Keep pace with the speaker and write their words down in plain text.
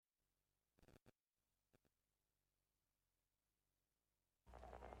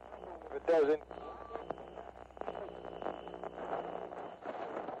it doesn't.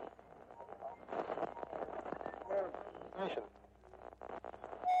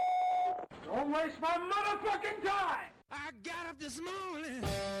 Don't waste my motherfucking time! I got up this morning,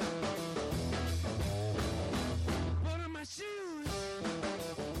 put on my shoes,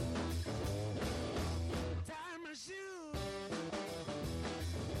 tied my shoes,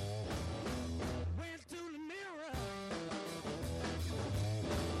 went to the mirror,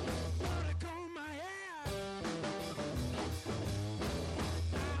 wanted to comb my hair,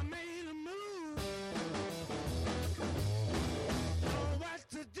 I made a move, know what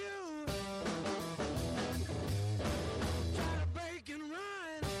to do.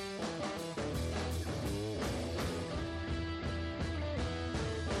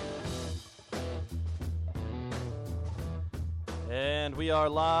 And we are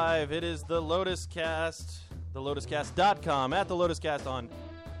live. It is the Lotus Cast, thelotuscast.com, at the Lotus Cast on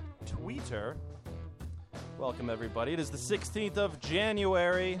Twitter. Welcome, everybody. It is the 16th of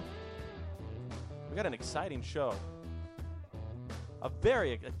January. We got an exciting show. A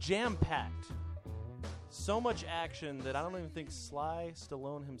jam-packed. So much action that I don't even think Sly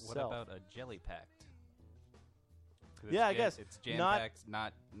Stallone himself. What about a jelly packed? Yeah, I guess. It's jam packed,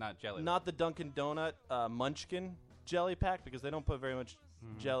 not jelly. Not the Dunkin' Donut Munchkin jelly pack, because they don't put very much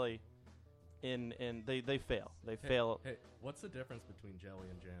jelly in. They fail. They fail. Hey, what's the difference between jelly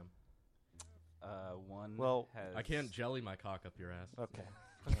and jam? One. Well, has... I can't jelly my cock up your ass. Okay.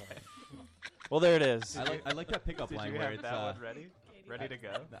 Well, there it is. I like that pickup line where it's that one ready to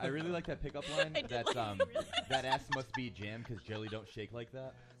go. I really like that pickup line. That's that ass must be jam because jelly don't shake like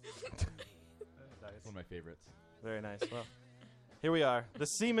that. That's one of my favorites. Very nice. Well, here we are, the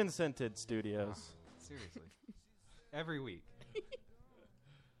Semen Scented Studios. Seriously, every week.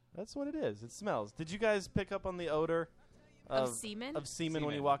 That's what it is. It smells. Did you guys pick up on the odor of semen? Of semen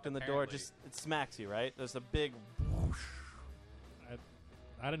when you walked in the door? Just it smacks you, right? There's a big whoosh.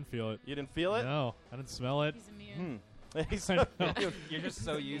 I didn't feel it. You didn't feel it? No, I didn't smell it. He's immune. You're just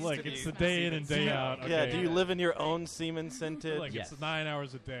so used Look, to it's the day in and day out. Okay. Yeah, do you live in your own semen scented? Like, Yes. it's 9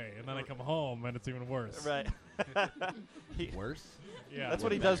 hours a day, and then I come home, and it's even worse. Right. Worse? Yeah. That's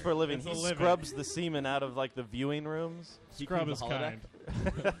what he does for a living. It's He a living. scrubs the semen out of, like, the viewing rooms. He Scrub cleans is the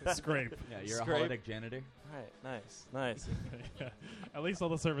holodeck? kind. Scrape. Yeah, you're Scrape. a holodeck janitor. Right, nice, nice. Yeah. At least all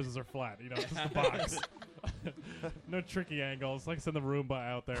the surfaces are flat, just the box. No tricky angles, like send the Roomba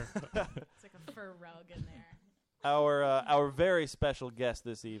out there. It's like a fur rug in there. Our very special guest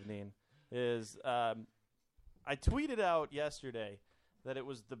this evening is I tweeted out yesterday that it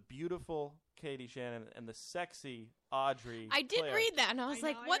was the beautiful Katie Shannon and the sexy Audrey. I did Claire. read that, and I was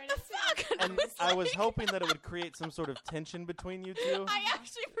like, what the fuck? And I was hoping that it would create some sort of tension between you two. I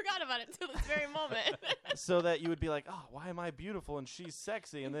actually forgot about it until this very moment. So that you would be like, oh, why am I beautiful and she's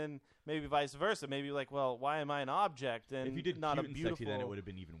sexy? And then maybe vice versa. Maybe you're like, well, why am I an object and If you did not cute a and beautiful? sexy, then it would have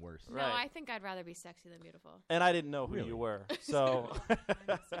been even worse. No, Right. I think I'd rather be sexy than beautiful. And I didn't know who Really? you were. So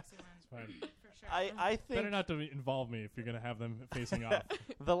Sexy one. Fine. For sure. I think Better not to involve me if you're going to have them facing off.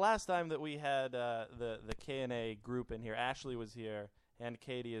 the last time that we had the K&A group in here, Ashley was here and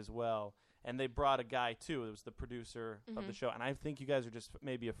Katie as well, and they brought a guy too. It was the producer of the show, and I think you guys are just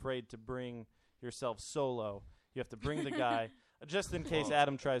maybe afraid to bring yourself solo. You have to bring the guy just in case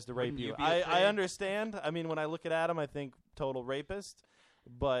Adam tries to rape you. I understand. I mean, when I look at Adam, I think total rapist.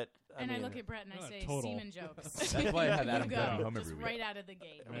 But I And mean, I look at Brett and I Not say total. semen jokes. That's why I have Adam You drive me go. home Just every week. right out of the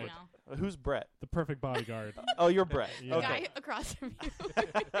gate, you know. who's Brett? The perfect bodyguard. Oh, you're Brett. Yeah. Okay. Guy across from you.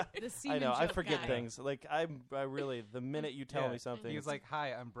 The semen I know. I joke forget guy. things. Like I really, the minute you tell me something, He was like,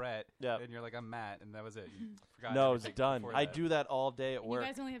 "Hi, I'm Brett," Yeah. and you're like, "I'm Matt," and that was it. You forgot no, it's everything done. before I that. do that all day at You work.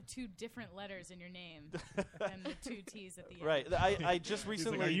 guys only have two different letters in your name and the two T's at the end. Right. I just He's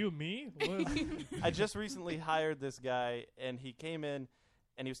recently. like, are you me? What? I just recently hired this guy, and he came in,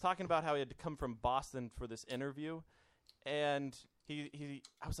 and he was talking about how he had to come from Boston for this interview, and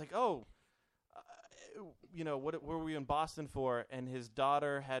I was like, oh, what were we in Boston for? And his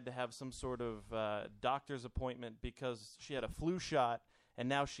daughter had to have some sort of doctor's appointment because she had a flu shot, and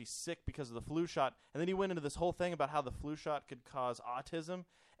now she's sick because of the flu shot. And then he went into this whole thing about how the flu shot could cause autism,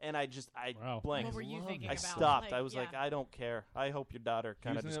 and I Wow. blanked. What were you thinking I about? stopped. Like, I was like, I don't care. I hope your daughter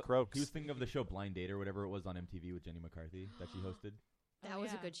kind of just croaks. He was thinking of the show Blind Date or whatever it was on MTV with Jenny McCarthy that she hosted. That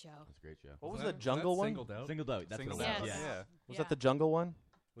was a good show. That's a great show. What was the jungle one? Singled out? Singled Out. That's Singled what it Out. was. Yes. Yeah. Yeah. Was that the jungle one?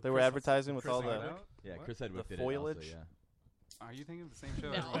 They were advertising with all the. Hardwick? Yeah, What? Chris Hedwick The did it also, foliage? yeah. Are you thinking of the same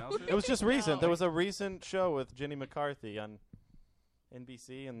show No. everyone else is? It was just recent. No. There was a recent show with Jenny McCarthy on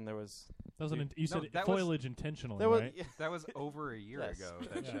NBC, and there was. You said that was- foliage intentionally, There was. right? That was over a year Yes. ago.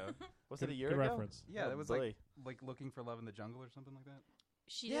 That show. Was it a year Good ago? reference. Yeah, Oh, that was boy. like Looking for Love in the Jungle or something like that.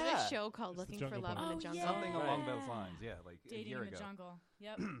 She did Yeah. a show called It's the Looking for Jungle Love in Book. the Oh, Jungle. yeah. Something Right. along those lines. Yeah, like a Dating year in the ago. jungle.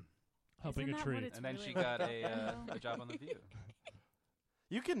 Yep. Helping Isn't a that tree. what it's And then really she about? got a job on The View.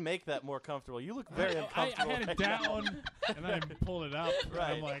 You can make that more comfortable. You look very I uncomfortable. had it right now. down, and then I pulled it up. And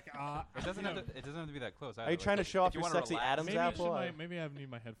Right. I'm like, It doesn't have to. It doesn't have to be that close. Are you trying to show off your sexy Adam's maybe, apple? maybe I need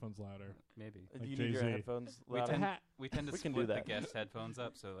my headphones louder. Maybe. Do like you need your Jay-Z. headphones We louder? tend, we tend to We can split do the that. guest headphones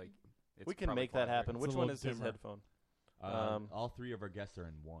up, so like it's We can probably make that quieter. happen. It's Which a one little is his dimmer. headphone? Um, All three of our guests are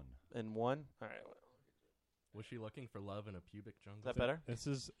in one. In one? All right. Was she looking for love in a pubic jungle? Is that better? This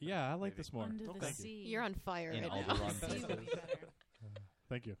is, I like Maybe. this more. Under the Okay. sea. You're on fire In right all now. the wrong The sea would be places. better.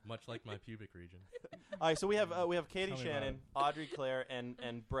 Thank you. Much like my pubic region. All right. So we have Katie Tell me about Shannon, Audrey Claire,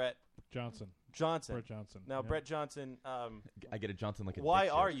 and Brett Johnson. Johnson. Brett Johnson. Now, yeah. Brett Johnson. I get a Johnson like a Why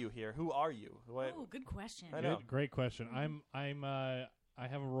dick are joke. you here? Who are you? Why, Oh, good question. I know. Great question. I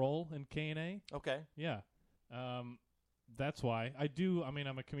have a role in K&A. Okay. Yeah. That's why I do. I mean,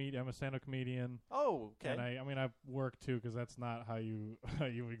 I'm a comedian. I'm a stand-up comedian. Oh, okay. And I work too, because that's not how you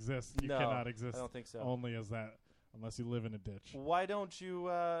you exist. You No, cannot I exist don't think so. only as that, unless you live in a ditch. Why don't you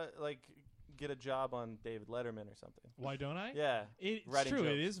get a job on David Letterman or something? Why don't I? Yeah. It's writing true.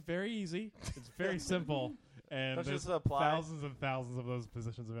 It jokes. is very easy. It's very simple, and Don't you there's just apply? thousands and thousands of those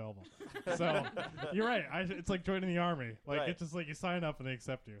positions available. So you're right. It's like joining the army. Like Right. it's just like you sign up and they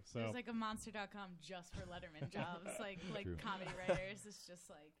accept you. So There's like a monster.com just for Letterman jobs, like True. comedy writers. It's just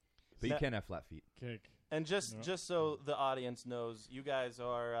like But you That- can't have flat feet. cake. And just No. just so the audience knows, you guys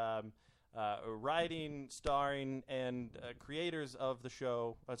are writing, starring, and creators of the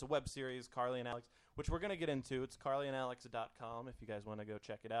show. It's a web series, Carly and Alex, which we're going to get into. It's carlyandalex.com if you guys want to go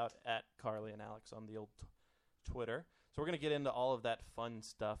check it out, at Carly and Alex on the old Twitter. So we're going to get into all of that fun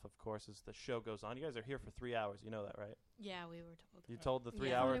stuff, of course, as the show goes on. You guys are here for 3 hours. You know that, right? Yeah, we were told. You told the Yeah.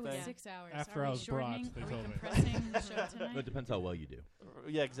 3 hour it was thing? 6 hours. After Are I we was brought, shortening? they Are we told me. compressing the show Well, tonight? it depends how well you do.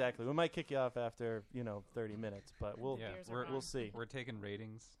 Yeah, exactly. We might kick you off after 30 minutes, but we'll Yeah, Beers are we're, gone. we'll see. we're taking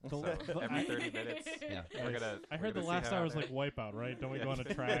ratings. The- So the- every 30 minutes, Yeah. we're gonna. I we're heard the gonna see last how hour was they- like Wipeout, right? Don't we Yeah. go on a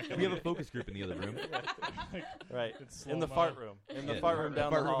track? We have a focus group in the other room. Right. It's In the slow-mo. fart room. In the Yeah, fart room down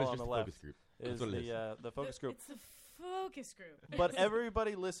the fart room hall is on just the a left focus group. is That's what it is. the focus group. It's the focus group. But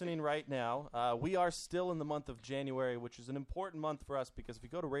everybody listening right now, we are still in the month of January, which is an important month for us because if you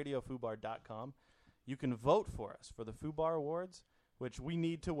go to radiofubar.com, you can vote for us for the Fubar Awards, which we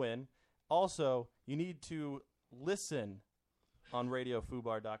need to win. Also, you need to listen on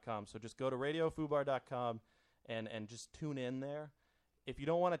radiofubar.com. So just go to radiofubar.com and just tune in there. If you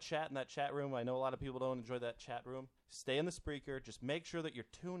don't want to chat in that chat room, I know a lot of people don't enjoy that chat room. Stay in the Spreaker. Just make sure that you're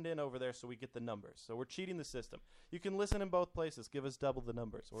tuned in over there so we get the numbers. So we're cheating the system. You can listen in both places. Give us double the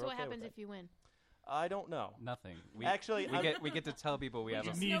numbers. We're So what okay with happens that. if you win? I don't know. Nothing. We, Actually, we get to tell people we have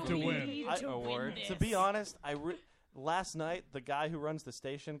just a need No, to we win. need I- to win award. this. To be honest, last night the guy who runs the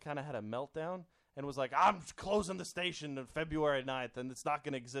station kind of had a meltdown and was like, "I'm closing the station on February 9th, and it's not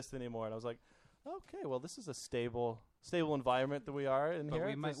going to exist anymore." And I was like, "Okay, well, this is a stable environment that we are in But here."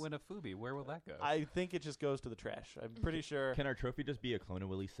 we might This- win a Fubi. Where will that go? I think it just goes to the trash. I'm pretty sure. Can our trophy just be a Clone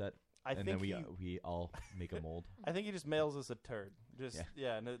Willy set? I and think then we all make a mold. I think he just mails us a turd. Just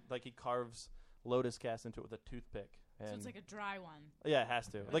and like he carves Lotus Cast into it with a toothpick. And So it's like a dry one. yeah, it has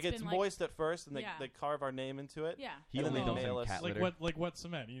to. But Like it's it's been, like- moist at first, and they Yeah. they carve our name into it. Yeah. He And then only they dumps mail in us- cat Like litter. what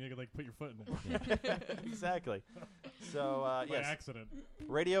cement? You need to like put your foot in it Exactly. So by yes, accident.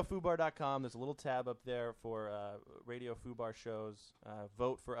 radiofubar.com. There's a little tab up there for Radio Fubar shows.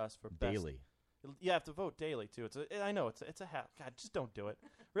 Vote for us for best. Daily. You have to vote daily too. I know it's a God. Just don't do it.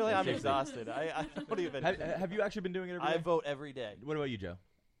 Really, Yeah, I'm seriously. exhausted. I don't even. Have you actually been doing it every I day? vote every day. What about you, Joe?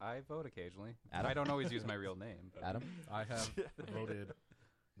 I vote occasionally. Adam? I don't always use my real name. But Adam? I have voted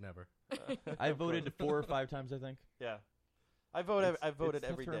never. I voted 4 or 5 times, I think. Yeah, I vote. It's- I voted it's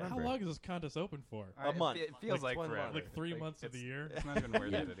tough every to day. How remember. long is this contest open for? A month. It feels Like like, 1 forever. month. Like 3 months of the it's- year? It's not even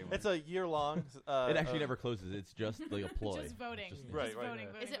worth Yeah. it anymore. It's a year long. It actually never closes. It's just like a ploy. Just voting. It's just- Right, Just right, voting,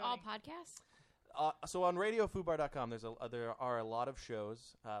 right. voting, Is it all voting. podcasts? So on radiofubar.com, there are a lot of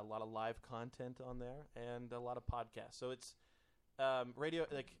shows, a lot of live content on there, and a lot of podcasts. So it's radio.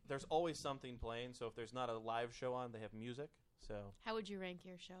 Like there's always something playing. So if there's not a live show on, they have music. So How would you rank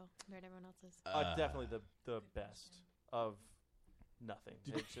your show compared to everyone else's? definitely the best of nothing.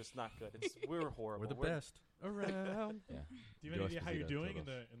 It's just not good. We're horrible. We're the best around. Yeah. Do you have any idea how you're Esposito doing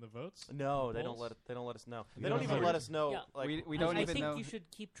total. in the votes? No, they don't Polls? let it. They don't let us know. You They don't don't even know. let us know. Yeah. Like we don't I even think know. you should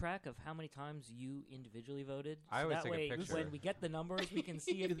keep track of how many times you individually voted. I so always that take a way, picture. when we get the numbers, we can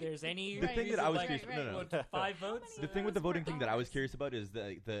see if there's any. The thing that I was like, curious, no, no, no. 5 votes. The thing with the voting thing that I was curious about is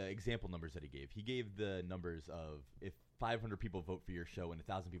the example numbers that he gave. He gave the numbers of if 500 people vote for your show and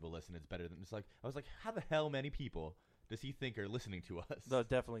 1,000 people listen, it's better than. It's like I was like, how the hell many people does he think are listening to us? No,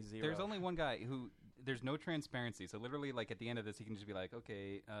 definitely zero. There's only one guy who there's no transparency. So literally, like at the end of this, he can just be like,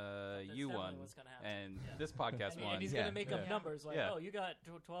 "Okay, you definitely won, what's gonna happen. and this podcast And, won." and he's Yeah. gonna make up Yeah. numbers like, Yeah. "Oh, you got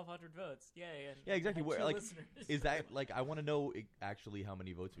 1,200 votes, yay!" And Yeah, exactly. and Where, two like, listeners. is that like I want to know actually how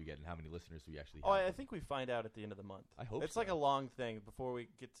many votes we get and how many listeners we actually have. Oh, I think we find out at the end of the month. I hope it's so. like a long thing before we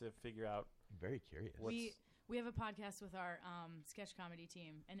get to figure out. I'm very curious. We have a podcast with our sketch comedy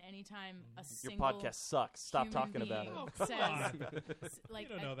team, and anytime a Your single podcast sucks. Stop human talking about being it. Oh, come says, on. like,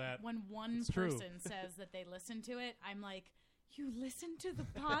 You don't know that. when one It's true. person says that they listen to it, I'm like, you listen to the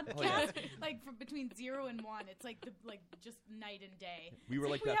Oh, podcast? Like from between 0 and 1, it's like just night and day. We were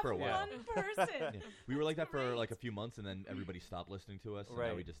It's like we that have for a while. One person. Yeah. We were like that for like a few months, and then everybody stopped listening to us. And Right.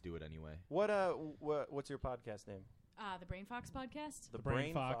 now we just do it anyway. What's your podcast name? The Brain Fox podcast. The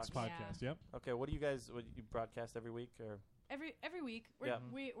Brain Fox Fox. podcast. Yep. Okay, what do you guys? What, you broadcast every week or? Every week, we're Yeah.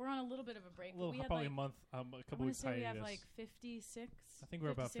 we're on a little bit of a break. A little, but we had probably like, a month, a I couple want weeks to say we hiatus. have like 56. I think we're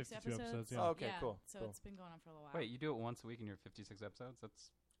about 56 52 episodes, yeah. Oh, okay, cool, So cool. it's been going on for a little while. Wait, you do it once a week in your 56 episodes?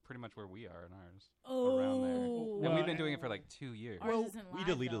 That's pretty much where we are in ours. Oh. Around there. Well, And we've been doing it for like 2 years. Ours isn't We live,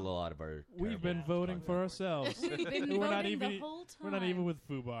 deleted though. a lot of our. We've been terrible voting for podcasts. ourselves. We've been we're not voting even. the whole We're not time. even with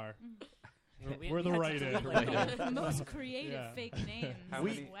Fubar. We- We're we the had to write-in. do, like, The most creative Yeah. fake names How as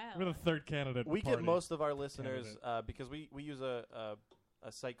many- well. We're the third candidate. We party. get most of our listeners Candidate. because we use a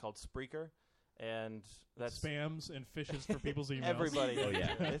site called Spreaker, and that's spams and fishes for people's emails. everybody. Oh,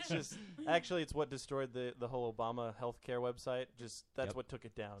 yeah. It's just actually it's what destroyed the whole Obama healthcare website. Just that's Yep. what took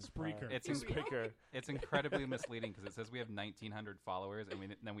it down. Spreaker. It's Spreaker. It's incredibly misleading because it says we have 1,900 followers,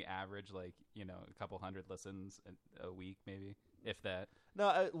 and then we average like a couple hundred listens a week, maybe, if that.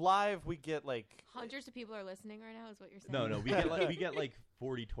 No, live we get like Hundreds of people are listening right now, is what you're saying. No, we get like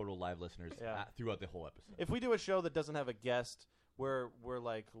 40 total live listeners Yeah. throughout the whole episode. if we do a show that doesn't have a guest, we're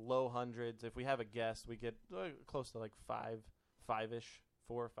like low hundreds. If we have a guest, we get close to like five-ish,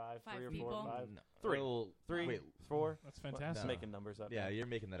 4 or 5, 3 or 4 people. or 5, No. 3, Well, 3, wait, 4. That's I'm fantastic. just making numbers up. yeah, now. you're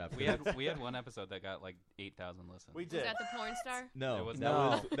making that up. We had one episode that got like 8,000 listens. We Was did. that the porn star? No, It was that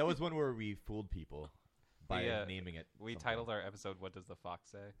not. was that was one where we fooled people by We, naming it. We something. titled our episode "What Does the Fox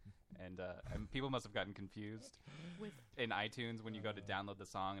Say," and people must have gotten confused. With In iTunes, when you go to download the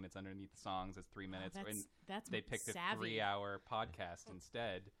song and it's underneath the songs, it's 3 minutes, and that's they picked a savvy. 3-hour podcast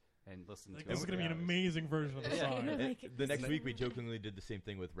instead and listened Like, to this it is for going to be an 3 hours. amazing version of the Yeah. song. Like, The next week we jokingly did the same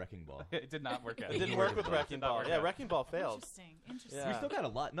thing with Wrecking Ball. It did not work out. It didn't work with Did Wrecking not Ball. work Yeah, out. Wrecking Ball failed. Interesting. Yeah. We still got a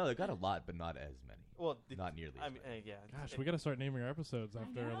lot. No, they got a lot, but not as many. Well, Not nearly. I as mean, many. yeah. Gosh, we got to start naming our episodes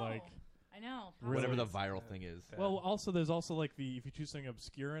after like. I know. Really? Whatever the viral thing is. Yeah. Well, also there's also like the if you choose something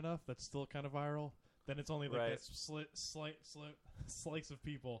obscure enough that's still kind of viral, then it's only like Right. that slice of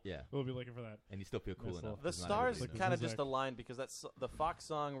people Yeah, who will be looking for that. and you still feel cool Nice enough. little- The 'cause not stars everybody Like kind knows. of just Zach. aligned because the Fox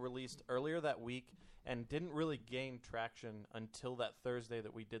song released earlier that week and didn't really gain traction until that Thursday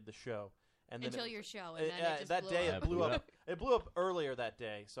that we did the show. And then Until it- your show, and then it just that blew day up. it blew up. It blew up earlier that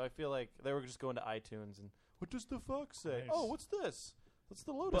day, so I feel like they were just going to iTunes and what does the Fox say? Nice. Oh, what's this? What's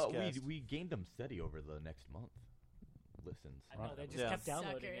the Lotus But Cast? we gained them steady over the next month. Listens. I know they just Yeah. kept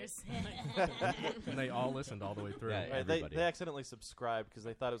downloading Suckers. it. And they all listened all the way through. Yeah, Right, they everybody. accidentally subscribed because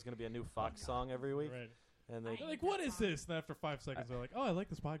they thought it was going to be a new Fox song every week, Right. and they They're like, what is this? And after 5 seconds, they're like, oh, I like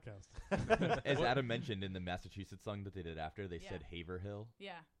this podcast. As Adam mentioned in the Massachusetts song that they did after, they Yeah. said Haverhill.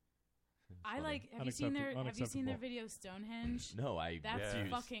 Yeah. It's I funny. like. Have you seen their Unacceptable. video Stonehenge? No, I That's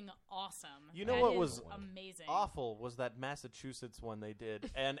refuse. fucking awesome. You know That what is was amazing? awful was that Massachusetts one they did,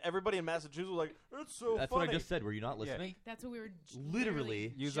 and everybody in Massachusetts was like, "It's so That's funny." what I just said. Were you not listening? That's what we were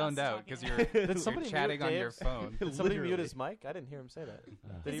Literally. You just zoned out talking because about. you're, Did somebody you're chatting mute on your Dave's- phone. Did somebody mute Literally. his mic? I didn't hear him say that.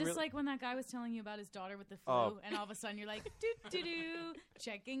 Did Is he this re- like when that guy was telling you about his daughter with the flu, Oh. and all of a sudden you're like, doo doo doo,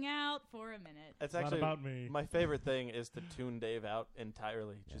 checking out for a minute? It's Not actually about me. my favorite thing is to tune Dave out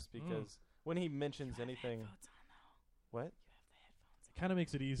entirely, just because when he mentions anything, Headphones on, though. what? You have the headphones It kind of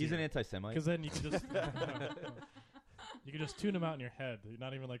makes it easier. He's an anti-Semite. Because then you can just you can just tune them out in your head.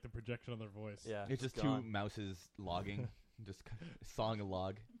 Not even like the projection of their voice. Yeah, It's just gone. two mouses logging, just song a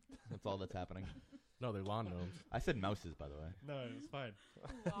log. That's all that's happening. No, they're lawn gnomes. I said mouses, by the way. No, it's fine.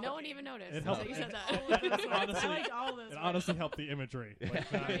 No one even noticed. It until helped. you said All of that. those words. Honestly- I like all of those It words. honestly helped the imagery,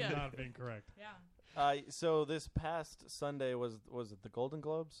 like not, Yeah. not being correct. Yeah. So this past Sunday was it the Golden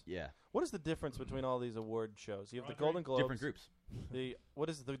Globes? Yeah. What is the difference between all these award shows? You have the Broadway? Golden Globes. Different groups. The what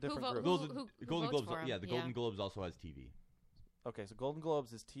is the different vote- group? who- Golden, who Golden votes Globes. for 'em? Yeah, the Yeah. Golden Globes also has TV. Okay, so Golden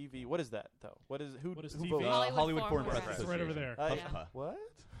Globes is TV. What is that though? What is who? What is who TV? votes? Hollywood Foreign Press Press. It's right over there. Yeah. What?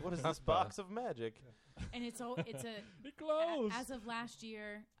 What is this box of magic? And it's a It closed. as of last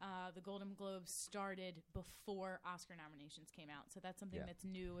year, the Golden Globes started before Oscar nominations came out, so that's something that's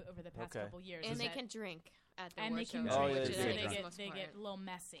new over the past couple years. And is they that- can drink at the and award they can shows, drink, yeah, which is so they I they think the get most they get important. a little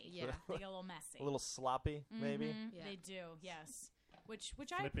messy. Yeah. They get a little messy. A little sloppy, maybe. Yeah. They do, yes. Which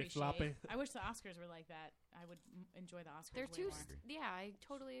I Flippy appreciate. floppy. I wish the Oscars were like that. I would enjoy the Oscars. They're way too. more. Yeah, I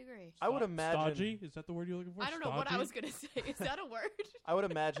totally agree. I would imagine. Stodgy? Is that the word you're looking for? I don't know what I Stodgy? was gonna say. Is that a word? I would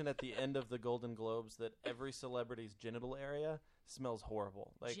imagine at the end of the Golden Globes that every celebrity's genital area smells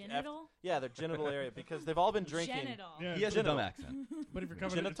horrible. Like Genital? yeah, their genital area because they've all been drinking. Genital. Yeah, He has a Genital. dumb accent. but if you're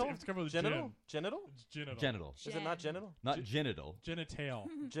covered, Genital? if it's covered with Genital? gin, Genital? it's genital. Genital. Is it not genital? Not genital. Genital.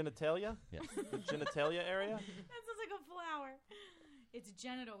 Genitalia? Yes. The genitalia area? That sounds like a flower. It's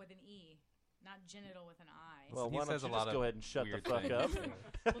genital with an E, not genital with an I. Well, He why don't says you a lot just go of ahead and shut the weird fuck things.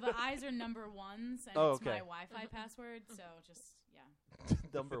 up? Well, the I's are number ones, and Oh, it's my okay. Wi-Fi password, so just, yeah.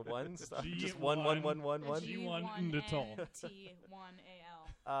 Number one? Stop. G1. Just one. G1 Nitol.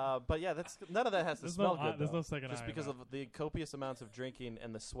 T1AL. But yeah, that's none of that has to There's smell no good. there's though. no second Just eye because in of the copious amounts of drinking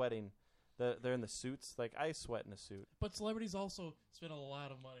and the sweating. They're in the suits. Like I sweat in a suit. But celebrities also spend a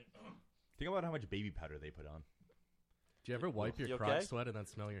lot of money. Think about how much baby powder they put on. Do you ever wipe your You crotch okay? sweat and then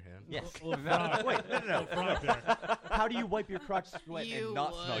smell your hand? Yes. A little frog. Wait, no. Frog there. How do you wipe your crotch sweat You and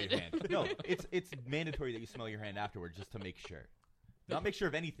not smell your would. hand? No, it's mandatory that you smell your hand afterwards just to make sure. Not make sure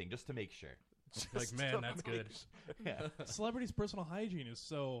of anything, just to make sure. Like, man, that's good. Yeah. Celebrities' personal hygiene is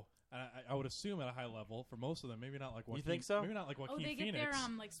so. I would assume at a high level for most of them. Maybe not like Joaquin. think so? Maybe not like Joaquin Oh, they get Phoenix.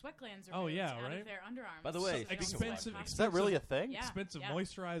 their like sweat glands Oh, removed yeah, out right? of their underarms. By the way, So they don't expensive- sweat. Is that really a thing? Yeah. Expensive yeah.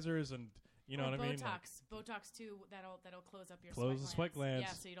 moisturizers and you know Or what I mean. Botox, Botox too. That'll close up your Close the sweat glands.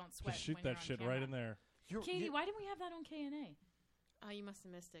 Yeah, so you don't sweat. Just shoot when you're that on shit camera. right in there. Katie, why didn't we have that on KNA? Oh, you must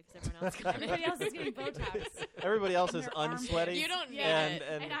have missed it because everyone else got Everybody it. else is getting Botox. Everybody else In is their armpits. unsweaty. You don't need Yeah. it.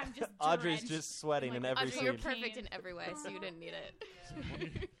 and And I'm just Audrey's drenched. just sweating in Like, every Audrey, scene. you're perfect in every way, so you didn't need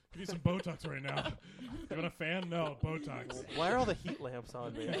it. You need some Botox right now. You want a fan? No, Botox. Why are all the heat lamps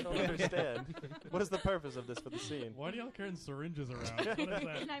on me? I don't understand. What is the purpose of this for the scene? Why do y'all carrying syringes around? What is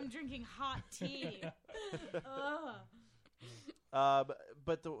that? And I'm drinking hot tea. Ugh.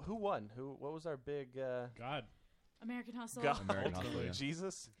 But who won? What was our big God. American Hustle. God? American Hustle, yeah.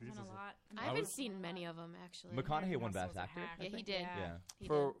 Jesus? Won a lot. I haven't seen many of them actually. McConaughey American won Hustle Best was a Actor. hack. Yeah, he did. Yeah. He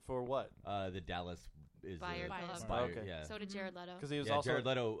For what? The Dallas is Buyer Buyers Club. Buyer, Okay. yeah. So did Jared Leto. Because he was Yeah, also Jared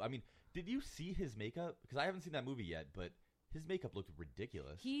Leto. I mean, did you see his makeup? Because I haven't seen that movie yet, but his makeup looked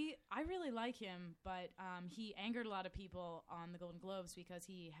ridiculous. I really like him, but he angered a lot of people on the Golden Globes because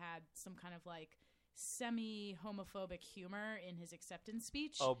he had some kind of like semi-homophobic humor in his acceptance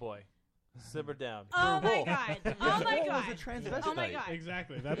speech. Oh boy, simmer down. Oh You're a my wolf. god! Oh my Wolf god! is a transvestite. Oh my god!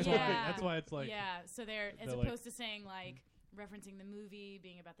 Exactly. That's Yeah. why. That's why it's like. yeah, so they're as they're like- opposed to saying like referencing the movie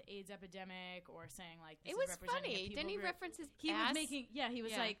being about the AIDS epidemic or saying like this It is was representing a funny. people Didn't he group. reference his He ass? was making he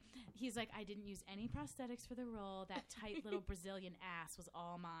was Yeah. like he's like I didn't use any prosthetics for the role. That tight little Brazilian ass was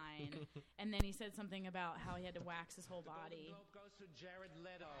all mine. And then he said something about how he had to wax his whole body. Goes to Jared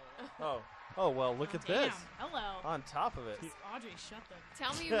Leto. Oh well, look at Damn. this. Hello. On top of it. Audrey, shut the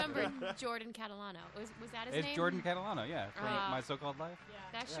Tell me you remember Jordan Catalano. Was that his It's name? Jordan Catalano, yeah, from Ah. My So-Called Life. yeah.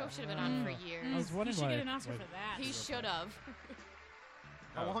 That show should have been on for years. I was He wondering should why. get an Oscar why- for that. He should have.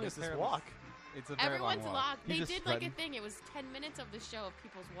 How long is his this hair walk? It's a very Everyone's long walk. walk. They He's just did like a spreading. thing. It was 10 minutes of the show of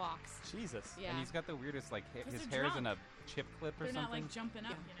people's walks. Jesus. Yeah. And he's got the weirdest, like, 'Cause his they're hair's in a drunk. chip clip or They're not something. like jumping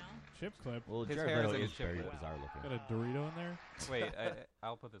up, you know. Chip clip. Well, His Jared hair is Leto like a is very chip. bizarre Got looking. a Dorito in there. Wait,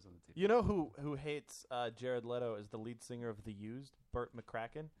 I'll put this on the TV. You know who hates Jared Leto is the lead singer of The Used, Burt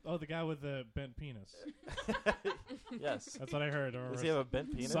McCracken. Oh, the guy with the bent penis. Yes. That's what I heard. Does he have a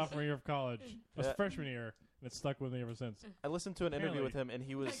bent penis? Sophomore year of college. It was Yeah. freshman year, and it's stuck with me ever since. I listened to an interview with Apparently. him, and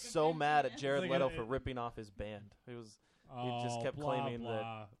he was Like a so bent mad at penis. Jared Like Leto a- for ripping off his band. He just Oh, kept blah, claiming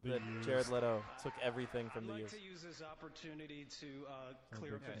blah, the that used. Jared Leto took everything from I'd The like Used. to use this opportunity to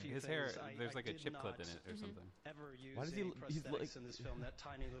clear up Yeah, a few his things. hair, I there's like a did chip clip in not it or something. Ever use Why does he any l- he's prosthetics like- in this film? That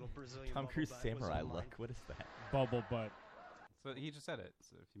tiny little Brazilian Tom bubble Cruise butt was samurai all mine. look. What is that? Bubble butt. So he just said it,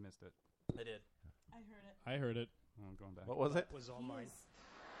 so if you missed it. I did. I heard it. I heard it. I'm going back. What was it? Was all mine.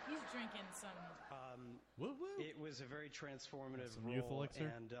 He's drinking some. Woo woo. It was a very transformative Some youth role,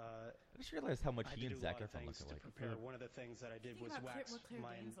 elixir? and I just realized how much I he had and to do a Zac lot of Efron things look to alike. prepare. One of the things that I did Think was about wax what Claire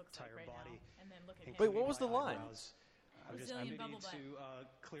my Danes looks like entire right body. now, and then look at including him. Wait, what was my the line? eyebrows. I'm just Brazilian needing bubble butt. to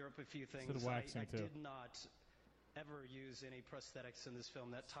clear up a few Instead things. of waxing, I too. did not ever use any prosthetics in this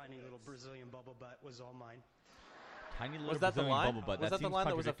film. That tiny little Brazilian bubble butt was all mine. Tiny little Was that the Brazilian line? bubble butt. Was that the seems line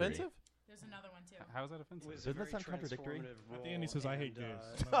that was contradictory. offensive? There's another one too. How is that offensive? Was Doesn't a that very sound contradictory? transformative At the end, he role, says, "I hate and,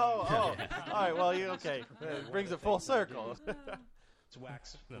 gays." Oh, all right. Well, you okay? It brings it full circle. It's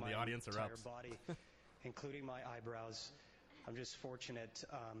waxed Then my the audience entire erupts. body, including my eyebrows. I'm just fortunate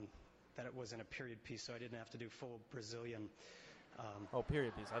that it wasn't a period piece, so I didn't have to do full Brazilian. Oh,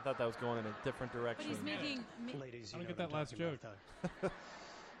 period piece. I thought that was going in a different But direction. he's making. Ladies, I you don't know get what I'm that last talking about, though.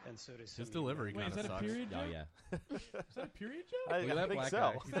 And so does His some delivery Wait, kind is of that a sucks. period Oh joke? yeah. Is that a period joke? I Look at that think black so.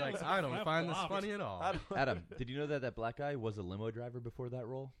 guy. He's like, I don't find this funny at all. Adam, did you know that black guy was a limo driver before that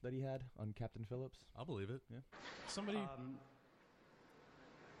role that he had on Captain Phillips? I'll believe it. Yeah. Somebody.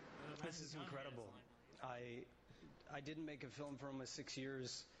 This is incredible. I didn't make a film for almost 6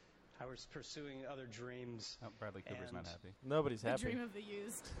 years. I was pursuing other dreams. Oh, Bradley Cooper's not And- happy. Nobody's The happy. dream of the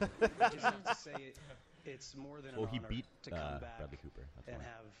used. I just have to say it's more than Well, an he honor beat to come back Bradley Cooper. That's and why.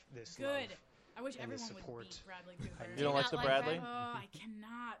 have this Good. love I wish and the everyone would support. beat Bradley Cooper. You don't like the Bradley? Oh, I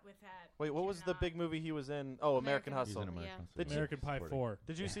cannot with that. Wait, what was the Cannot. big movie he was in? Oh, American American- He's Hustle. in American Yeah. Hustle. Did you- American Pie Supporting. 4.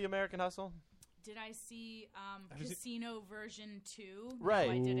 Did you see American Hustle? Did I see Have you seen- Casino version 2? Right.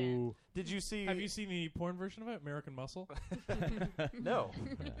 No, I didn't. Ooh. Did you see? Have you seen the porn version of it, American Muscle? No.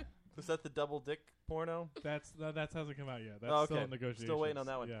 Was that the double dick porno? That hasn't come out yet. That's Oh, still okay. in negotiations. Still waiting on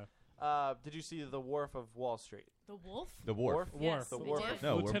that one. Yeah. Did you see The Wharf of Wall Street? The Wolf? The Wharf. Yes, The we Wharf. did.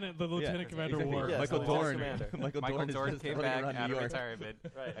 No, Lieutenant Commander exactly. Wharf. Yes, Michael the Dorn. Commander. Michael Michael Dorn is came running back around out New of York. retirement,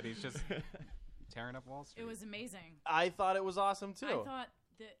 Right. and he's just tearing up Wall Street. It was amazing. I thought it was awesome too. I thought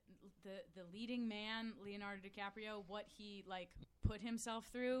the leading man, Leonardo DiCaprio, what he put himself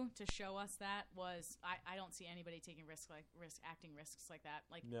through to show us that was I don't see anybody taking acting risks like that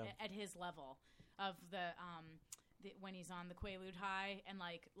Yeah. at his level of the when he's on the Quaalude High and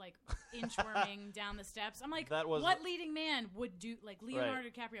inchworming down the steps. I'm like, That was- what leading man would do? Leonardo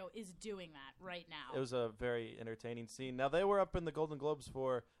DiCaprio is doing that right now. It was a very entertaining scene. Now they were up in the Golden Globes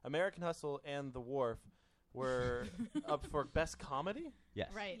for American Hustle and The Wharf were up for Best Comedy. Yes.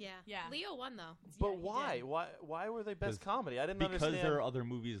 right. Yeah. Yeah. Leo won though. But Yeah, he why? did. Why were they Best 'Cause- Comedy? I didn't Because understand. there are other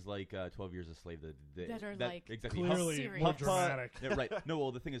movies like 12 Years a Slave that are, exactly Clearly serious. more Huffpa- dramatic. Yeah, right. No,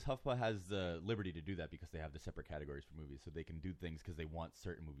 well, the thing is, HuffPo has the liberty to do that because they have the separate categories for movies, so they can do things because they want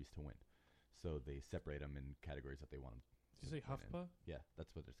certain movies to win. So they separate them in categories that they want them. Did you say HuffPo? Yeah,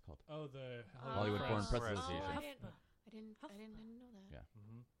 that's what it's called. Oh, the Hollywood Foreign Press Oh, Association. I didn't know that. Yeah.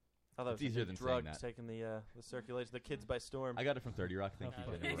 I thought It's it was easier a than saying drug that. taking the circulation, the kids by storm. I got it from 30 Rock. Thank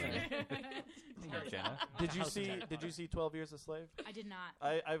you, Jenna. Jenna. Did you see 12 Years a Slave? I did not.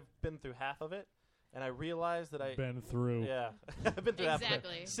 I've been through half of it, and I realized that I been through. yeah I've been through half of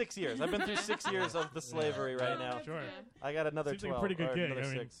Exactly. it. 6 years. I've been through 6 years of the slavery right now. Sure. I got another Seems like 12. a pretty good or gig. another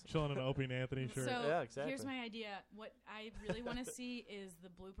I mean, 6. chilling in an Opie and Anthony shirt. So Yeah, exactly. here's my idea. What I really want to see is the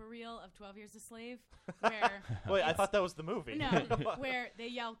blooper reel of 12 Years a Slave, where Wait, I thought that was the movie. no, where they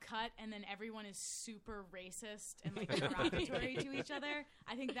yell cut and then everyone is super racist and derogatory to each other.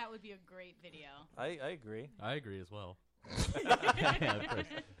 I think that would be a great video. I agree. I agree as well. Yeah, of course.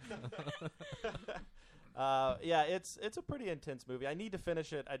 Yeah, it's a pretty intense movie. I need to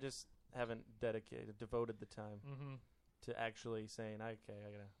finish it. I just haven't devoted the time Mm-hmm. to actually saying, okay,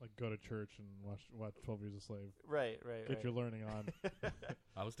 I gotta. Like go to church and watch 12 Years a Slave. Right. Get your learning on.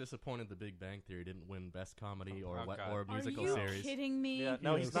 I was disappointed The Big Bang Theory didn't win Best Comedy or Oh, God. or musical Are you series. kidding me? Yeah,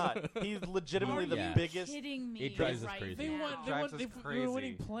 no, he's not. He's legitimately Are the you Yeah. biggest. kidding me? It drives us right crazy. They now? won. They Drives won. us They were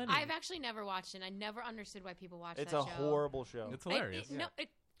winning crazy. plenty. I've actually never watched it. I never understood why people watch It's that a show. horrible show. It's I- hilarious. No,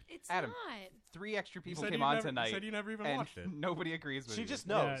 it's Adam, not. 3 extra people said came you on never- you tonight. said you never even and watched it. Nobody agrees with She you. just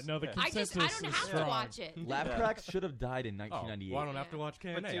knows. Yeah, no, the Yeah. I consensus don't is have strong. to watch it. Laugh Tracks should have died in Oh, 1998. well, I don't have to watch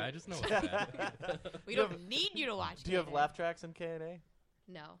But K&A. you- I just know it's bad. We don't need you to watch. Do you have it. laugh tracks in K&A?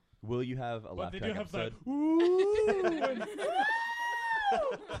 No. Will you have a But laugh they track do have that. episode? Ooh.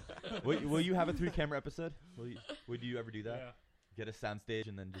 Will you have a 3-camera episode? Would you ever do that? Yeah. Get a soundstage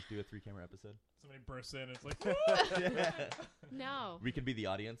and then just do a 3-camera episode? Somebody bursts in. It's like. No. We can be the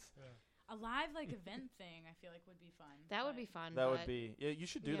audience. A live event thing, I feel like would be fun. That would but- be fun. That would but be. Yeah, you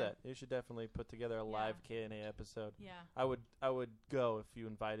should do Yeah. that. You should definitely put together a live K&A episode. Yeah. I would go if you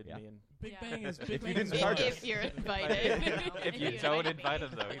invited Yeah. me. And Big Yeah. Bang is If Big you Bang didn't is charge hard. us. if you're invited. If you don't invite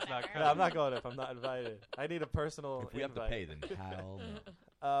him, though, he's not no, I'm not going if I'm not invited. I need a personal. If we have to invite. pay, then hell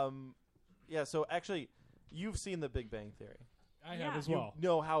no. Yeah. So actually, you've seen The Big Bang Theory. I Yeah. have as You well.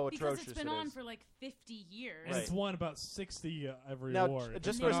 know how Because atrocious it's been it on is. for 50 years. And it's won about 60 every Now, award. just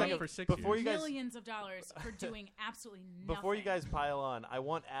It's for a been on second, for 6 before you years. guys, Millions of dollars for doing absolutely nothing. before you guys pile on, I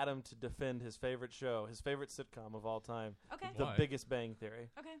want Adam to defend his favorite show, his favorite sitcom of all time, Okay. The Why? Biggest Bang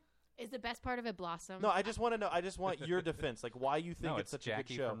Theory. Okay. Is the best part of it Blossom? No, I just want to know. I just want your defense, like why you think No, it's it's such a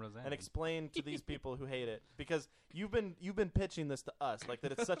Jackie good show, from Roseanne. and explain to these people who hate it because you've been pitching this to us, like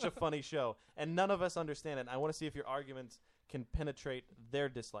that it's such a funny show, and none of us understand it. And I want to see if your arguments can penetrate their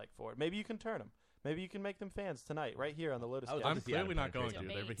dislike for it. Maybe you can turn them. Maybe you can make them fans tonight, right here on the Lotus Cast. I'm clearly not going to.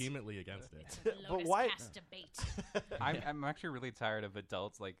 Debate. They're vehemently against it. But why? Cast debate. I'm actually really tired of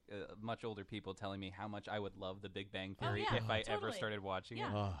adults, like much older people, telling me how much I would love The Big Bang Oh, Theory yeah, if I ever totally. started watching Yeah,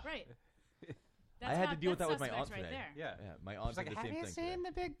 it. Ugh. right. I had to deal with that with my that's aunt suspect today. right there. Yeah. My aunt She's said like, the have same you thing. seen today.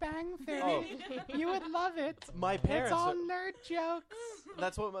 The Big Bang Theory? Oh. You would love it. My parents. It's all nerd jokes.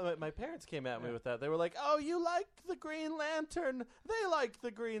 That's what my parents came at me with that. They were like, "Oh, you like the Green Lantern? They like the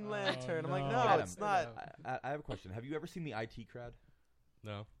Green Lantern." I'm like, "No, Adam, it's not." I have a question. Have you ever seen the IT Crowd?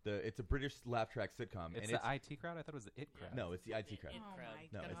 No. It's a British laugh track sitcom. It's and the IT crowd? I thought it was the IT crowd. No, it's the IT Crowd. Oh my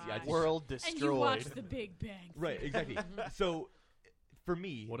No, God. it's the IT World And you destroyed. watched The Big Bang. Right, exactly. So, for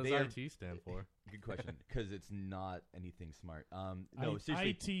me, What does they are- IT stand for? Good question, because it's not anything smart. No,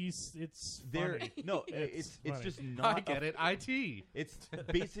 seriously, It's they're funny. no, it's funny. just not. I get it. IT. It's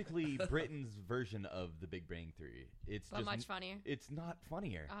basically Britain's version of The Big Bang Theory. It's But just much funnier. It's not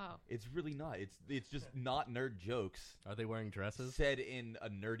funnier. Oh. It's really not. It's just not nerd jokes Are they wearing dresses? said in a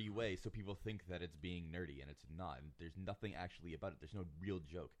nerdy way, so people think that it's being nerdy, and it's not. And there's nothing actually about it. There's no real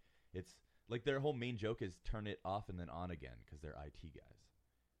joke. It's like their whole main joke is turn it off and then on again because they're IT guys.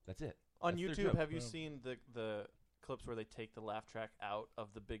 That's it. On That's their YouTube, joke. have you seen the clips where they take the laugh track out of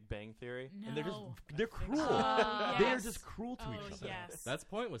The Big Bang Theory? No. And they're cruel. Oh, They are yes. just cruel to Oh, each other. yes. That's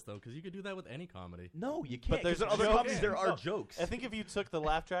pointless though, because you could do that with any comedy. No, you can't. But there's 'cause in other jokes. comedies there are No. jokes. I think if you took the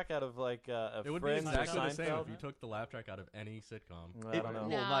laugh track out of like It would be Friends or exactly the same Seinfeld, if you took the laugh track out of any sitcom. I don't know.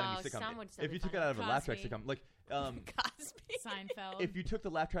 Well, not any No, sitcom. some would still If be you took it funny. out of a laugh track Cosby. sitcom, like Cosby. Seinfeld. if you took the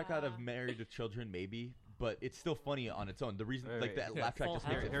laugh track out of Married with Children, maybe, but it's still funny on its own. The reason, like that laugh track, just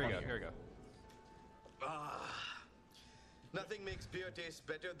makes it Here we go. funnier. Here we go. Nothing makes beer taste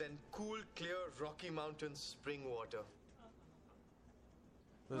better than cool, clear Rocky Mountain spring water.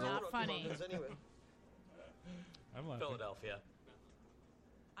 There's Not Rocky funny. Mountains anyway. I'm laughing. Philadelphia.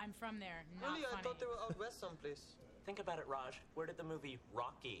 I'm from there. Not Really, I funny. thought they were out west someplace. Think about it, Raj. Where did the movie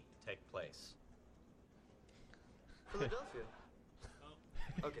Rocky take place? Philadelphia.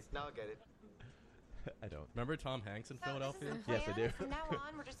 Okay, now I get it. I don't. Remember Tom Hanks in Philadelphia? Yes, I do. From now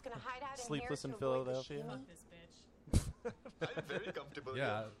on, we're just gonna hide out Sleepless in in here to avoid the Philadelphia? shimmy. This bitch. I'm very comfortable.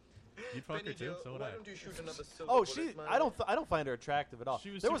 Yeah. here. You'd fuck her Penny, too, dear, so would why I. don't you shoot another silver Oh, bullet, she. man? I don't find her attractive at all.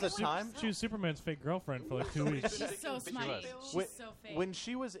 There was a time. She was Superman's fake girlfriend for like 2 weeks. She's so smutty. She's when, so fake. when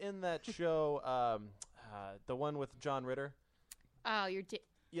she was in that show, the one with John Ritter. Oh, you're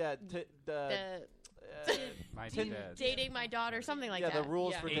Yeah, My Tin- dad. dating my daughter, something like yeah, that. the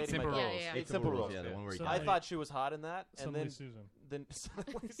rules yeah. for Eight dating Simple my Rules. daughter. Yeah, yeah, yeah. Eight Simple Rules. Yeah, the one where he Suddenly- I thought she was hot in that, and Suddenly then Susan. then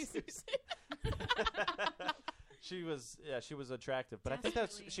suddenly she was attractive, but I think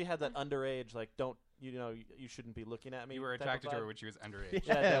that's she had that underage like don't you shouldn't be looking at me. You were type of attracted to her vibe. when she was underage.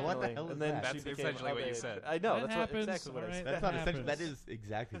 Yeah, what the definitely. hell is And then that? she That's became essentially what you of age. said. I know That that's happens, exactly what I alright? said. That's That not essentially. That happens. is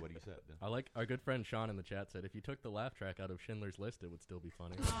exactly what you said. I like our good friend Sean in the chat said if you took the laugh track out of Schindler's List, it would still be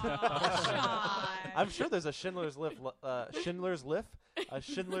funny. I'm sure there's a Schindler's List. Schindler's List. A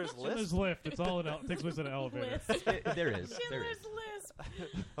Schindler's List. Schindler's Lift. It's all it takes place in an elevator. There is. There is. Schindler's List.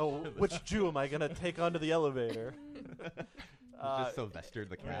 Oh, which Jew am I gonna take onto the elevator? Just Sylvester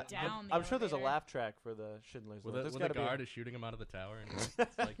the cat. Down the I'm sure there's a elevator. laugh track for the Schindler's When List. the There's gotta be guard is shooting him out of the tower, and it's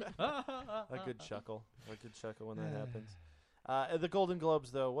like a good chuckle. A good chuckle when that happens. The Golden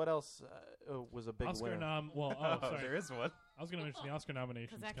Globes, though, what else was a big Oscar winner? Well, sorry. There is one. I was going to mention the Oscar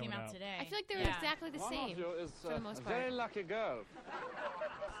nominations Because that coming came out out. today. I feel like they were Yeah. exactly the One same of you is for the most a part. very lucky girl.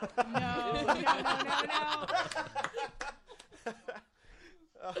 No.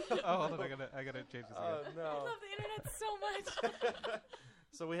 Oh, hold on, I gotta change this Oh again. I no! love the internet so much.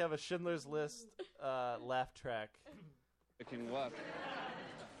 So we have a Schindler's List laugh track. I can work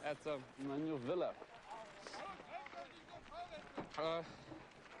at my new villa.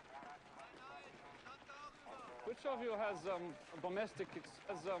 Which of you has domestic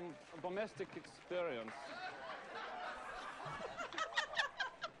experience?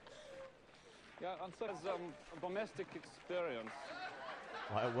 Yeah, answer domestic experience.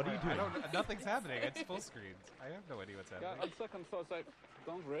 What are you doing? Nothing's happening. It's full screen. I have no idea what's Yeah, happening. on second thought, I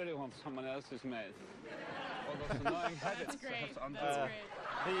don't really want someone else's maid. All those annoying habits. That's great. I have to That's undo.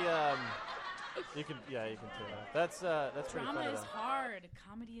 great. You can tune out. That's pretty Drama funny is though. hard.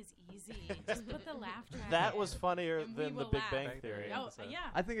 Comedy is easy. Just put the laugh track. That in, was funnier and we than The will Big laugh. Bang Theory. Oh, so. yeah.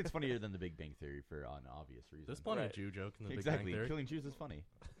 I think it's funnier than The Big Bang Theory for an obvious reason. There's plenty of Right. Jew joke in the Big Exactly. Bang Theory. Killing Jews is funny.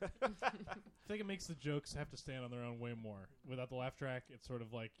 I think it makes the jokes have to stand on their own way more. Without the laugh track, it's sort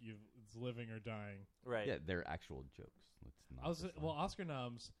of like it's living or dying. Right. Yeah, they're actual jokes. Let's not just lie. Oscar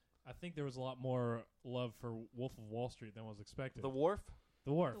noms. I think there was a lot more love for Wolf of Wall Street than was expected. The Wharf.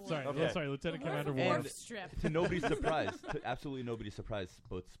 The Wharf. Sorry, Okay. sorry, Lieutenant The Wharf Commander of Worf. Wharf And strip. to nobody's surprise, to absolutely nobody's surprise,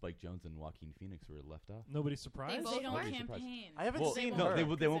 both Spike Jonze and Joaquin Phoenix were left off. Nobody's surprised. They don't Nobody's surprised. campaign. I haven't Well, seen no, her. they Because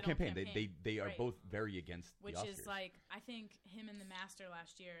won't they don't campaign. They are Right. both very against Which the is Oscars. like, I think him in The Master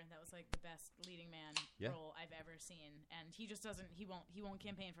last year, that was like the best leading man Yeah. role I've ever seen. And he just doesn't. He won't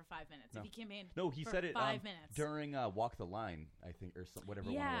campaign for 5 minutes. No. If he campaigned, No, he for said it 5 minutes during Walk the Line, I think, or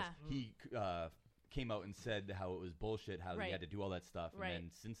whatever Yeah. one it was. He came out and said how it was bullshit, how Right. he had to do all that stuff, Right. and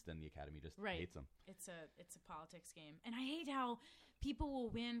then since then the Academy just Right. hates him. It's a politics game, and I hate how people will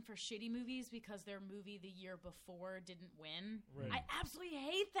win for shitty movies because their movie the year before didn't win. Right. I absolutely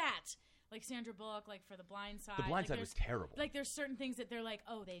hate that. Like Sandra Bullock, like for The Blind Side. The Blind Side was terrible. Like there's certain things that they're like,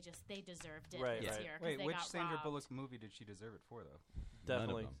 oh, they deserved it Right, this right. year. 'cause Wait, they which got Sandra robbed. Bullock movie did she deserve it for, though?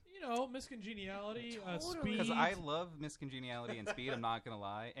 Definitely. None of them. You know, Miscongeniality, Totally. Speed. Because I love Miscongeniality and Speed. I'm not gonna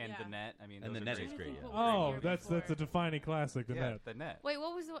lie, and Yeah. The Net. I mean, And those The are Net great. is great, yeah. What was the Oh, year that's a before? defining classic. The Yeah, Net. The Net. Wait,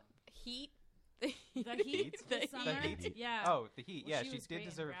 what was the Heat? The Heat. The this summer? Heat. Yeah. Oh, The Heat. Well, Yeah, she she was did great in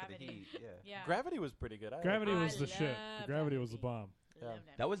deserve it for The Gravity. Heat. Yeah. Yeah. Gravity was pretty good. Gravity I was the shit. love Gravity was the that bomb. Loved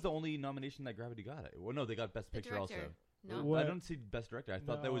it. That was the only nomination that Gravity got. Well, no, they got Best The Picture also. director. No. What? I don't see Best Director. I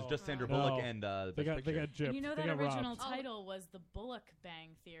thought that was No. just Sandra No. Bullock and They Best got Picture. gypped. And you know They that got original robbed. title was The Bullock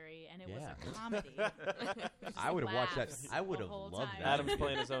Bang Theory, and it was Yeah. a comedy. I would have watched that. laughs I would the have whole loved time. that. Adam's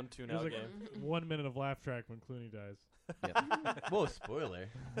playing his own There's tune-out like game. 1 minute of laugh track when Clooney dies. Yeah. Whoa, spoiler.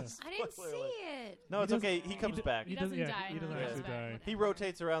 I didn't see it. No, He it's doesn't- okay. He comes d- back. He doesn't yeah, die. He doesn't He actually comes back. die. He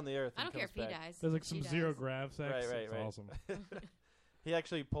rotates around the earth. I and don't care if comes he back. dies. There's like She some zero dies. grav sex. Right, It's right. awesome. He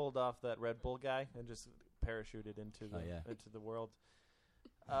actually pulled off that Red Bull guy and just parachuted into the into the world.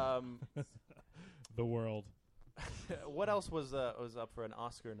 The world. What else was up for an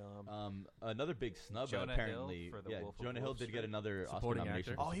Oscar nom? Another big snub Jonah apparently. Hill for The Yeah, Wolf of Jonah Hill Wall did Street. get another Oscar Supporting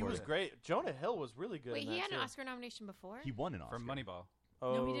nomination. actor. Oh, he was great. Jonah Hill was really good. Wait, in he that had an too. Oscar nomination before? He won an Oscar. For Moneyball.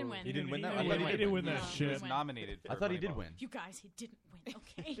 Oh. No, he didn't win. He didn't win that? He I thought didn't he win. did win No, that he shit. was nominated for I thought he did Moneyball. win. You guys, he didn't win.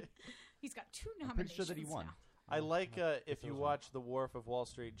 Okay, he's got 2 I'm nominations. pretty sure that he won. now. I like if so you was watch The Wharf of Wall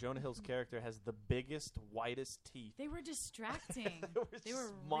Street, Jonah Hill's character has the biggest, whitest teeth. They were distracting. They were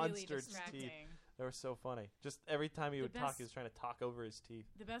really monster distracting. teeth. They were so funny. Just every time he The would talk, best- he was trying to talk over his teeth.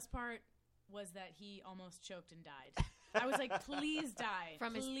 The best part was that he almost choked and died. I was like, please die.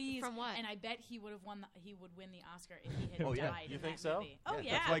 From his- please. from what? And I bet he would have won. He would win the Oscar if he had Oh, yeah. died. You in think that so? Movie. Oh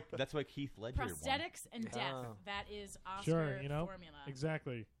yeah. That's why Heath Ledger won. Prosthetics and death. Oh. That is Oscar Sure, you know, formula.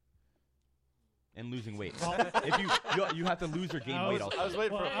 exactly. And losing weight. Well- if you have to lose or gain I weight was- also. I was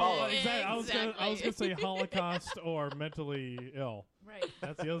waiting for a Well, follow. exactly. I was gonna say Exactly. Holocaust or mentally ill. Right.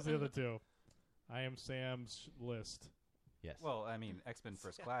 That's the other two. I am Sam's list. Yes. Well, I mean, X-Men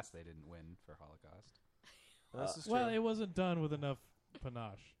First Class, they didn't win for Holocaust. This is Well, true. it wasn't done with enough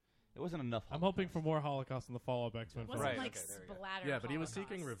panache. it wasn't enough. I'm hoping for more Holocaust in the follow-up X-Men. It wasn't Right, like okay, there we go. splatter. Yeah, but he was Holocaust.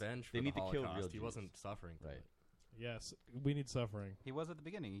 seeking revenge for They the need to kill Holocaust. real He Jews. wasn't suffering. from Right. it. Yes, we need suffering. He was at the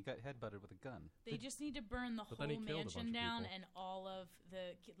beginning. He got headbutted with a gun. They just need to burn the But then he whole killed a bunch mansion of down people. and all of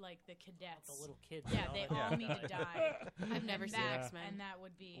the the cadets. The little kids. Yeah, and they all that. all need to die. I've never And seen that- X-Men. and that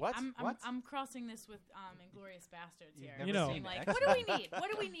would be. What? I'm What? crossing this with Inglorious Bastards here. You've You never know- seen Like, X-Men? what do we need?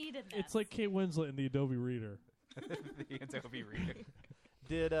 What do we need in this? It's like Kate Winslet in the Adobe Reader. The Adobe Reader.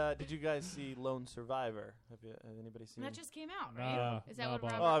 Did you guys see Lone Survivor? Has anybody seen? that just came out, Nah, right? Is that nah, what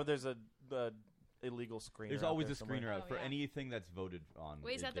Bob. Robert- Oh, there's a illegal screener. There's out always there a somewhere. screener out Oh, for yeah. anything that's voted on.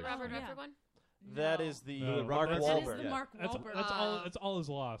 Wait, is that the there's- Robert yeah. Redford one? That No. is the No, Mark Robert- That is Wahlberg. the Yeah. Mark That's Wahlberg. that's all his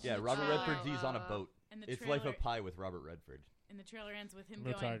loss. Yeah, Robert trailer. Redford's he's on a boat. And the It's trailer, Life of Pi with Robert Redford. And the trailer ends with him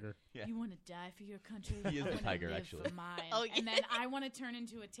The going, tiger. Yeah. "You want to die for your country? He is I the wanna tiger, live actually. For mine." Oh, And then I want to turn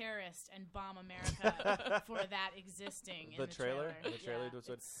into a terrorist and bomb America for that existing. The in trailer? The trailer Yeah, was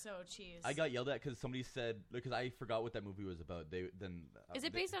what- it's so cheese. I got yelled at because somebody said because I forgot what that movie was about. Is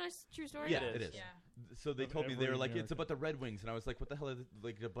it based on a true story? Yeah, It it is. is. Yeah. So they Of told me they every were like, it's American. about the Red Wings, and I was like, what the hell? Is it?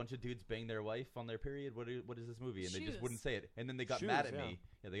 Like a bunch of dudes bang their wife on their period? What is this movie? And they just wouldn't Shoes. say it. And then they got Shoes, mad at yeah. me.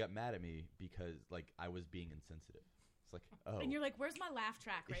 Yeah, they got mad at me because like I was being insensitive. It's like, oh, And you're like, "Where's my laugh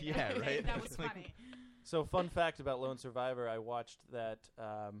track right Yeah, now?" right? That was It's like- funny. So, fun fact about Lone Survivor: I watched that.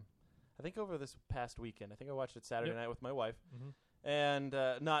 I think over this past weekend. I think I watched it Saturday Yep. night with my wife, Mhm. and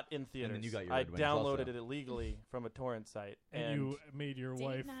not in theaters. then you got your I Red Wings downloaded also. it illegally from a torrent site, And you made your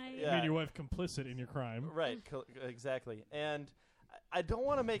wife complicit in your crime. Right, exactly. And I don't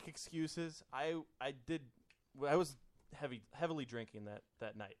want to make excuses. I was heavily drinking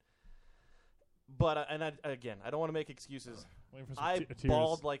that night. But again, I don't want to make excuses. Waiting for some I tears.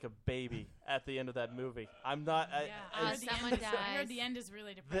 bawled like a baby at the end of that movie. I'm not. Someone dies. I heard the end is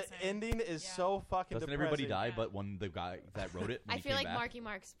really The depressing. ending is so fucking Doesn't depressing. everybody die? But when the guy that wrote it, when I he feel came like back, Marky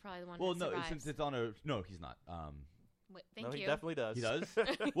Mark's probably the one Well, that no, survives. since it's on a no, he's not. Wait, thank No, you. he definitely does. He does.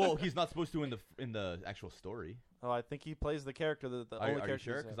 Well, he's not supposed to in the actual story. Oh, I think he plays the character. The Are only you character.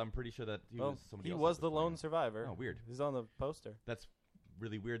 sure? Because I'm pretty sure that he Well, was somebody he else. was that the playing lone him. survivor. Oh, weird. He's on the poster. That's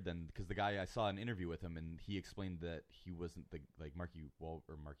really weird then, because the guy I saw an interview with him, and he explained that he wasn't Marky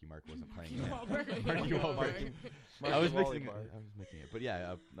Mark wasn't playing him. Marky Wahlberg. I was mixing it, but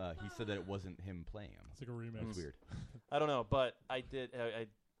yeah, he said that it wasn't him playing him. It's like a remix. It's weird. I don't know, but I did.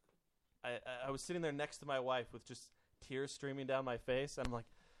 I was sitting there next to my wife with just tears streaming down my face, and I'm like,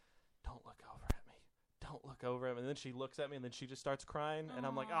 "Don't look over at me. Don't look over at me." And then she looks at me, and then she just starts crying, and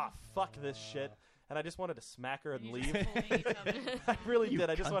I'm like, "Ah, fuck this shit." And I just wanted to smack her and leave. I really did.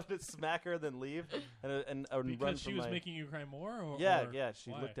 I just wanted to smack her and then leave, and run Because she from was my... making you cry more. Or, Yeah, or yeah.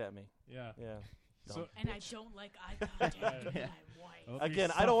 She why? looked at me. Yeah, yeah. So, And I don't like eye contact with my wife.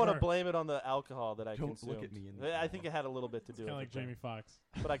 Again, I don't want to blame it on the alcohol that I Don't consumed. look at me in the I think it had a little bit to do with Kind of like it. though. Jamie Foxx.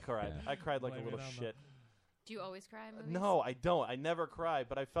 But I cried. I cried like Blame a little it on the- shit. Do you always cry in movies? No, I don't. I never cry,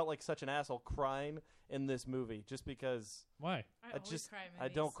 but I felt like such an asshole crying in this movie just because. Why? I always cry in I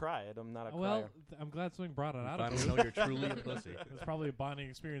don't cry. I'm not a crier. Well, I'm glad something brought it out of finally you. know you're truly a pussy. It's probably a bonding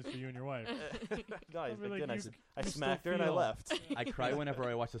experience for you and your wife. No, I'd be like, again, you- I you smacked still her and I feel- left. I cry whenever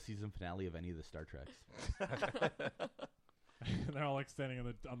I watch the season finale of any of the Star Treks. They're all like standing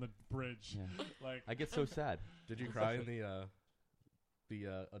on the bridge. Yeah. Like I get so sad. Did you cry in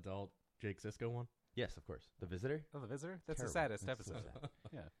the adult Jake Sisko one? Yes, of course. The Visitor? Oh, The Visitor? That's Terrible. the saddest That's so episode. sad.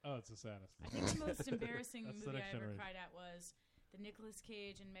 Yeah. Oh, it's the saddest. I think the most embarrassing That's the movie next I ever generation. cried at was the Nicolas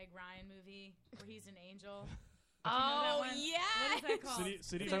Cage and Meg Ryan movie where he's an angel. Do you know that Oh, one? What is yes! that called?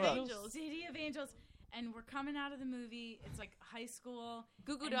 City of Angels? City of Angels. And we're coming out of the movie. It's like high school.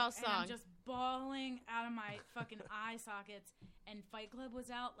 Goo Goo and- Dolls and I'm song. just bawling out of my fucking eye sockets. And Fight Club was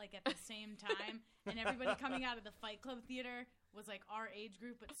out like at the same time. And everybody coming out of the Fight Club theater was like our age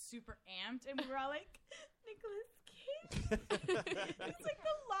group, but super amped. And we were all like, Nicolas Cage. It's like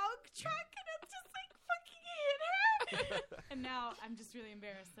the log truck, and I'm just like fucking hit her. And now I'm just really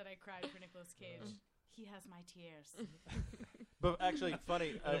embarrassed that I cried for Nicolas Cage. He has my tears. But actually, funny.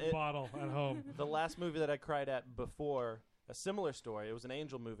 In a bottle at home. The last movie that I cried at before a similar story. It was an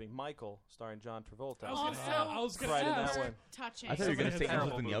angel movie, Michael, starring John Travolta. I was gonna cried in ask. that one. Touching. I thought you were going to say Terrible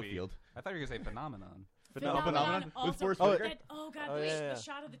Angels in the movie. Outfield. I thought you were going to say Phenomenon. Phenomenon? With Also, Forrest Oh, Whitaker? oh god, Oh, the, yeah, the yeah.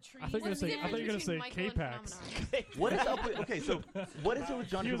 shot of the tree. I thought you were What's the gonna say. I thought you were gonna difference say between Michael and K-Pax. Phenomenon? What is up with, okay, so what is it with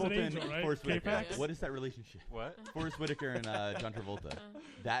John He was an Travolta angel, and right? Forrest Whitaker? K-Pax? What is that relationship? What? Forrest Whitaker and John Travolta.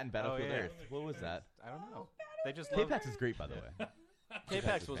 That and Battlefield yeah. Earth. What was that? I don't know. They just love K-Pax is great, by the way.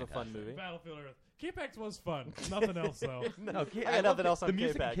 K-Pax is was a fun fantastic. movie. Battlefield Earth. K-Pax was fun. Nothing else though. No, I got nothing else on The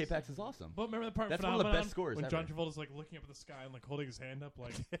music in K-Pax. K-Pax is awesome. But remember the part That's one of the Phenomenon best scores when ever. John Travolta's like looking up at the sky and like holding his hand up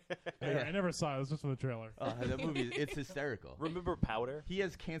like I never saw it. It was just from the trailer. That movie, it's hysterical. Remember Powder? He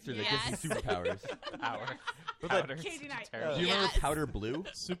has cancer that Yes. gives him superpowers. Powder. Katie Knight. Do you remember Yes. Powder Blue?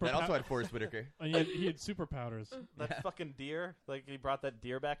 Super That also pow- had Forrest Whitaker. And he had super powders. That fucking deer. Like, he brought that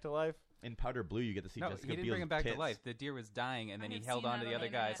deer back to life. In Powder Blue, you get to see No, Jessica he didn't Biel's bring him back tits. to life. The deer was dying, and then I he have held seen on to that the on other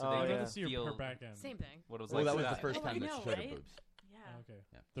the guy internet. so Oh, they yeah. I'd could love to see her feel back end. Same thing. what it was Well, like. that was to the die. first Oh, I time that know, she showed her right? boobs. Yeah. Okay.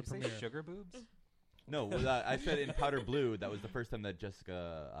 Yeah. The Did you say premiere. sugar boobs? No, I said in Powder Blue, that was the first time that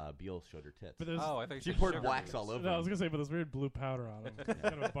Jessica Biel showed her tits. But there's, Oh, I thought you She said poured sugar wax boobs. all over no, I was him. gonna say, but there's weird blue powder on him.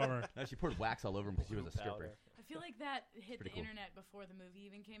 Kind of a bummer. No, she poured wax all over him because she was a stripper. Powder. I feel like that hit Pretty the cool. internet before the movie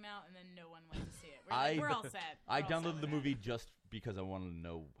even came out, and then no one went to see it. I- We're all sad. I We're all sad downloaded with the that. movie just because I wanted to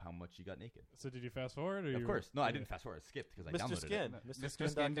know how much she got naked. So did you fast forward? Or Of you course. No, yeah. I didn't fast forward. I skipped because I Mr. downloaded Skin. it. Mr.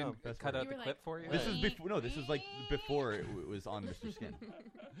 Skin didn't That's cut right. out You the were clip like, for you? This is before. No, this was like before it was on Mr. Skin.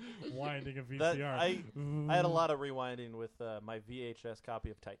 Winding a That, VCR. I had a lot of rewinding with my VHS copy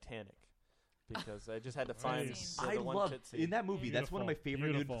of Titanic because I just had to find Nice. the I one love tit scene. in that movie. That's one of my Beautiful.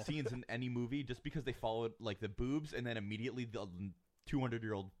 favorite nude Beautiful. scenes in any movie, just because they followed like the boobs and then immediately the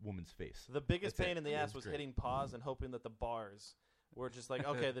 200-year-old woman's face. The biggest That's it. pain in the It ass was was great. hitting pause and hoping that the bars We're just like,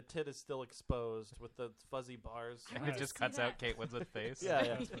 okay, the tit is still exposed with the fuzzy bars. And it just cuts out Kate Winslet's face.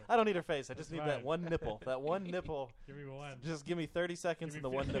 Yeah. I don't need her face. I just need Right. that one nipple. That one nipple. Give me one. Just give me 30 seconds and the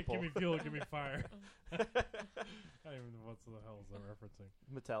one nipple. Give me fuel. Give me fire. I don't even know what the hell is that referencing.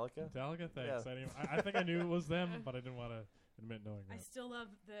 Metallica? Metallica, thanks. Yeah. I think I knew it was them, but I didn't want to admit knowing I that. still love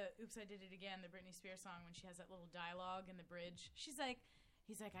the "Oops, I Did It Again," the Britney Spears song, when she has that little dialogue in the bridge. He's like,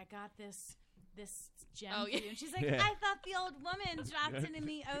 I got this gem Oh, for yeah. you. And she's like, Yeah. I thought the old woman dropped it in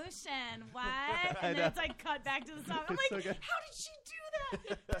the ocean. What? And then it's like cut back to the song. I'm It's like, so good. how did she do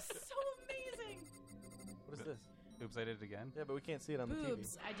that? That's so amazing. What is this? Oops, I did it again. Yeah, but we can't see it on the TV.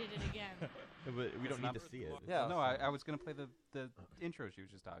 Boobs, I did it again. But we don't need to see it. Yeah. No, I was gonna play the intro she was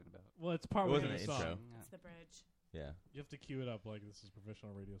just talking about. Well, it's part It of wasn't the an song. intro. It's the bridge. Yeah. You have to cue it up like this is a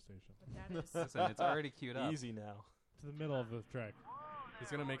professional radio station. But that is Listen, it's already queued up. Easy now. To the middle of the track. He's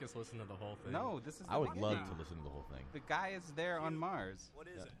gonna make us listen to the whole thing. No, this is. I the would love beginning. to listen to the whole thing. The guy is there on Mars. What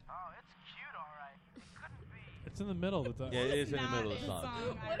is it? Oh, it's cute, all right. It's in the middle of the time. Yeah, it is in the not middle of the the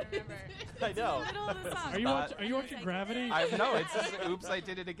song. I remember. I know. It's in the middle of the song. Are you watching Gravity? No, it says "Oops, I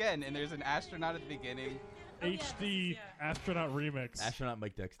did it again," and there's an astronaut at the beginning. HD astronaut remix. Astronaut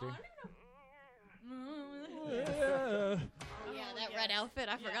Mike Dexter. Yeah. Yeah, that red outfit.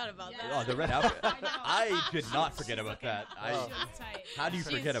 I forgot about that. Oh, the red outfit. I know. I did not forget about that. She was tight. How do you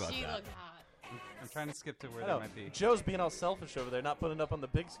forget about She that? looked hot. I'm trying to skip to where I there know. might be. Joe's being all selfish over there, not putting it up on the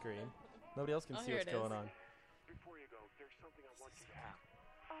big screen. Nobody else can Oh, see here what's it is. going on. Before you go, there's something I want you to have.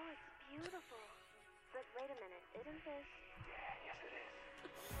 Oh, it's beautiful. But wait a minute, isn't this? Yeah, yes it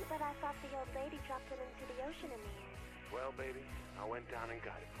is. But I thought the old lady dropped it into the ocean in the end. Well, baby, I went down and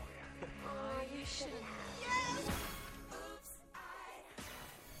got it for you. Oh, you shouldn't have.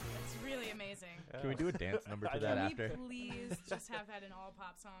 It's really amazing. Can we do a dance number to that Can after? we please just have that in all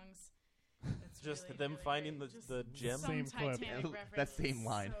pop songs? It's Just really, them really finding great. the gem. Some Same clip. Titanic Yeah, reference that is same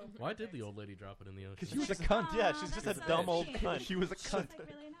line. so Why did perfect. the old lady drop it in the ocean? Because she was a cunt. Yeah, she's just a That's dumb so old cute. cunt. She was a cunt. It's like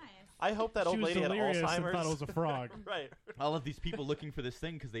really nice. I hope that She old was lady had delirious and Alzheimer's. thought it was a frog. Right. All of these people looking for this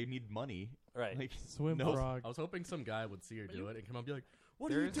thing because they need money. Right. Like, Swim no. frog. I was hoping some guy would see her do it and come up and be like, "What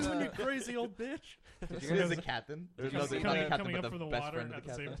There's are you doing, a- you crazy old bitch?" There's a captain. There's Coming, not a captain, coming but up the from the best water friend of at the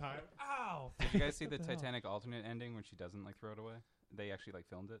the same captain. time. Ow! Did you guys see the What the hell? Titanic alternate ending when she doesn't like throw it away? They actually like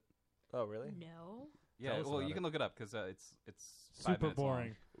filmed it. Oh, really? No. Yeah, Tell us well, about you it. can look it up because it's 5 Super minutes long.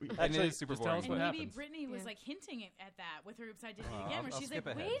 boring. And Actually, it is super just tell boring. us And what maybe happens. Brittany was Yeah. like hinting at that with her "Oops, I Did It Well, Again," I'll- where I'll she's skip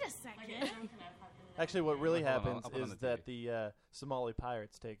like, ahead. "Wait a second." Actually, what really Hold on, happens I'll put it on is the that the Somali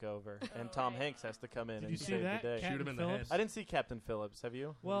pirates take over, and Tom right. Hanks has to come in Did and you see save that? the day. Captain Shoot him in the Phillips? head. I didn't see Captain Phillips. Have you?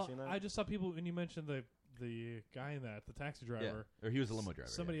 Have Well, you seen that? I just saw people when you mentioned the guy in that, the taxi driver. Or he was a limo driver.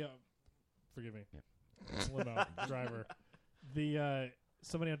 Somebody, forgive me, Yep. limo driver. The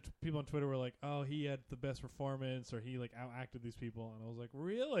people on Twitter were like, "Oh, he had the best performance, or he like outacted these people," and I was like,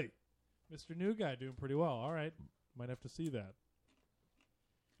 "Really, Mr. New Guy doing pretty well. All right, might have to see that."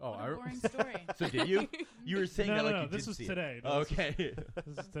 Oh, What a boring story. So did you? You were saying No, that no, like no, you this did was see today. It. No, this is- Okay.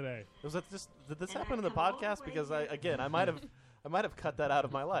 This is today. Was that just? Did this happen in the podcast? Because I might have cut that out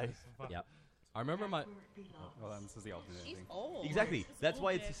of my life. Yep. I remember my. Hold on, this is the alternate She's ending. old. Exactly. That's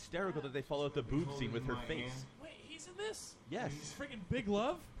why it's old. hysterical that they follow up the boob scene with her face. Wait, he's in this? Yes. Freaking Big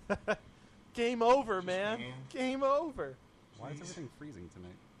Love. Game over, man. Game over. Why is everything freezing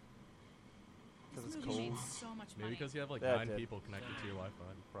tonight? This Because it's movie cold. made so much Maybe money. because you have like Yeah, it 9 did. people connected to your Wi-Fi.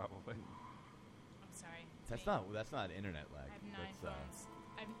 Probably. I'm sorry. That's not internet lag. I have 9 That's, phones.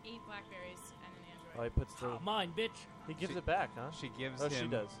 I have 8 Blackberries and an Oh, Android. he puts the. Mine, bitch. He gives She- it back, huh? She gives Oh, him she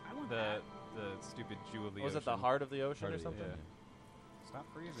does. I want the stupid Jew of the Was ocean. it the heart of the ocean Heart or of the something? Yeah. Stop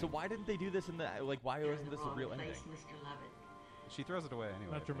freezing. So why didn't they do this in the like? Why wasn't this a real ending? She throws it away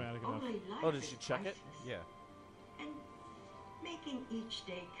anyway. Not dramatic enough. Oh, did she chuck it? Yeah. And making each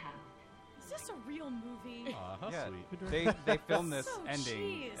day count. Is this a real movie? Aw, how Yeah. sweet. They filmed this So ending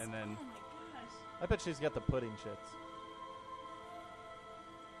cheese. and then Oh my gosh. I bet she's got the pudding shits.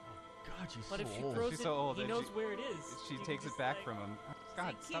 God, she's But so if she old. throws She's it, so old he that knows she- where it is. she You can takes it just, back like- from him. God,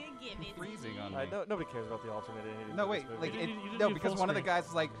 like, stop "Here, give it to freezing me." on I me. know nobody cares about the alternate ending. No, for wait, this movie. like You it, didn't no, do because full one of the screen. guys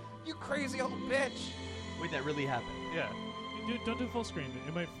is like, "You crazy old bitch." Wait, that really happened. Yeah. Don't do full screen.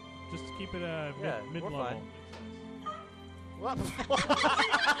 It might just keep it Yeah, mid we're level. What?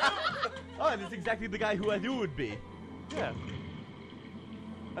 Oh, and it's exactly the guy who I knew it would be. Yeah.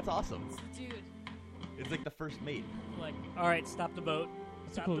 That's awesome. Dude. It's like the first mate. Like, all right, stop the boat.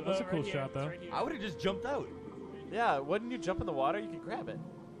 That's a Stop cool- the that's a boat cool right here. shot, It's though. right here. I would have just jumped out. Yeah, wouldn't you jump in the water? You could grab it.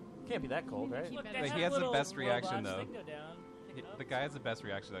 Can't be that cold, right? Look, But they Like, have he has the little best reaction, robots. though. They can go down, pick it up. The guy has the best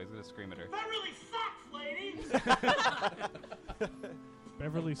reaction though. He's gonna scream at her. That really sucks, lady!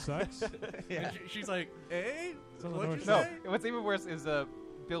 Beverly sucks. Yeah. And she's like, "Hey, It's on the what'd North you No, say?" what's even worse is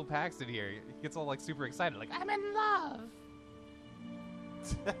Bill Paxton here. He gets all like super excited, like I'm in love.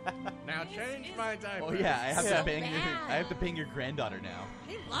 Now change my diaper. Oh yeah, I have So to bang your. bad. I have to bang your granddaughter now.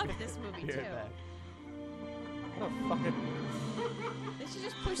 I loved this movie Be too. right back. What a fucking. They should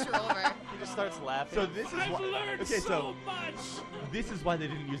just push her over. He just starts laughing. So this is I've why. learned Okay, so much. This is why they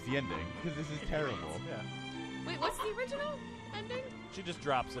didn't use the ending because this is terrible. Yeah. Wait, what's the original ending? She just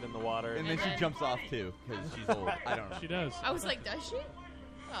drops it in the water. And then she jumps off too because she's old. I don't know. She does. I was like, does she?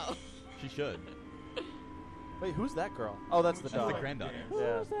 Oh. She should. Wait, who's that girl? Oh, that's the That's dog. the granddaughter.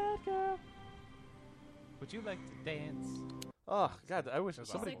 Yeah. that girl? Would you like to dance? Oh God, I wish It's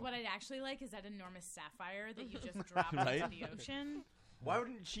somebody. like what I'd actually like is that enormous sapphire that you just drop Right? into the ocean. Why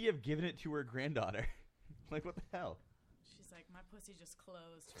wouldn't she have given it to her granddaughter? Like what the hell? She's like, my pussy just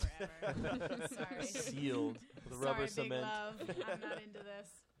closed forever. Sorry. Sealed with rubber Sorry, big cement. love. I'm not into this.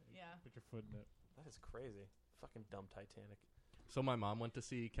 Yeah. Put your foot in it. That is crazy. Fucking dumb Titanic. So my mom went to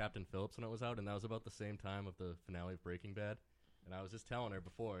see Captain Phillips when it was out, and that was about the same time of the finale of Breaking Bad. And I was just telling her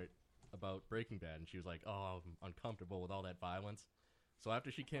before it about Breaking Bad, and she was like, "Oh, I'm uncomfortable with all that violence." So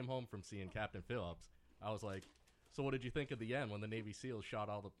after she came home from seeing Captain Phillips, I was like, "So what did you think of the end when the Navy SEALs shot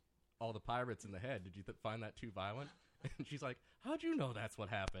all the pirates in the head? Did you find that too violent?" And she's like, "How'd you know that's what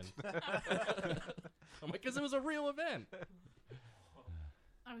happened?" I'm like, "'Cause it was a real event."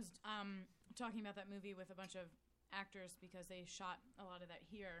 I was talking about that movie with a bunch of actors because they shot a lot of that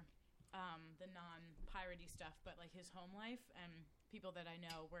here, the non-piratey stuff, but like his home life, and people that I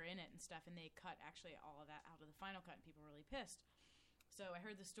know were in it and stuff, and they cut actually all of that out of the final cut, and people were really pissed. So I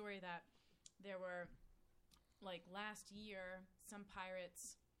heard the story that there were, like last year, some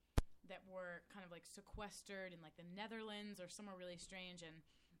pirates that were kind of like sequestered in like the Netherlands or somewhere really strange, and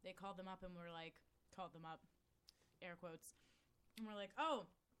they called them up, air quotes, and we're like, "Oh,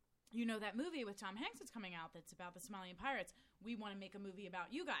 you know that movie with Tom Hanks that's coming out that's about the Somalian pirates? We want to make a movie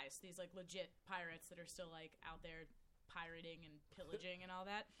about you guys, these like legit pirates that are still like out there pirating and pillaging and all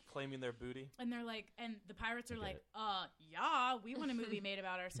that." Claiming their booty. And they're like, and the pirates are like, yeah, we want a movie made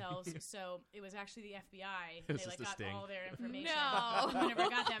about ourselves. So it was actually the FBI. It was They like just a got sting. all their information. No. We never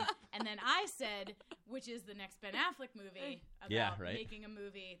got them. And then I said, which is the next Ben Affleck movie about Yeah, right. making a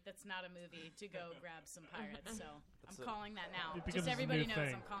movie that's not a movie to go grab some pirates. So That's I'm it. calling that now. Because Just it's a everybody new knows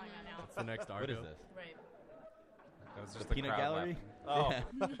thing. I'm calling that now. It's the next What is Argo. this? Right. That was The just the peanut crowd gallery? laughing.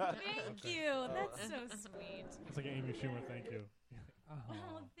 Oh. Thank you. That's so sweet. It's like an Amy Schumer. Thank you.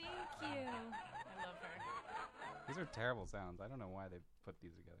 Oh, thank you. I love her. These are terrible sounds. I don't know why they put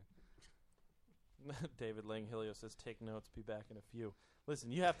these together. David Langhilio says, "Take notes. Be back in a few."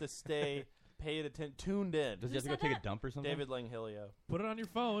 Listen, you have to stay paid attention, tuned in. Does he have to go take a dump or something? David Langhilio. Put it on your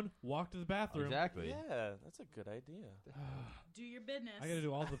phone. Walk to the bathroom. Exactly. Yeah, that's a good idea. Do your business. I got to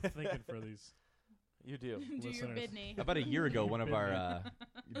do all the thinking for these. You do. Do your listeners. bidney. About a year ago, one of our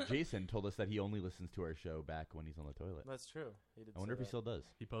Jason told us that he only listens to our show back when he's on the toilet. That's true. He did I wonder say if he that. still does.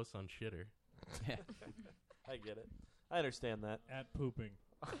 He posts on Shitter. Yeah. I get it. I understand that. At pooping.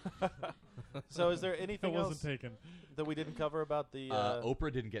 So, is there That anything wasn't else taken. that we didn't cover about the?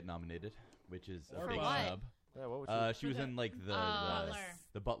 Oprah didn't get nominated, which is a For big what? snub. Yeah, what was She was the- in like the Butler.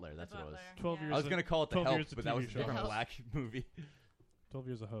 the Butler. That's what it was. Butler. 12 Yeah. years. I was gonna call it the 12 Help, years of but that was a TV show. different Help. black movie. 12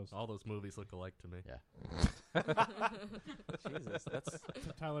 years of host. All those movies look alike to me. Yeah. Jesus, that's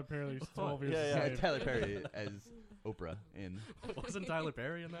Tyler Perry's 12 years. Yeah, a yeah. Slave. Tyler Perry as Oprah in. Wasn't Tyler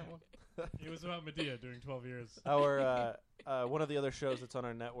Perry in that one? It was about Medea doing 12 years. our one of the other shows that's on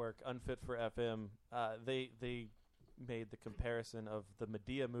our network, Unfit for FM. They made the comparison of the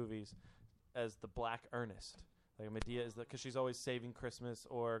Medea movies as the Black Ernest. Like Medea is because she's always saving Christmas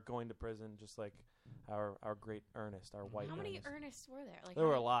or going to prison, just like our great Ernest, our white. How many Ernest. Ernests were there? Like There how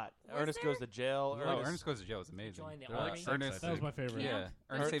were a many- lot. Was Ernest there? Goes to Jail. Oh, Ernest Goes to Jail is amazing. Join the They're like army. sex, Ernest. I That was my favorite. Yeah. Camp.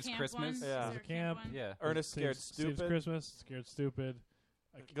 Ernest Was it Saves camp Christmas. one? Yeah. Was there There's a camp. one? Yeah. Ernest Scared Saves Stupid. Christmas. Scared Stupid.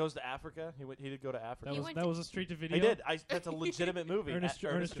 Goes to Africa. He did go to Africa. He That went was to- was a straight to video. He did. That's a legitimate movie. Ernest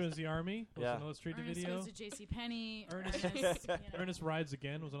Ernest joins the army. Was Yeah. another straight to Ernest video. goes to J.C. Penney. Ernest- Ernest Rides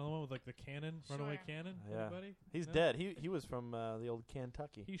Again was another one with like the cannon, runaway Sure. cannon. Yeah. Anybody? He's No? dead. He was from the old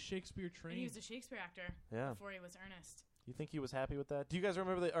Kentucky. He's Shakespeare And trained. he was a Shakespeare actor Yeah. before he was Ernest. You think he was happy with that? Do you guys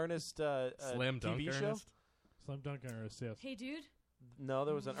remember the Ernest Slam Dunk TV show? Ernest? Slam Dunk Ernest, yes. Hey, dude. No,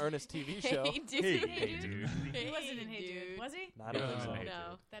 there was an Ernest TV show. Hey, dude. Hey, dude. He wasn't in Hey, Dude. Was he? I don't think so.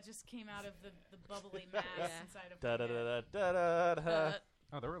 No. That just came out of the bubbly mass Yeah. inside of Da da my head. da da da da.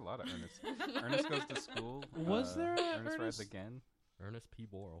 Oh, there were a lot of Ernest. Ernest Goes to School. Was there a Ernest Rides Ernest? Again. Ernest P.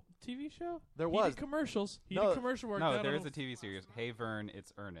 Worrell. TV show? There He was did commercials. He No, did commercial work. No, down there on is a TV series. Hey Vern,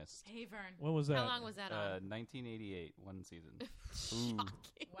 it's Ernest. Hey Vern. When was that? How long was that on? 1988, one season. Shocking.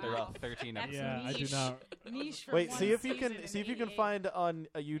 Wow. 13 That's episodes. Yeah, I do niche. not. Niche for Wait, one see if you season can in see if you can 88. find on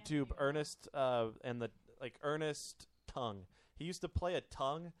YouTube Ernest and the Ernest tongue. He used to play a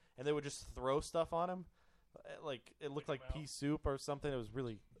tongue, and they would just throw stuff on him. Like it looked like pea soup or something. It was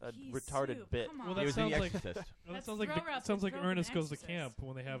really a Pea retarded soup, bit. come on. Well, He that was in sounds The like Exorcist. that That's sounds like throw up. sounds like Throw up in Ernest Goes to Exorcist. Camp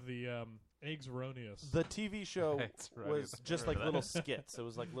when they have the eggs erroneous. The TV show That's right. was just like Remember little that. skits. It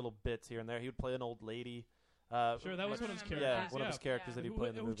was like little bits here and there. He would play an old lady. Sure, that was one of his I remember characters. Yeah, that. one of his characters that he It played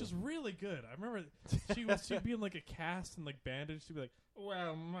in the was movie. just really good. I remember she'd be in like a cast and like bandaged. She'd be like,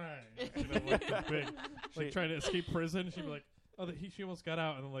 "Well, mine," you know, like the big, like trying to escape prison. She'd be like, "Oh, she almost got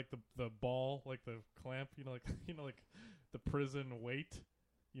out," and then like the ball, like the clamp, like like the prison weight,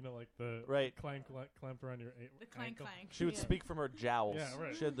 like the Right. clamped around your The clank ankle. clank. She would speak from her jowls. Yeah,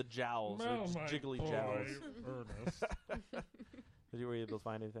 right. She had the jowls, her Well, just my jiggly boy, jowls. Ernest. Were you able to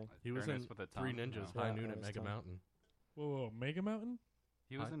find anything? He was Ernest in with a Three tongue? Ninjas, No. High Yeah, Noon at Ernest Mega tongue. Mountain. Whoa, Mega Mountain?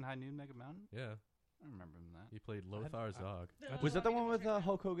 He was in High Noon Mega Mountain? Yeah. I remember him that. He played Lothar Zog. Was that the one with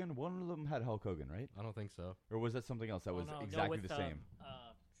Hulk Hogan? One of them had Hulk Hogan, right? I don't think so. Or was that something else that was no, exactly with, the same?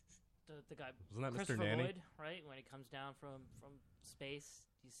 The guy Wasn't that Mr. Christopher Nanny? Lloyd, right? When he comes down from space,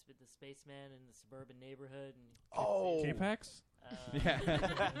 he's the spaceman in the suburban neighborhood. And Oh, K-Pax? Yeah.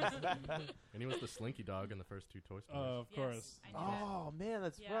 And he was the Slinky Dog in the first two Toy Stories. Of Yes, course. I knew that. Oh man,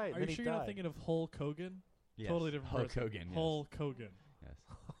 that's Yeah. right. Are Then you he sure you're not died. thinking of Hulk Hogan? Yes. Totally different Hulk person. Hogan, yes. Hulk Hogan.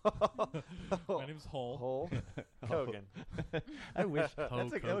 Yes. My name's Hull. Hole Hogan. I wish. Hulk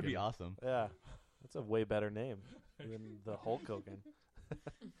That would be Hogan. awesome. Yeah, that's a way better name than the Hulk Hogan.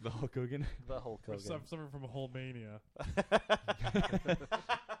 The Hulk Hogan. The Hulk Or Hogan. suffering from a whole mania.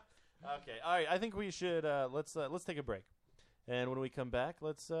 Okay, all right. I think we should let's take a break, and when we come back,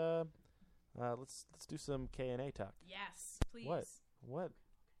 let's do some K&A talk. Yes, please. What?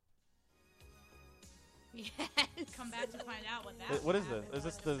 Yes. Come back to find out what that. What is happened, this? Is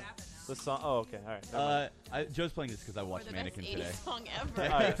this what the just happened now. the song? Oh, okay. All right. never mind. Joe's playing this because I Or watched the Mannequin best 80s today. song ever.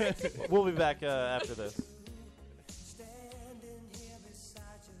 All right. We'll be back after this. Standing here beside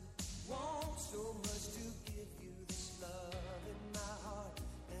you, want so much to give you this love in my heart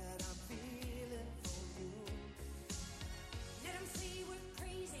that I'm feeling for you. Let 'em say we're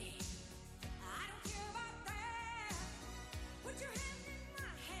crazy. I don't care about that. Put your hand in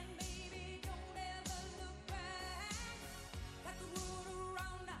my hand, baby. Don't ever look back. Let the world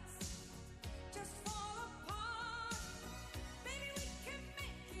around us just fall apart. Baby, we can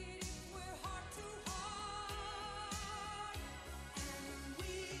make it if we're heart to heart.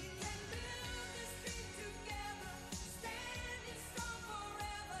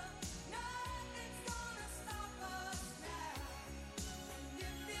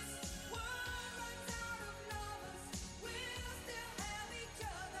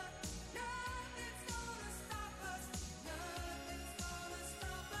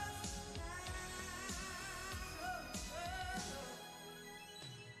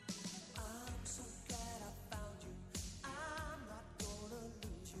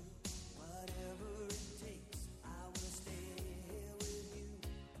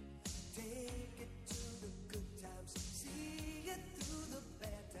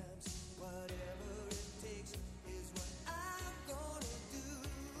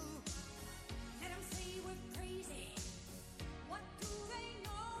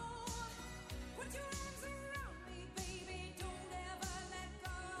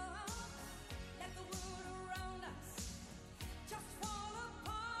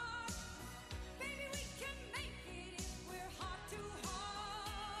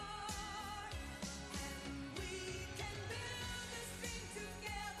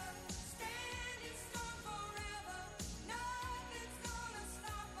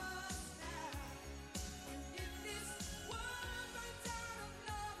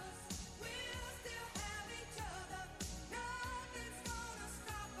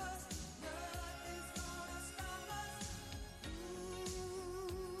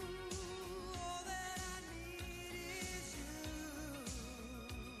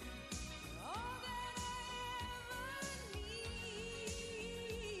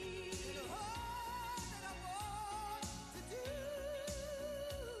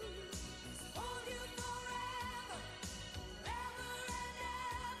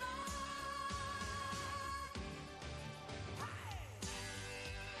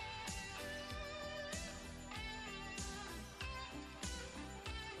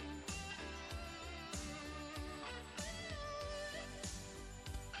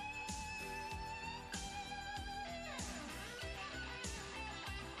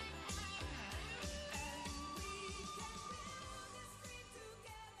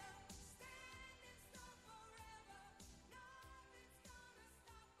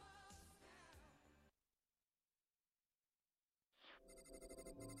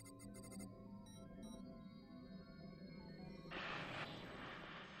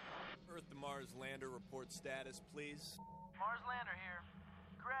 Earth to Mars lander report status, please. Mars lander here.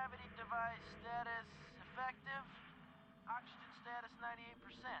 Gravity device status effective. Oxygen status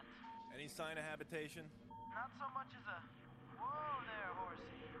 98%. Any sign of habitation? Not so much as a whoa there,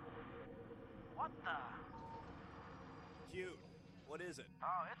 horsey. What the? Cute. What is it?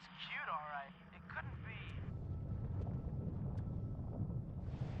 Oh, it's cute, all right. It couldn't be.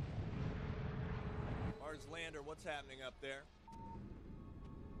 Mars lander, what's happening up there?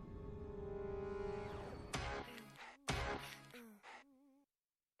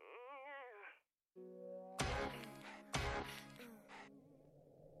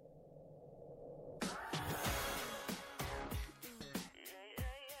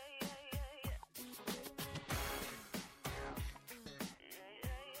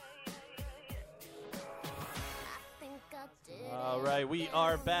 All right, we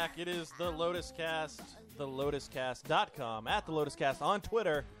are back. It is the Lotus Cast, thelotuscast.com, at the Lotus Cast on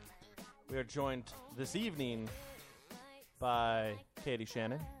Twitter. We are joined this evening by Katie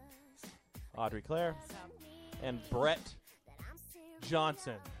Shannon, Audrey Clare, and Brett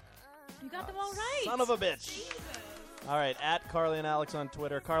Johnson. You got them all right. Son of a bitch. All right, at Carly and Alex on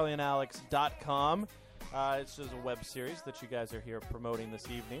Twitter, carlyandalex.com. It's just a web series that you guys are here promoting this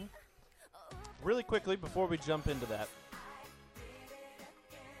evening. Really quickly, before we jump into that,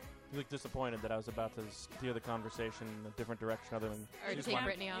 you look disappointed that I was about to steer the conversation in a different direction other than... Or take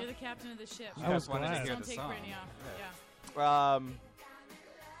Brittany off. You're the captain of the ship. I was glad. Don't take Brittany off. Yeah.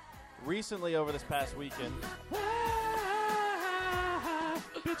 Recently, over this past weekend...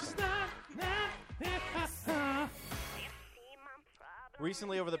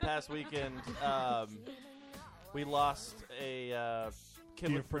 Recently, over the past weekend, we lost a kid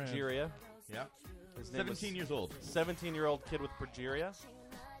Dear with friend. progeria. Yeah. His name 17 was years old. 17-year-old kid with progeria.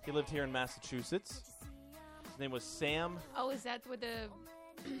 He lived here in Massachusetts. His name was Sam. Oh, is that with the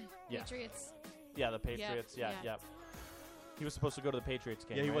Yeah. Patriots? Yeah, the Patriots. Yeah, yeah. He was supposed to go to the Patriots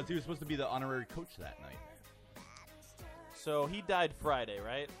game. Yeah, he right? was. He was supposed to be the honorary coach that night. So he died Friday,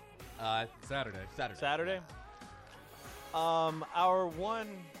 right? Saturday. Saturday. Our one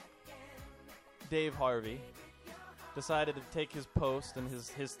Dave Harvey decided to take his post and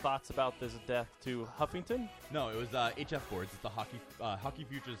his thoughts about this death to Huffington. No, it was HF Boards. It's the Hockey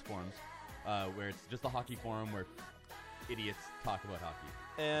Futures forums, where it's just a hockey forum where idiots talk about hockey.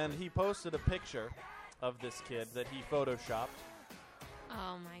 And he posted a picture of this kid that he photoshopped.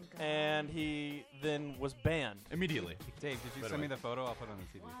 Oh my god. And he then was banned immediately. Dave, did you Right send me away. the photo? I'll put it on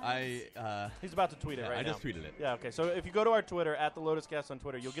the TV. He's about to tweet it right I now. just tweeted it. Yeah, okay. So if you go to our Twitter, at the Lotus Cast on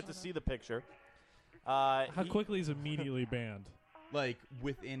Twitter, you'll get to see the picture. How quickly is immediately banned? Like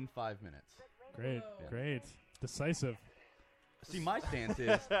within 5 minutes. Great, great, decisive. See, my stance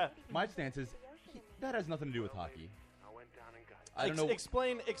is that has nothing to do with hockey. I don't know.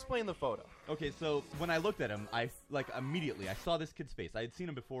 Explain the photo. Okay, so when I looked at him, I immediately I saw this kid's face. I had seen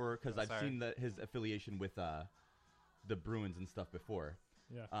him before because I've Sorry. seen his affiliation with the Bruins and stuff before.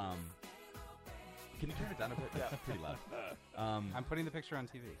 Yeah. Can you turn it down a bit? Yeah. It's pretty loud. I'm putting the picture on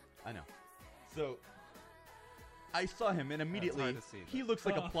TV. I know. So I saw him, and immediately hard to see, he looks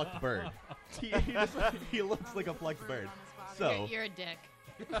like a plucked bird. He looks like a plucked bird. So You're a dick.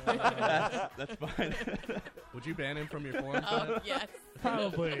 that's fine. Would you ban him from your forum? Yes.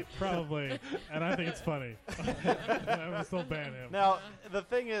 Probably, and I think it's funny. I would still ban him. Now, the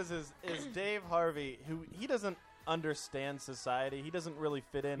thing is Dave Harvey, who he doesn't understand society. He doesn't really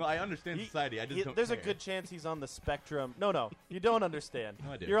fit in. No, I understand society. I just don't There's a care. good chance he's on the spectrum. No, you don't understand.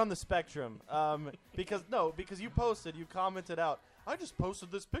 No, I do. You're on the spectrum. Because you commented out, I just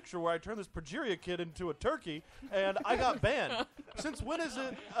posted this picture where I turned this progeria kid into a turkey, and I got banned. Since when is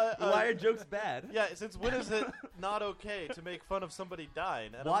it... Why are jokes bad? Yeah, since when is it not okay to make fun of somebody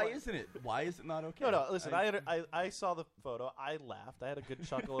dying? And Why I'm like, isn't it? Why is it not okay? No, listen, I saw the photo. I laughed. I had a good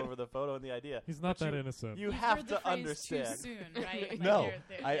chuckle over the photo and the idea. He's not But that innocent. You You've have heard the to phrase understand. too soon, right? Like No,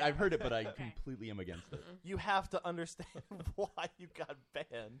 yeah. I've heard it, but I completely am against it. You have to understand why you got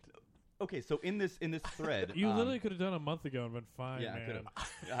banned. Okay, so in this thread, You literally could have done a month ago and been fine, yeah, I man.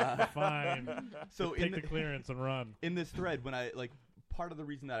 could've. Fine. So Take the clearance and run. In this thread, when part of the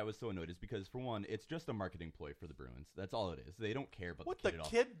reason that I was so annoyed is because, for one, it's just a marketing ploy for the Bruins. That's all it is. They don't care about What, the kid the at all.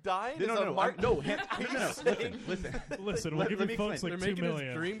 kid died? No, is no, a no, mar- no. Are you saying- Listen. Listen, we'll Let give me you folks explain. like They're $2 making million.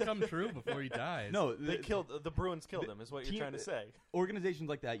 his dream come true before he dies. No, The Bruins killed him, is what you're trying to say. Organizations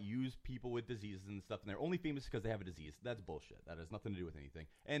like that use people with diseases and stuff, and they're only famous because they have a disease. That's bullshit. That has nothing to do with anything.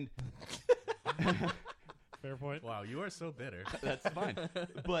 And Fair point. Wow, you are so bitter. that's fine.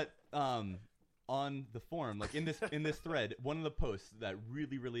 But on the forum, like in this thread, one of the posts that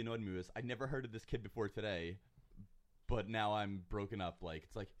really annoyed me was, I never heard of this kid before today, but now I'm broken up. Like,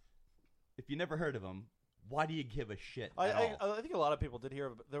 it's like, if you never heard of him, why do you give a shit at all? I think a lot of people did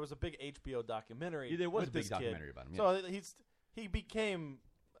hear. There was a big HBO documentary. Yeah, there was with a big this documentary kid. about him. So he became,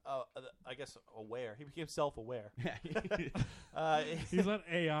 I guess, aware. He became self-aware. He's not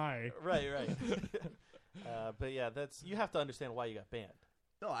AI. Right. But yeah, you have to understand why you got banned.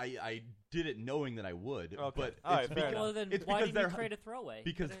 No, I did it knowing that I would. Okay. But All right, it's fair because, enough. Well, then it's why because didn't you they're create a throwaway?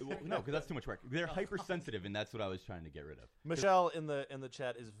 Because because that's too much work. They're hypersensitive, and that's what I was trying to get rid of. Michelle in the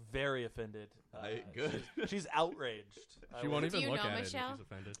chat is very offended. Good. She's outraged. She won't even look at Michelle? it if she's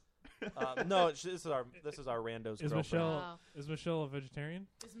offended. No, this is our rando's Is girlfriend. Michelle a vegetarian?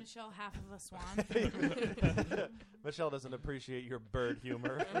 Is Michelle half of a swan? Michelle doesn't appreciate your bird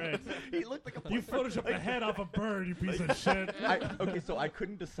humor. Right. He looked like a You photoshopped the head off a bird, you piece of shit. Okay, so I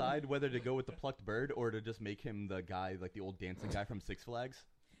couldn't decide whether to go with the plucked bird or to just make him the guy, like the old dancing guy from Six Flags.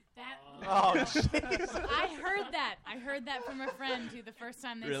 Oh, jeez. I heard that from a friend who the first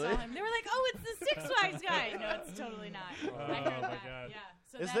time they Really? saw him, they were like, "Oh, it's the Six Flags guy." No, it's totally not. I heard my that. God. Yeah.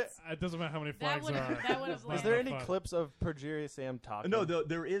 So Is that's It doesn't matter how many flags there are. that would've It's not Is there enough any fun. clips of Perjuria Sam talking? No,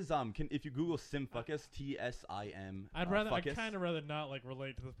 there is. If you Google Simfuckus, TSIM. I'd rather. I'd Fuckus. kind of rather not like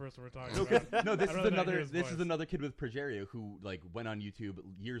relate to this person we're talking No, about. no, this I'd is rather not another. hear his This voice. is another kid with Progeria who like went on YouTube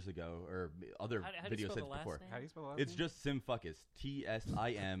years ago or other How do you video spell sites the last before. name? How do you spell the last It's name? just Simfuckus.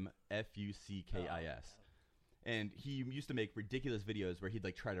 TSIMFUCKIS. And he used to make ridiculous videos where he'd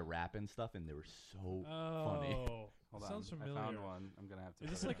like try to rap and stuff, and they were so funny. Oh, Hold sounds on. familiar. I found one. I'm gonna have to. Is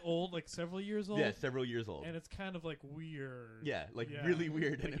this put like it. old, like several years old? Yeah, several years old. And it's kind of like weird. Yeah, like really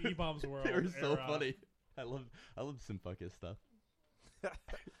weird. Like E-Bombs World. They were so era. funny. I love Simfuckus stuff.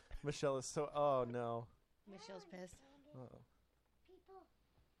 Michelle is so. Oh no. Michelle's pissed. Uh-oh. People,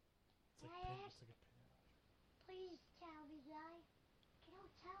 It's like can I pin- ask, it's like a please tell me why. You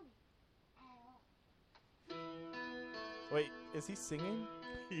don't tell me at all. Wait, is he singing?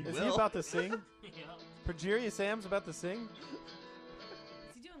 Is he will. about to sing? Progeria Sam's about to sing?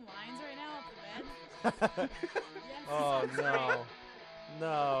 Is he doing lines right now off the bed? Yes. Oh no.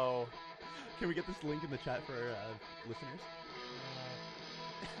 No. Can we get this link in the chat for listeners?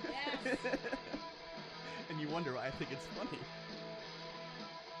 Yes. And you wonder why I think it's funny.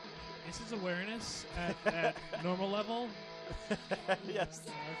 Is his awareness at normal level? Yes.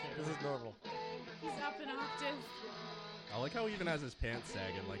 Okay. This is normal. He's up an octave. I like how he even has his pants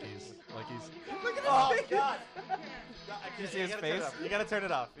sagging, like he's. Oh God! You see his face? You gotta turn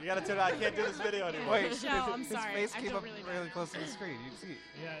it off. You gotta turn it off. I can't do this video anymore. Wait, Michelle, I'm his sorry. face I came feel up really really bad. close to the screen. You see?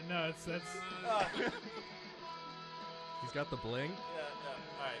 Yeah, no, that's. He's got the bling. Yeah,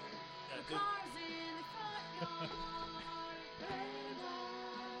 all right.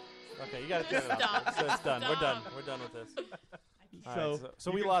 Yeah, okay, you gotta turn it off. So it's done. We're done. We're done with this. All right,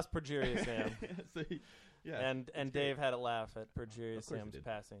 so we lost Perjuria Sam. So, yeah. And Dave had a laugh at Perjuria Of course he Sam's did.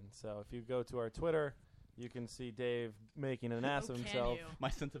 passing. So if you go to our Twitter, you can see Dave making an ass of can himself you? My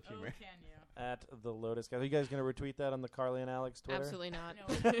sense of humor. Can you? at the Lotus guy. Are you guys gonna retweet that on the Carly and Alex Twitter? Absolutely not.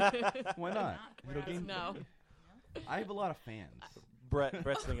 No. Why not? We're not. Video game? No. I have a lot of fans.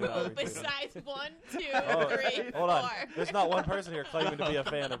 Brett's thinking about retweeting. Besides 1, 2, Oh, 3, 4. hold on. There's not one person here claiming to be a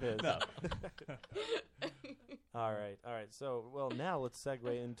fan of his. No. All right. So, well, now let's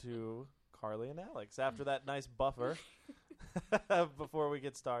segue into Carly and Alex after that nice buffer before we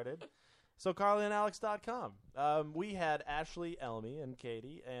get started. So, CarlyandAlex.com. We had Ashley, Elmy, and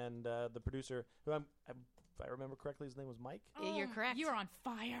Katie, and the producer, who if I remember correctly, his name was Mike. Yeah, you're correct. You were on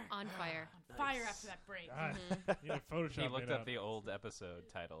fire. On fire. On fire after that break. God. Mm-hmm. You like Photoshop He looked me up now. the old episode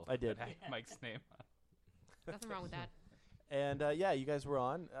title. I did. that had Mike's name on. Nothing wrong with that. And, yeah, you guys were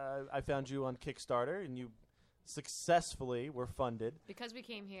on. I found you on Kickstarter, and you successfully were funded. Because we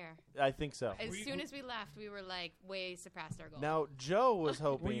came here. I think so. As soon as we left, we were like way surpassed our goal. Now, Joe was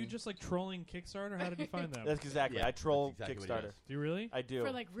hoping. Were you just like trolling Kickstarter? How did you find them? That's exactly. Yeah, I troll that's exactly what he Kickstarter. does. Do you really? I do.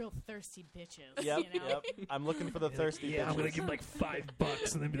 For like real thirsty bitches. Yep, You know? yep. I'm looking for the thirsty Yeah, I'm bitches. gonna give like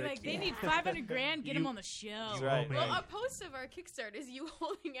 $5 and then be Be like, like, they need 500 grand. Get them on the show. That's right. me. Well, a post of our Kickstarter is you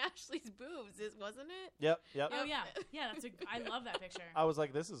holding Ashley's boobs, wasn't it? Yep. Oh yeah, yeah. I love that picture. I was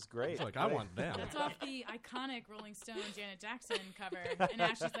like, this is great. It's like, I want them. That's off the iconic Rolling Stone Janet Jackson cover. And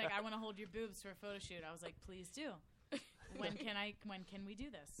Ashley's like, I want to hold your boobs for a photo shoot. I was like, please do. When can we do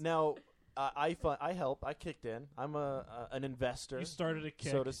this? Now, I help. I kicked in. I'm an investor. You started a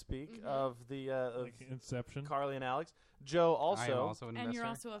kick. so to speak, of the of like Inception. Carly and Alex. Joe I am also also an And investor. you're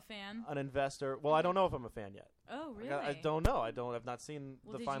also a fan. an investor. Well, I don't know if I'm a fan yet. Oh, really? I don't know. I've not seen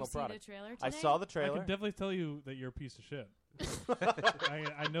Well, the did final you see product. the trailer today? I saw the I trailer. can definitely tell you that you're a piece of shit.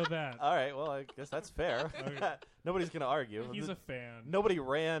 I know that. All right, well, I guess that's fair. Okay. Nobody's going to argue. He's a fan. Nobody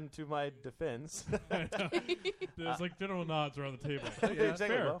ran to my defense. There's like general nods around the table. Yeah, Yeah,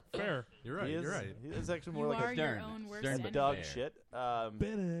 exactly. fair. Well, Fair. You're right. He is, You're right. He is actually more You like are a your own worst enemy. dog bear. shit.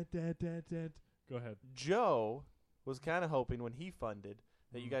 Go ahead. Joe was kind of hoping when he funded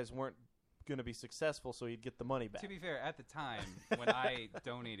that you guys weren't going to be successful, so he'd get the money back. To be fair, at the time when I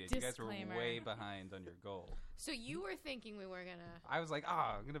donated, you guys were Disclaimer. way behind on your goal. So you were thinking we were gonna. I was like,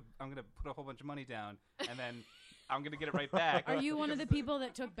 I'm gonna put a whole bunch of money down, and then I'm gonna get it right back. Are you one of the people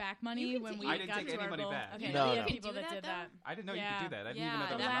that took back money when we I didn't got take to any our money goal? back. Okay, No, we have no. people that did that. I didn't know you could do that. I didn't Yeah, even know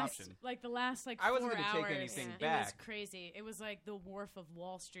that was the an last, option. like the last like I wasn't 4 gonna hours, take anything it was back. crazy. It was like the Wharf of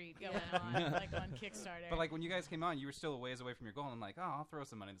Wall Street going on, like on Kickstarter. But like when you guys came on, you were still a ways away from your goal. And I'm like, I'll throw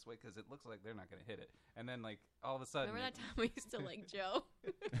some money this way because it looks like they're not gonna hit it. And then like all of a sudden, Remember that time we used to like Joe?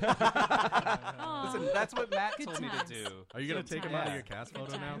 Listen, that's what Matt Good told me times. to do. Are you gonna Good take him out of times. your cast Good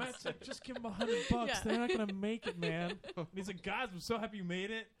photo now? times. Matt's like, just give him $100. Yeah. They're not gonna make it, man. And he's like, guys, I'm so happy you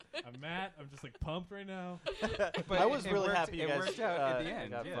made it. I'm Matt. I'm just like pumped right now. But I was it really worked- happy you it guys worked out at the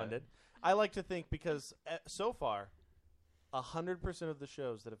end, got yeah. funded. I like to think because so far, 100% of the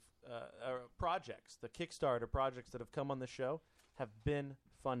shows that have projects, the Kickstarter projects that have come on the show, have been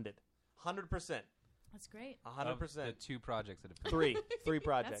funded. 100%. That's great. 100%. The 2 projects that have been Three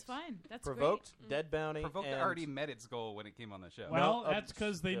projects. That's fine. That's Provoked, great. Dead Bounty, Provoked and already met its goal when it came on the show. Well, No, that's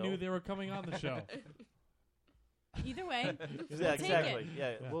because they still. knew they were coming on the show. Either way, yeah, we'll take exactly. it.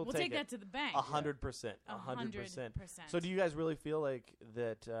 Yeah, We'll take take it. that to the bank. 100%. 100%. 100%. So do you guys really feel like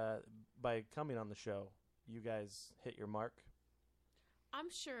that by coming on the show, you guys hit your mark? I'm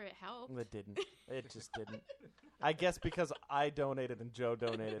sure it helped. It didn't. It just didn't. I guess because I donated and Joe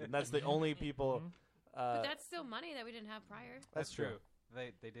donated, and that's the only people. But that's still money that we didn't have prior. That's true.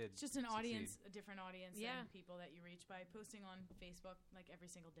 They did. It's just an succeed. audience, a different audience Yeah. than people that you reach by posting on Facebook like every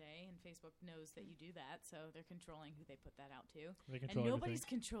single day, and Facebook knows that you do that, so they're controlling who they put that out to. They And control nobody's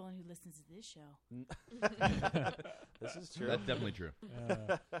everything. controlling who listens to this show. This is true. That's definitely true.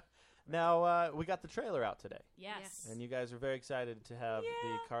 Now we got the trailer out today, Yes. and you guys are very excited to have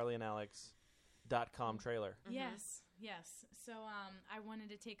the CarlyandAlex.com trailer. Yes, yes. So I wanted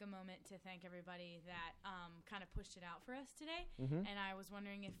to take a moment to thank everybody that kind of pushed it out for us today, Mhm. and I was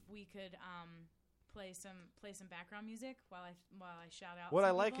wondering if we could play some background music while I shout out. What some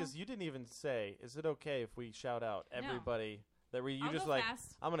I like people. is you didn't even say, is it okay if we shout out No. everybody that you I'll just go like?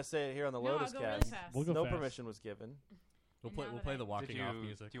 fast. I'm gonna say it here on the No, I'll Lotus go really Cast. fast. We'll go no fast. permission was given. We'll And play. now We'll that play I- the walking Did off you,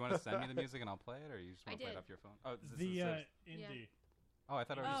 music. do you want to send me the music and I'll play it, or you just want I to play it did. off your phone? Oh, this The is it. indie. Oh, I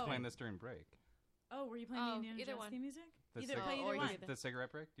thought I was just Oh. playing this during break. Oh, were you playing the Indiana either Jones one. theme music? The Either cig- play or either you one. could- The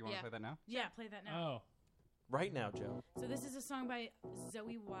cigarette break. Do you want to Yeah. play that now? Yeah, play that now. Oh. Right now, Joe. So this is a song by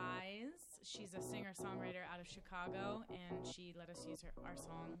Zoe Wise. She's a singer-songwriter out of Chicago, and she let us use her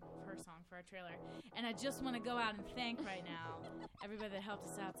song for our trailer. And I just want to go out and thank right now everybody that helped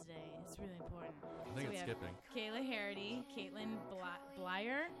us out today. It's really important. I think we it's have skipping. Kayla Harity, Caitlin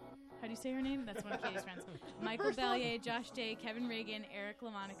Blyer. How do you say her name? That's one of Katie's friends. Michael Bellier, Josh Day, Kevin Reagan, Eric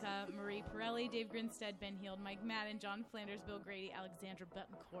LaMonica, Marie Pirelli, Dave Grinstead, Ben Heald, Mike Madden, John Flanders, Bill Grady, Alexandra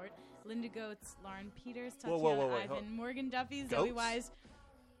Betancourt, Linda Goetz, Lauren Peters, Whoa, Tatiana whoa, whoa, wait, Ivan, hold- Morgan Duffy, Zoe Goetz? Wise.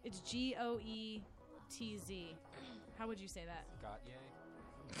 It's Goetz. How would you say that?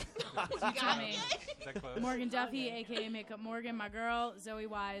 You tell me. Is that close? Morgan Duffy, aka Makeup Morgan, my girl. Zoe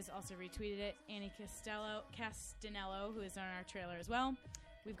Wise also retweeted it. Annie Castanello, who is on our trailer as well.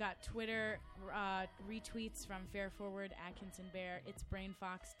 We've got Twitter retweets from Fair Forward, Atkinson Bear, It's Brain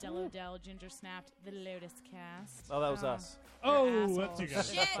Fox, Dello Dell, Ginger Snapped, The Lotus Cast. Oh, that was us. they're Oh, assholes. that's you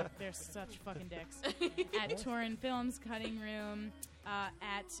guys. Fuck, they're such fucking dicks. At Torin Films, Cutting Room,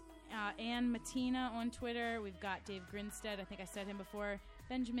 at Ann Matina on Twitter. We've got Dave Grinstead. I think I said him before.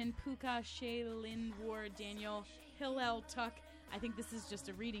 Benjamin Puka, Shay Lynn Ward, Daniel Hillel Tuck. I think this is just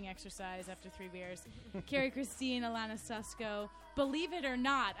a reading exercise after 3 beers. Carrie Christine, Alana Susko. Believe it or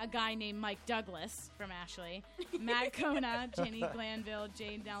not, a guy named Mike Douglas from Ashley. Matt Kona, Jenny Glanville,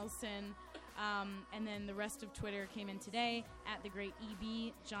 Jay Nelson. And then the rest of Twitter came in today at The Great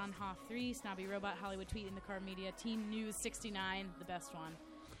EB, John Hoff 3, Snobby Robot, Hollywood Tweet, In the Car Media, Team News 69, the best one.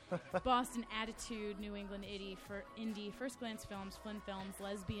 Boston Attitude, New England Indie, First Glance Films, Flynn Films,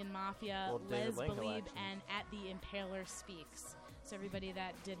 Lesbian Mafia, Well, Les David Lane Believe, collection. and At the Impaler Speaks. So everybody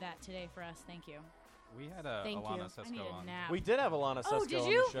that did that today for us, thank you. We had Thank you. Alana I need Sesko a on. nap. We did have Alana Sesko Oh, did on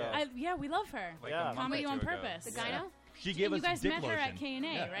you? the show. Yeah, we love her. Like Yeah. a month or Comedy two on ago. Purpose. The guy now? She gave you us guys dick met her at lotion.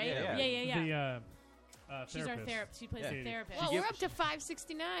 K&A, right? Yeah. Yeah. The She's our therapist. therapist. She plays Yeah. a therapist. Well, we're up to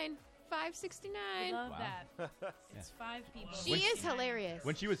 569. $5.69. We love Wow. that. It's 5 people. She is hilarious.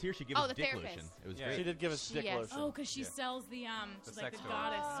 When she was here, she gave Oh, us the dick therapist. lotion. It was Yeah. great. She did give us dick Yes. lotion. Oh, because she sells the she's like sex the toy.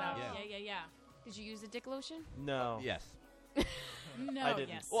 goddess stuff. Yeah. Yeah. Did you use the dick lotion? No. Yes. No, I didn't.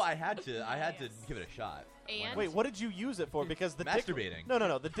 yes. Well, I had to give it a shot. And Wait, what did you use it for? Because the Masturbating.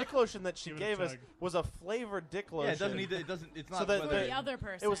 No. The dick lotion that she Give it a gave us chug. was a flavored dick lotion. Yeah, it doesn't need. It doesn't. It's not. So the whether- the other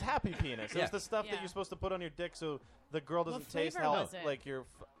person. It was happy penis. It Yeah. was the stuff that Yeah. you're supposed to put on your dick so the girl doesn't taste flavor how was it? like your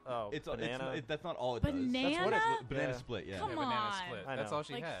it's banana. that's not all it Banana? does. That's what it Banana Yeah. split. Yeah. Come Yeah, banana on. split. I That's know. all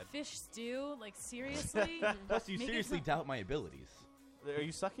she like had. fish stew? Like seriously? Plus, you Make it seriously some- doubt my abilities. Are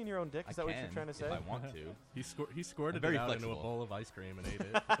you sucking your own dick? Is that what you're trying to say? If I want to. He squirted very it out flexible. into a bowl of ice cream and ate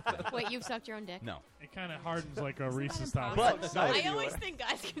it. Wait, you've sucked your own dick? No. It kind of hardens like a Reese's top. But no, I always think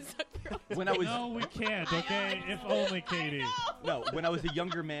guys can suck their own when I was No, we can't. Okay, if only Katie. no, when I was a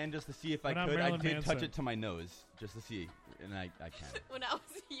younger man, just to see if I We're not could, I Marilyn did touch Manson. it to my nose just to see, and I can. When I was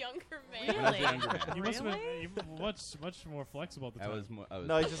a younger man. When I was a younger man. You must have Really? been much more flexible at the I time. was. I was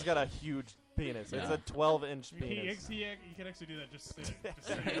No, he's just got a huge penis. It's Yeah. a 12-inch He penis. can actually do that just sitting. Just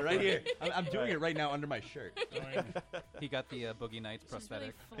sitting. right here. I'm doing it right now under my shirt. He got the Boogie Nights Just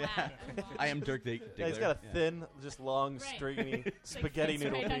really prosthetic. flat. I am Dirk Diggler. Yeah, he's got a Yeah. thin, just long, Right. stringy Like spaghetti fits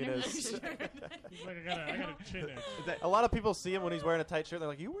noodle right under the penis. shirt. He's like, I got a chin itch. A lot of people see him when he's wearing a tight shirt. They're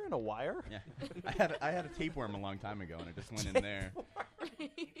like, "You wearing a wire?" Yeah. I had a tapeworm a long time ago, and I just went in there. Kind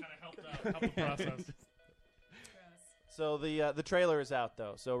of helped the process. So the trailer is out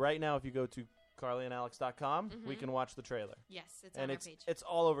though. So right now, if you go to CarlyandAlex.com, we Mhm. can watch the trailer. Yes, it's and on it's our page. it's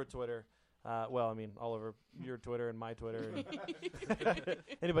all over Twitter. Well, I mean, all over your Twitter and my Twitter. And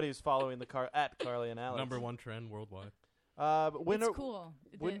anybody who's following the at Carly and Alex. #1 trend worldwide. But when It's are- cool.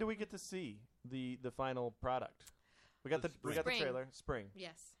 When The- do we get to see the final product? We got the Spring. the trailer. Spring.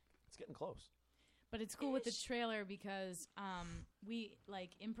 Yes. It's getting close. But it's cool with the trailer because we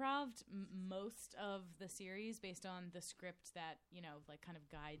like improved most of the series based on the script that like kind of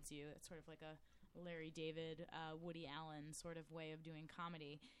guides you. It's sort of like a Larry David, Woody Allen sort of way of doing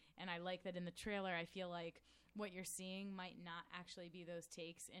comedy. And I like that in the trailer. I feel like what you're seeing might not actually be those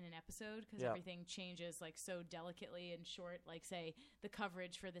takes in an episode because Yeah. everything changes like so delicately and short. Like say the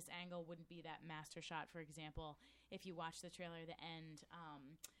coverage for this angle wouldn't be that master shot, for example. If you watch the trailer, the end.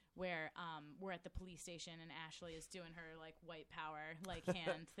 Where we're at the police station and Ashley is doing her like white power like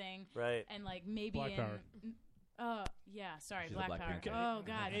hand thing, Right. And like maybe Black power. Yeah, sorry, She's a Black Black Power. Panther. Oh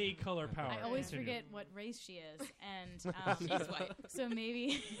God, A color power. I always Continue. forget what race she is, and She's white. So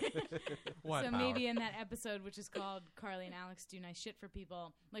maybe, White so power. maybe in that episode, which is called Carly and Alex Do Nice Shit for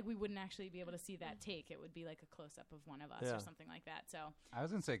People, like we wouldn't actually be able to see that take. It would be like a close up of one of us Yeah. or something like that. So I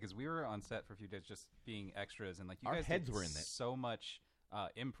was gonna say because we were on set for a few days just being extras, and like you Our guys heads did were in it. so much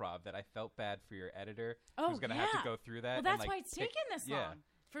improv that I felt bad for your editor Oh, who's gonna have yeah. to go through that. well, and, that's like, why it's pick- taken this yeah. long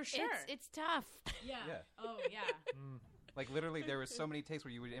for sure. It's tough. Yeah. Yeah. Oh yeah. Like literally, there was so many takes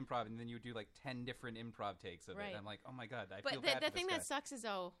where you would improv, and then you would do like 10 different improv takes of it. Right. And I'm like, oh my god, I But feel bad the for thing this that sucks is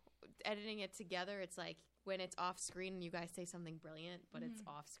though, editing it together, it's like when it's off screen and you guys say something brilliant, but it's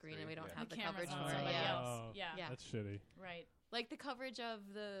off screen and we don't Yeah. have The the, camera's coverage. on So, somebody yeah. else. Yeah. Yeah. That's shitty. Right. Like the coverage of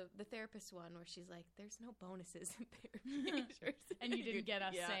the therapist one where she's like, "There's no bonuses in therapy," And you didn't get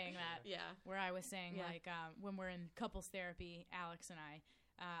us Yeah. saying that. Yeah. Where I was saying Yeah. like when we're in couples therapy, Alex and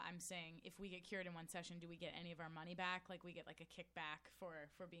I'm saying if we get cured in one session, do we get any of our money back? Like we get like a kickback for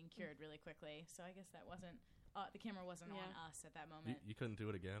being cured really quickly. So I guess that wasn't the camera wasn't on us at that moment. You couldn't do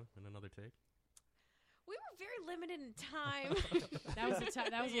it again in another take? We were very limited in time. That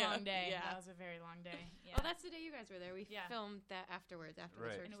was a Yeah. long day. Yeah. That was a very long day. Yeah. Oh, that's the day you guys were there. We Yeah. filmed that afterwards after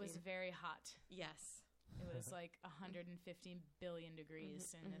Right. the church and it was scene. very hot. Yes. It was like 150 billion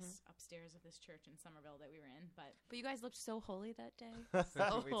degrees Mhm, in this upstairs of this church in Somerville that we were in. But you guys looked so holy that day. That's So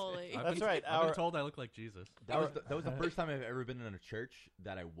what we said. holy. I've That's been- right. I've been told I look like Jesus. That was the first time I've ever been in a church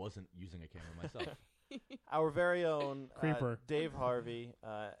that I wasn't using a camera myself. Our very own Creeper. Dave Harvey,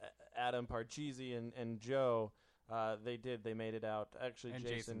 Adam Parcheesi, and Joe. They made it out. Actually, And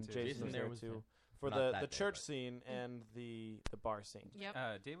Jason Jason, too. was Jason there was too there. for Not the that day, church but- scene and the bar scene.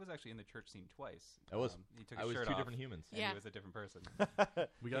 Yep. Dave was actually in the church scene twice. I was. He took I his was shirt two off, different humans. and Yeah. he was a different person.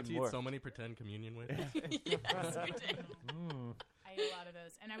 We got to Even eat so more. many pretend communion with. Yes, you did. I ate a lot of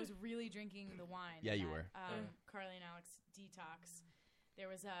those, and I was really drinking the wine. Yeah, you that, were. Carly and Alex detox. There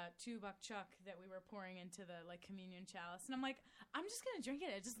was a $2 chuck that we were pouring into the like communion chalice, and I'm like, I'm just gonna drink it.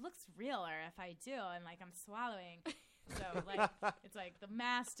 It just looks realer if I do, and like I'm swallowing. So like it's like the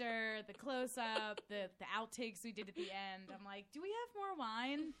master, the close up, the outtakes we did at the end. I'm like, do we have more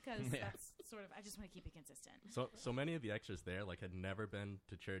wine? Because that's sort of, I just want to keep it consistent. So many of the extras there like had never been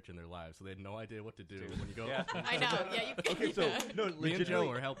to church in their lives, so they had no idea what to do when you go. Yeah. I know. Yeah. You Okay, so no, Me and Joe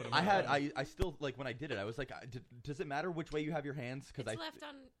were helping them. I still like when I did it. I was like, does it matter which way you have your hands? Because It's left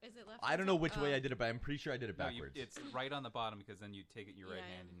on. Is it left? I on don't know top? which way Oh. I did it, but I'm pretty sure I did it No, backwards. it's right on the bottom because then you take it in your right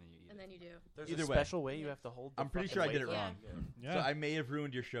Yeah. hand and then you eat And it. then you do. There's Either a way. special way you have to hold. The I'm pretty fucking sure I did it wafer. wrong. Yeah. So I may have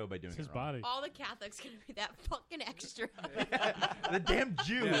ruined your show by doing It's his it wrong. body. All the Catholics gonna be that fucking extra. The damn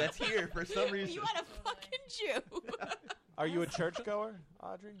Jew that's here for some reason. You had a fucking Jew. Are you a churchgoer,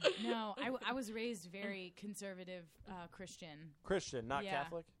 Audrey? No, I was raised very conservative Christian. Christian, not Yeah.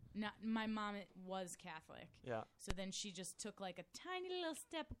 Catholic. Not my mom was Catholic. Yeah. So then she just took like a tiny little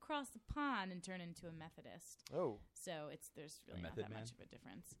step across the pond and turned into a Methodist. Oh. So there's really not method that man? much of a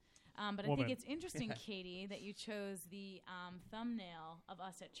difference. But I Woman. think it's interesting, Katie, that you chose the thumbnail of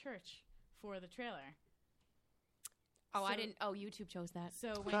us at church for the trailer. Oh, I So- didn't. Oh, YouTube chose that.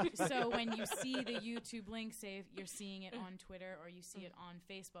 So when you see the YouTube link, say if you're seeing it on Twitter or you see it on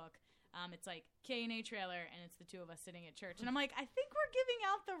Facebook, it's like K&A trailer, and it's the two of us sitting at church. And I'm like, I think we're giving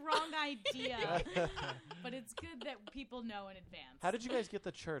out the wrong idea. But it's good that people know in advance. How did you guys get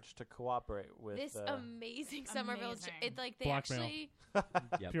the church to cooperate with This amazing Somerville. Amazing. It's like they Blackmail. actually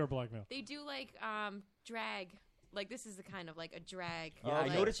Pure blackmail. they do like drag. Like this is the kind of like a drag. Yeah, I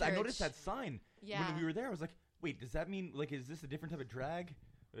like, noticed. church. I noticed that sign Yeah. when we were there. I was like, wait, does that mean like is this a different type of drag?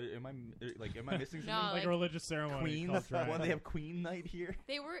 Am I missing something? No, Like like a religious ceremony. Queen. called drag. Well, they have Queen Night here.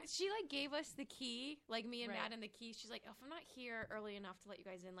 They were. She like gave us the key, like me and Right. Matt and the key. She's like, if I'm not here early enough to let you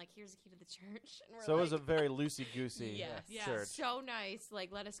guys in, like here's the key to the church. And we're So it was a like, very loosey goosey yes, church. so nice.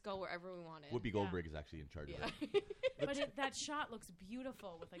 Like let us go wherever we wanted. Whoopi Goldberg is actually in charge of Yeah. it. But that shot looks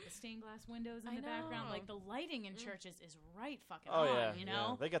beautiful with like the stained glass windows in I the background. know. Like the lighting in churches is right fucking Oh on, yeah, you yeah.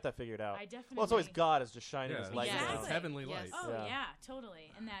 know? They got that figured out. I Well, it's always definitely- God is just shining Yeah, his light Exactly. down. It's heavenly Yes. light. Oh Yeah. yeah,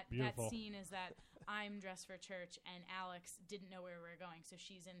 totally. And that Beautiful. scene is that I'm dressed for church and Alex didn't know where we were going, so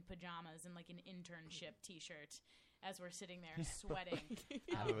she's in pajamas and like an internship T-shirt as we're sitting there sweating.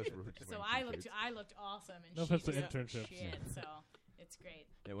 None of us were just So wearing I t-shirts. looked awesome, and No she offense to looked internships. shit. So it's great.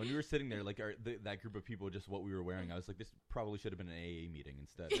 Yeah, when we were sitting there, like that group of people, just what we were wearing, I was like, this probably should have been an AA meeting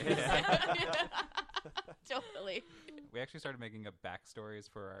instead. Totally. We actually started making up backstories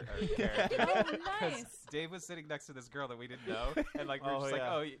for our characters. Oh, 'Cause nice. Dave was sitting next to this girl that we didn't know, and like we were Oh, just like,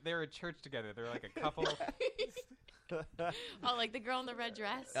 yeah. oh, they were at church together. They were like a couple. Oh, like the girl in the red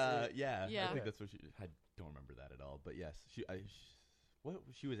dress. Yeah, Yeah. I think that's what she. I don't remember that at all, but yes, she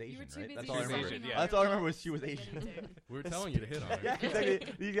was Asian, were too right? busy That's all I remember. Asian, yeah. That's all I remember was she was Than Asian. you did. We were telling you to hit on her. Yeah,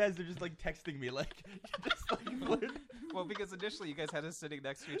 exactly. You guys are just like texting me, like, just like what? Well, because initially you guys had us sitting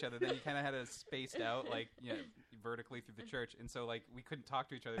next to each other, then you kind of had us spaced out, like, vertically through the church, and so like we couldn't talk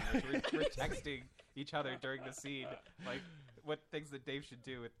to each other. So we're texting each other during the scene, like what things that Dave should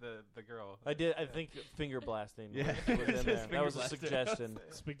do with the girl. I think finger blasting. Yeah. was in Just there. finger That was a blasting. suggestion.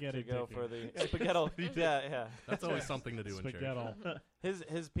 Spaghetti to go dicking. for the spaghetti. Yeah. That's always something to do in church. Spaghetti.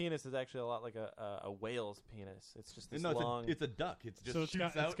 His penis is actually a lot like a whale's penis. It's just this No, long. it's a duck. It's just So it's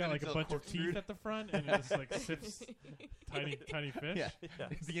shoots got, out it's got and like a it's bunch of corkscrewed. teeth at the front, and it just like sips tiny fish. Yeah, Yeah.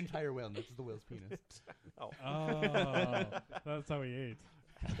 the entire whale. And this is the whale's penis. Oh. Oh, that's how he ate.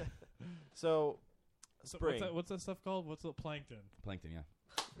 So, So spring. what's that stuff called? What's the plankton? Plankton, yeah.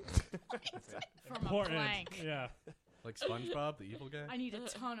 From Important. a plank. Yeah. Like SpongeBob, the evil guy. I need a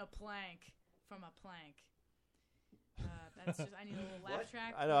ton of plank from a plank. That's just. I need a little laugh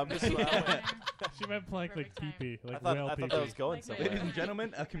track. I know, I'm just- She meant plank like Perfect time. pee-pee, like I whale thought pee-pee. that was going Like somewhere. Ladies and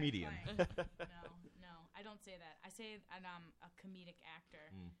gentlemen, a comedian. No, I don't say that. I say I'm a comedic actor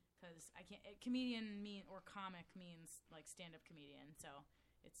because I can't. Comedian or comic means like stand-up comedian. So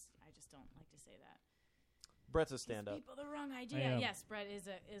I just don't like to say that. Brett's a Gives stand-up. people the wrong I idea. am. Yes, Brett is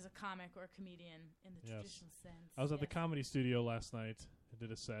a comic or a comedian in the Yes. traditional sense. I was at the Yes. comedy studio last night. I did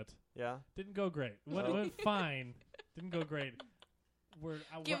a set. Yeah. Didn't go great. Went, Oh. went fine. Didn't go great.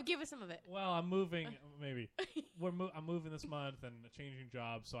 Give us some of it. Well, I'm moving. Maybe I'm moving this month and changing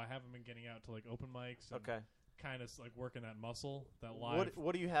jobs, so I haven't been getting out to like open mics. And Okay. Kind of like working that muscle, that live.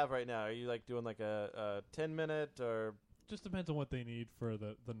 What do you have right now? Are you like doing like a 10-minute or? Just depends on what they need for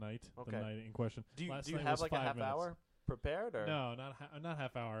the night. Okay. The night in question. Do you Last do you night have was like a 5 half minutes. hour prepared or? No, not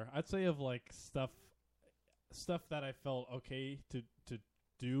half hour. I'd say of like stuff that I felt okay to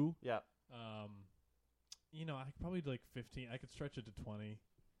do. Yeah. I could probably do like 15. I could stretch it to 20.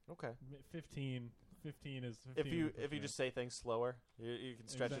 Okay. 15 is. 15 If you is just say things slower, you can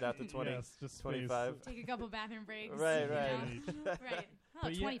stretch it out to 20, Yes, just 25. Take a couple bathroom breaks. Right, you right. know? Right. Oh,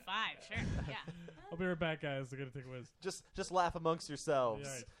 But yeah. 25, sure. Yeah. I'll be right back, guys. I'm gonna take a whiz. Just laugh amongst yourselves.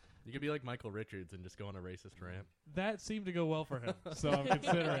 Yeah, right. You could be like Michael Richards and just go on a racist rant. That seemed to go well for him, so I'm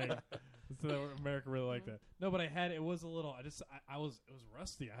considering. So America really liked that. No, but it was a little. It was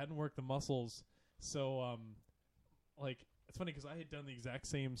rusty. I hadn't worked the muscles, so like it's funny because I had done the exact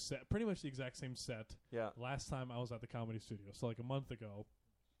same set, pretty much the exact same set. Yeah. Last time I was at the Comedy Studio, so like a month ago,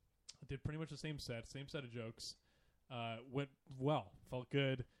 I did pretty much the same set of jokes. Went well, felt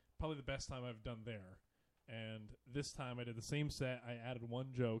good. Probably the best time I've done there. And this time I did the same set. I added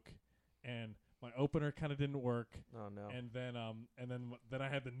one joke, and my opener kind of didn't work. Oh no! And then I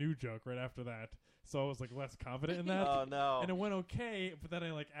had the new joke right after that, so I was like less confident in that. Oh no! And it went okay, but then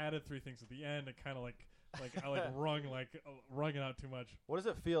I like added 3 things at the end. And kind of like I like wrung it out too much. What does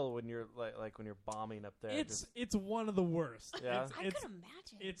it feel when you're like when you're bombing up there? It's one of the worst. Yeah, I could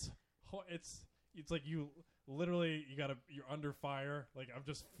imagine. It's like you're under fire. Like I'm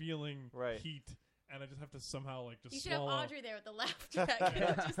just feeling heat. And I just have to somehow You should swallow. have Audrey there with the laugh track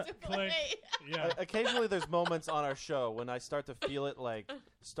just to play. Yeah. Occasionally, there's moments on our show when I start to feel it, like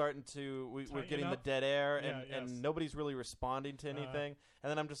starting to. We're Tighten getting up. the dead air, and, Yeah, yes. and nobody's really responding to anything.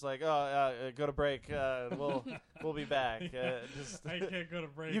 And then I'm just like, go to break. We'll be back. I can't go to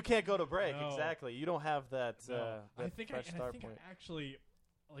break. You can't go to break. No. Exactly. You don't have that. No. That I think fresh start point. I actually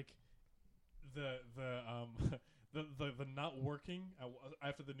like the not working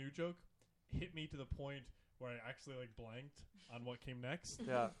after the new joke hit me to the point where I actually like blanked on what came next.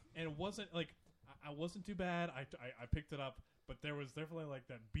 Yeah. And it wasn't like I wasn't too bad. I picked it up, but there was definitely like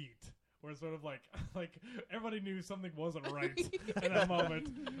that beat where it's sort of like everybody knew something wasn't right in that moment,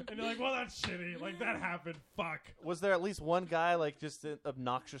 and you're like, well, that's shitty. Like that happened. Fuck. Was there at least one guy like just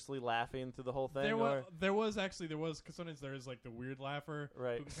obnoxiously laughing through the whole thing? There was because sometimes there is like the weird laugher,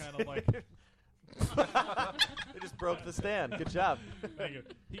 right? Who kind of like. They just broke the stand. Good job. Thank you.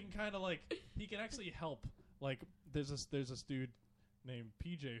 He can kind of he can actually help. Like there's this dude named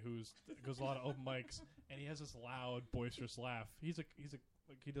PJ who's goes a lot of open mics, and he has this loud, boisterous laugh. He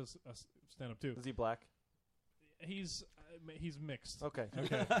does stand up too. Is he black? He's mixed. Okay.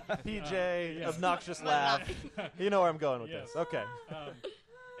 PJ, obnoxious laugh. You know where I'm going with this. Okay.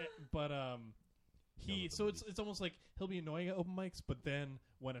 So it's almost like he'll be annoying at open mics, but then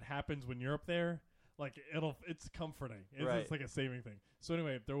when it happens when you're up there, like it's comforting. It's like a saving thing. So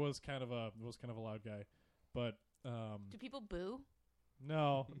anyway, there was kind of a loud guy, but do people boo?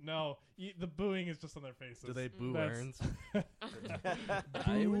 No. The booing is just on their faces. Do they boo Earns? Boo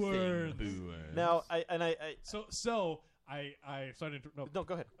Earns. Now I started. No,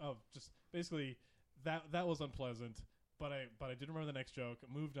 go ahead. Oh, just basically that was unpleasant. But I did remember the next joke.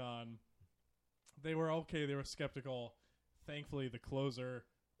 Moved on. They were okay. They were skeptical. Thankfully, the closer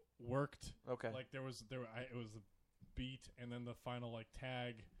worked. Okay. Like it was a beat, and then the final like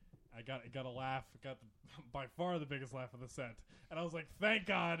tag. I got a laugh. Got by far the biggest laugh of the set, and I was like, "Thank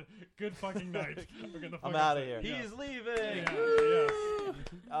God, good fucking night." I'm out of here. He's leaving.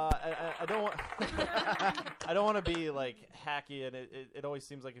 I don't want. I don't want to be like hacky, and it always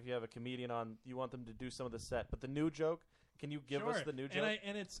seems like if you have a comedian on, you want them to do some of the set. But the new joke, can you give us the new joke?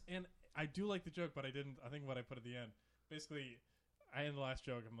 And I do like the joke, but I didn't. I think what I put at the end, basically, I ended the last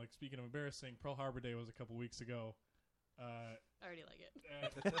joke. I'm like, speaking of embarrassing, Pearl Harbor Day was a couple weeks ago. I already like it.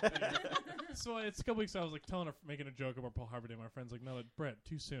 So it's a couple weeks ago. I was like making a joke about Pearl Harbor Day. My friend's like, "No, Brett,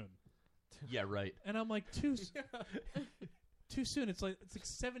 too soon." Yeah, right. And I'm like, too soon. It's like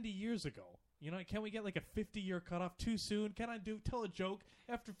 70 years ago. You know, can't we get like a 50-year cutoff? Too soon? Can I tell a joke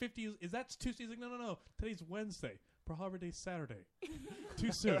after 50 years? Is that too soon? He's like, no. Today's Wednesday. Pearl Harbor Day's Saturday.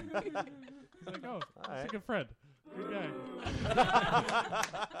 Too soon. He's like, oh, that's a good friend. Good guy.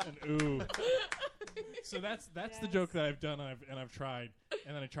 And ooh. So that's the joke that I've done and I've tried.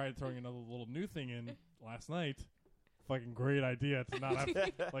 And then I tried throwing another little new thing in last night. Fucking great idea to not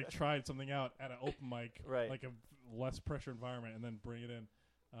have tried something out at an open mic, like a less pressure environment, and then bring it in.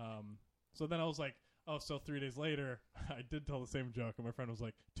 So then I was like, oh, so 3 days later, I did tell the same joke, and my friend was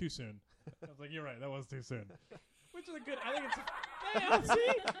like, too soon. I was like, you're right, that was too soon. Which is a good, I think it's,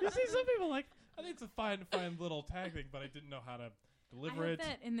 you see some people like, I think it's a fine little tag thing, but I didn't know how to deliver I it. hope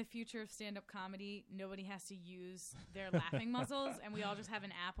that in the future of stand-up comedy, nobody has to use their laughing muscles, and we all just have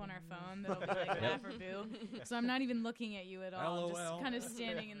an app on our phone that'll be like laugh or boo. So I'm not even looking at you at all. I'm just kind of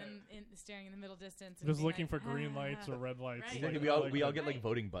standing staring in the middle distance. And Just being looking like, for green lights or red lights. Right. Like, we all get like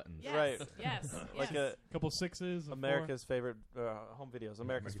voting buttons. Yes, Right. Yes. Like a couple sixes. America's favorite home videos.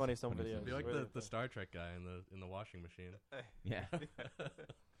 America's funniest home videos. Be like the Star Trek guy in the washing machine. Yeah.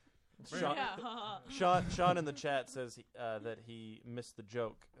 Sean in the chat says that he missed the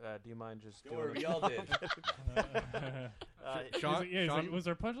joke. Do you mind just doing we all did. Sean, He's Sean- like, was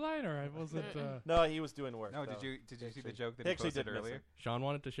there a punchline or was it? No, he was doing work. No, though. did you see the joke that He he actually posted did miss earlier? it. Sean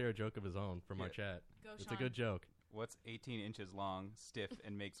wanted to share a joke of his own from our Yeah. chat. Go, It's Sean. a good joke. What's 18 inches long, stiff,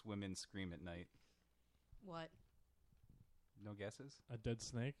 and makes women scream at night? What? No guesses? A dead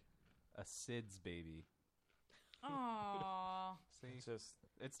snake? A SIDS baby. Aww. See?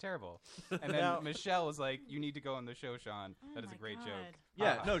 It's terrible. And then Now- Michelle was like, "You need to go on the show, Sean. That is a great joke."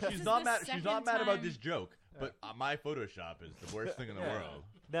 Yeah, no, This she's is not the mad. She's second not mad about time- this joke, but my Photoshop is the worst thing in the world.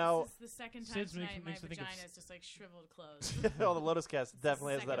 Now, This is the second time Sid's tonight my makes me think of vagina is just like shriveled closed. oh, the Lotus Cast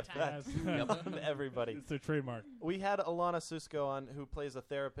definitely has that second effect time. on everybody. It's their trademark. We had Alana Susko on, who plays a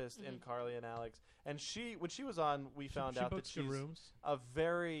therapist in Mm-hmm. Carly and Alex, and when she was on, we found she out that books the she's rooms. a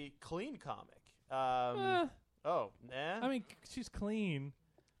very clean comic. Oh, nah. I mean, she's clean,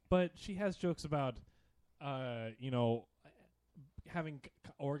 but she has jokes about, having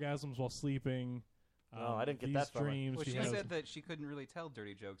orgasms while sleeping. Oh, I didn't get these that from her. dreams. Well, she has- said that she couldn't really tell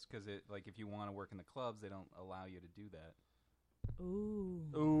dirty jokes because if you want to work in the clubs, they don't allow you to do that. Ooh.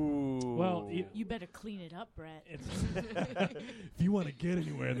 Ooh. Well, You better clean it up, Brett. if you want to get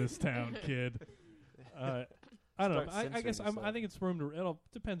anywhere in this town, kid. I don't know. Start I guess censoring I think it's room to. It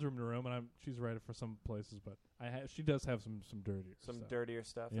depends room to room, and she's right for some places, but she does have some dirtier stuff. dirtier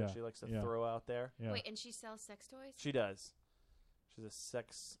stuff Yeah, that she likes to yeah. throw out there. Yeah. Wait, and she sells sex toys? She does. She's a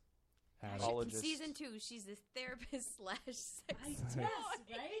sex In season 2, she's this therapist / sex toy.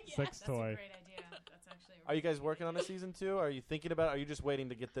 right? Sex That's toy. a great idea. That's actually a Are you guys working on a season 2? Are you thinking about it? Are you just waiting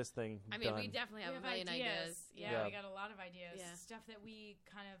to get this thing I mean, done? we definitely have We a million ideas. Yeah, we got a lot of ideas. Yeah. Stuff that we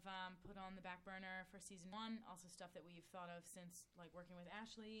kind of put on the back burner for season 1. Also stuff that we've thought of since like working with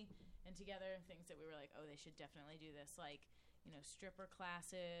Ashley and together. Things that we were like, oh, they should definitely do this. Like, stripper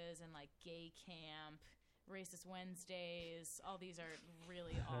classes and like gay camp, Racist Wednesdays. All these are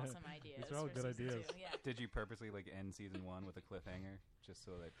really awesome ideas. These are all for good season ideas. 2. Yeah. Did you purposely end season 1 with a cliffhanger just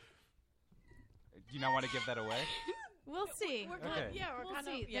so that? Do you not want to give that away? We'll see. We're Okay. We'll kind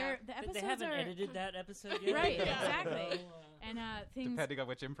see. of, yeah. The episodes They haven't are edited that episode yet. right. So, Exactly. And things. Depending on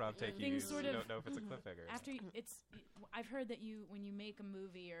which improv take you things use, sort you of don't know if it's a cliffhanger. After I've heard that when you make a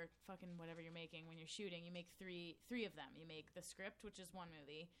movie or fucking whatever you're making when you're shooting, you make three of them. You make the script, which is one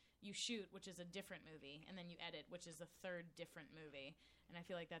movie. You shoot, which is a different movie, and then you edit, which is a third different movie. And I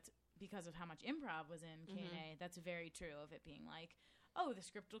feel like that's because of how much improv was in K&A. That's very true of it being like, oh, the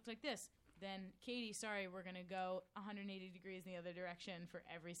script looks like this. Then, Katie, sorry, we're going to go 180 degrees in the other direction for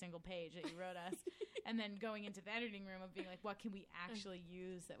every single page that you wrote us. And then going into the editing room of being like, what can we actually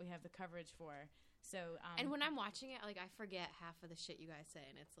use that we have the coverage for? So, And when I'm watching it, like I forget half of the shit you guys say,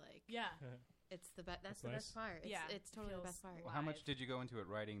 and it's like, yeah, it's the best. That's the nice. best part. It's totally the best part. Well, how much did you go into it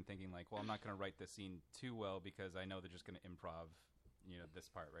writing thinking like, well, I'm not going to write this scene too well because I know they're just going to improv, this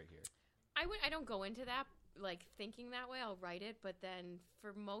part right here. I don't go into that like thinking that way. I'll write it, but then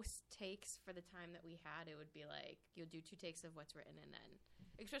for most takes for the time that we had, it would be like you'll do 2 takes of what's written, and then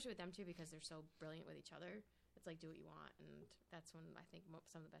especially with them too because they're so brilliant with each other. It's like do what you want, and that's when I think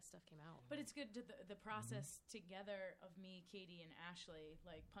some of the best stuff came out. But it's good to the process together of me, Katie, and Ashley,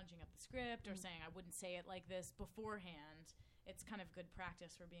 like punching up the script or saying I wouldn't say it like this beforehand. It's kind of good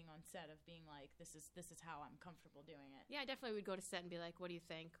practice for being on set of being like, this is how I'm comfortable doing it. Yeah, I definitely would go to set and be like, what do you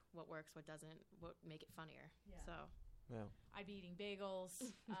think? What works? What doesn't? What make it funnier? Yeah. So Yeah. I'd be eating bagels,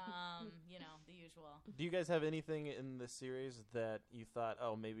 the usual. Do you guys have anything in the series that you thought,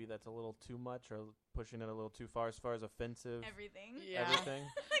 oh, maybe that's a little too much or pushing it a little too far as offensive? Everything. Yeah. Everything?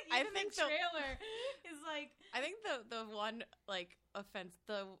 I Even think the trailer is like. I think the one like offense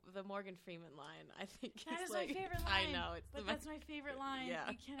the Morgan Freeman line I think That is is like, my favorite line. I know it's but the that's my favorite line. Yeah.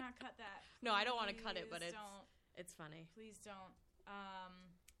 You cannot cut that. No, I don't want to cut it, but Please it's funny. Please don't.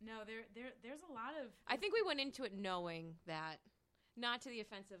 No, there's a lot of. I think we went into it knowing that, not to the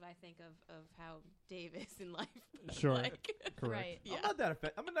offensive. I think of how Dave is in life. but, Sure. like, Correct. Right. Yeah. I'm not that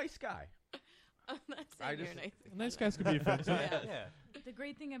offended. I'm a nice guy. I'm not I saying you're just- nice. Nice guys could be offensive. Yeah. The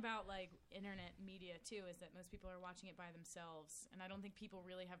great thing about like internet media too is that most people are watching it by themselves, and I don't think people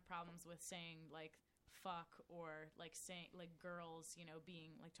really have problems with saying like fuck or like saying like girls,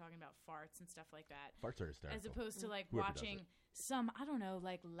 being like talking about farts and stuff like that. Farts are hysterical. As opposed to like Whoever does watching it. some, I don't know,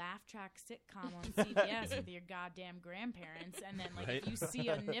 like laugh track sitcom on CBS with your goddamn grandparents, and then like Right. if you see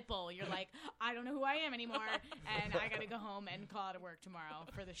a nipple, you're like, I don't know who I am anymore, and I gotta go home and call out of work tomorrow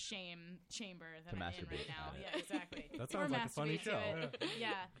for the shame chamber that To I'm in masturbate right now. at it. Yeah, exactly. That Or sounds like a funny masturbate to show. it. Yeah.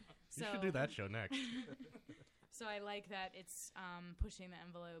 You So should do that show next. So I like that it's pushing the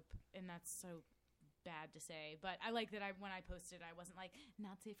envelope, and that's so bad to say, but I like that when I posted, I wasn't like,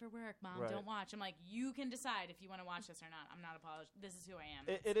 not safe for work, Mom, Right. don't watch. I'm like, you can decide if you want to watch this or not. I'm not apologizing. This is who I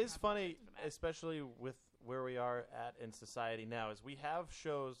am. It is funny, especially with where we are at in society now is we have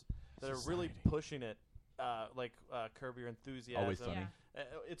shows that are really pushing it, like Curb Your Enthusiasm. Always Sunny.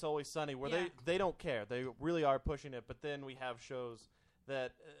 It's Always Sunny, where Yeah. they don't care. They really are pushing it. But then we have shows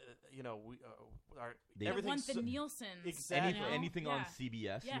that we are They That everything want the Nielsen's. exactly you know? Anything on Yeah.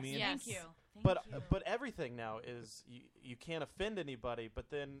 CBS, you Yes, mean? Thank you. But everything now is you can't offend anybody, but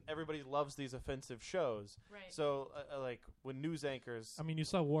then everybody loves these offensive shows. Right. So like when news anchors, I mean, you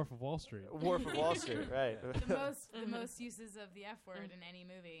saw Wolf of Wall Street. Wolf of Wall Street, right? The most uses of the F word in any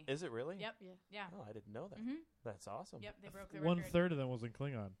movie. Is it really? Yep. Yeah. Oh, I didn't know that. Mhm. That's awesome. Yep, they broke the 1/3 of them was in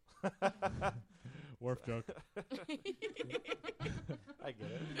Klingon. Worf joke. I get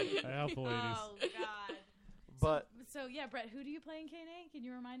it. I help the ladies. Oh God. But so yeah, Brett, who do you play in K&A? Can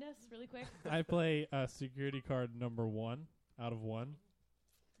you remind us really quick? I play security card number 1 out of 1.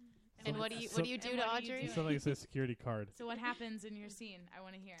 And what do you do to And what do Audrey? you do? Something that says security card. So what happens in your scene? I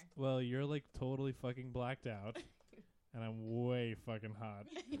want to hear. Well, you're like totally fucking blacked out, and I'm way fucking hot.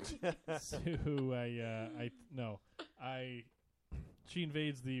 So she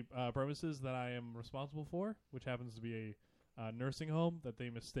invades the premises that I am responsible for, which happens to be a nursing home that they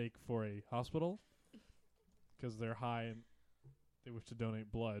mistake for a hospital because they're high and they wish to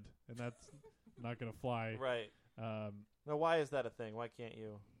donate blood, and that's not going to fly. right. Now, why is that a thing? Why can't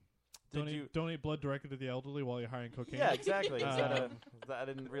you? Donate blood directly to the elderly while you're high on cocaine? Yeah, exactly. I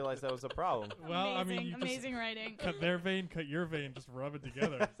didn't realize that was a problem. Well, I mean, you amazing writing. cut their vein, cut your vein, just rub it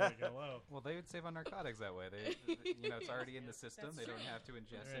together. It's like, hello. Well, they would save on narcotics that way. It's already in the system. They don't have to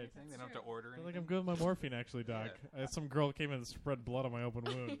ingest anything. They don't have to order I feel anything. like I'm good with my morphine, actually, Doc. Some girl came in and spread blood on my open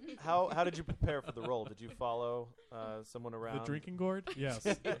wound. How did you prepare for the role? Did you follow someone around? The drinking gourd? Yes.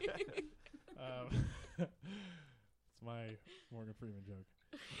 It's my Morgan Freeman joke.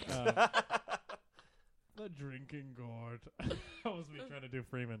 The drinking gourd. That was me trying to do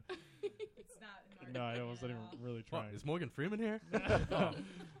Freeman. It's not. No, I wasn't even really What, trying. is Morgan Freeman here?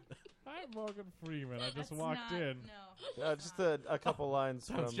 Hi, Morgan Freeman. I just walked in. No. Just a couple lines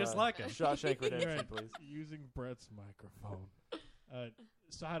Sounds from just like him. Shawshank Redemption, Right. please. Using Brett's microphone.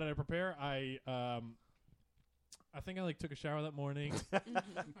 So how did I prepare? I think I took a shower that morning,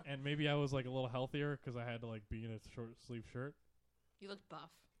 and maybe I was a little healthier because I had to be in a short sleeve shirt. You looked buff.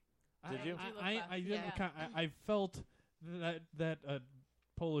 Did you? I didn't. I felt that a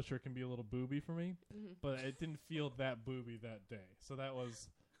polo shirt can be a little booby for me, but it didn't feel that booby that day. So I was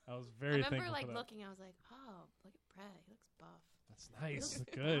very I remember thankful for that. looking. I was like, oh, look at Brett. He looks buff. That's nice.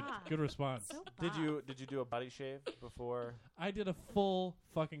 looks Good. buff. Good response. So Did buff. you do a body shave before? I did a full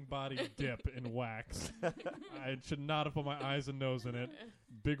fucking body dip in wax. I should not have put my eyes and nose in it.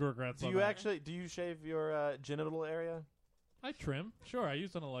 Big regrets. Do on you that. do you shave your genital area? I trim. Sure, I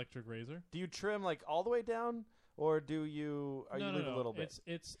used an electric razor. Do you trim all the way down, or do you leave a little bit?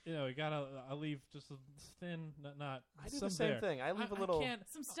 It's you gotta. I leave just a thin, not. I do some the same there. thing. I leave a little.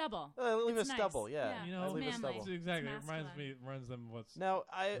 Some stubble. I leave It's a stubble. nice. Yeah, You I know, leave a manly. stubble. Exactly. It It's reminds them of what's. Now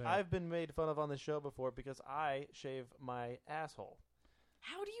there. I've been made fun of on the show before because I shave my asshole.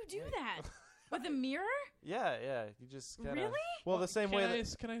 How do you do that? With a mirror? Yeah. You just kinda, Really? Well, the same way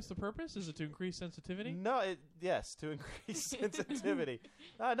that. Can I ask the purpose? Is it to increase sensitivity? No, yes, to increase sensitivity.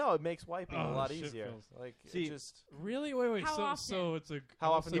 No, it makes wiping a Oh, lot shit easier. feels- It just. Really? Wait. How So often? it's a.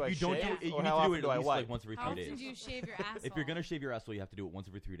 How often do If I you don't shave? do it, you or need how to do often it at do I least wipe? once every How 3 often days. do you shave your asshole? If you're gonna shave your asshole, you have to do it once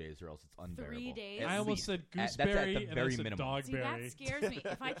every 3 days, or else it's unbearable. days? At I almost least. said That's gooseberry at the and very I said minimum. See, that dogberry. scares me.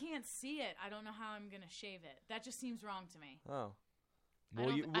 If I can't see it, I don't know how I'm going to shave it. That just seems wrong to me. Oh. I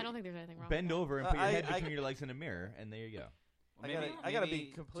don't think there's anything wrong. Bend with over and put your head I- between your legs in a mirror, and there you go. I gotta be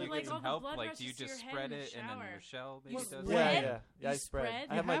maybe completely. Do you get all some the help? blood Like, do you rushes to just your head spread in the it and then your shower. shell maybe What, does spread? it? Yeah, You I spread. spread?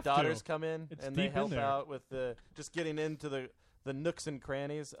 I have You my have daughters to. come in It's and they deep in help there. out with just getting into the nooks and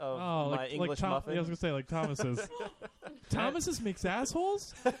crannies of Oh, my like English Tom, muffin. I was gonna say like Thomas's. Thomas's makes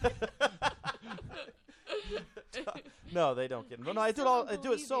assholes. No, they don't get involved. No, I do it still all. don't I do it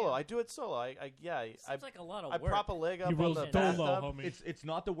believe solo. you. I do it solo. I Seems like a lot of I work. prop a leg up He on rolls the dolo, bathtub. homie. It's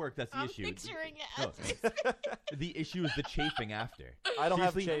not the work that's the I'm issue. picturing it No. as The issue is the chafing after. I don't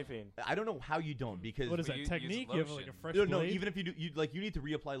have Seriously, chafing. I don't know how you don't because What is Well, that you technique? use You have like a lotion. fresh no, blade. even if you do, you need to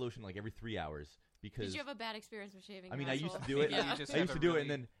reapply lotion every 3 hours because Did you have a bad experience with shaving? I mean your I used to asshole? do it. Maybe you just I used have to a do it, and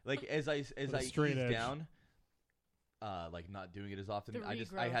really- then as I With a straight eased edge. down, not doing it as often, The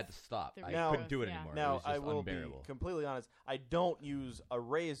I had to stop. The I Now- couldn't do it yeah. anymore. it Now was just I will unbearable. be completely honest. I don't use a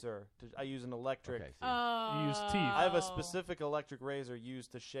razor. I use an electric. Okay, see. Oh. You use teeth. I have a specific electric razor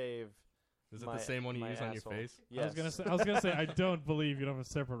used to shave. Is it my- the same one you my use on your asshole. face? Yes. I was gonna say I don't believe you don't have a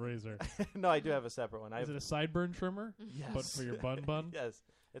separate razor. No, I do have a separate one. Is it a sideburn trimmer? Yes. But for your bun? Yes.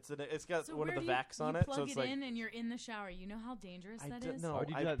 It's got So one of where the do you- vacs on you it, plug so it's it like in and you're in the shower. You know how dangerous that is? no. Why would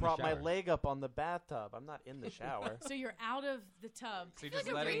you do I that in the brought my shower? leg up on the bathtub. I'm not in the shower. So you're out of the tub. So you're Like just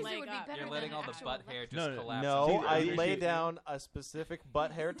a letting razor would be better you're than letting an all the actual butt hair just No, collapse. No, onto I your lay sheet. down a specific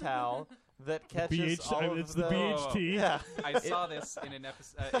butt hair towel that catches all of it's the BHT. Yeah, I saw this in an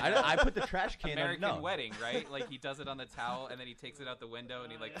episode. I put the trash can American on. No. Wedding, right? Like he does it on the towel and then he takes it out the window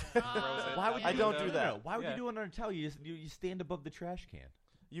and he like throws it. Why out would the you I don't window. do that. No, why would Yeah. you do it on a towel? You stand above the trash can.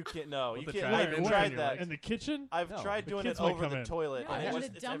 you can't. No, you the can't. trash I've can tried in that. In the kitchen? I've No. tried The doing kids it might over come the in. toilet. No, and in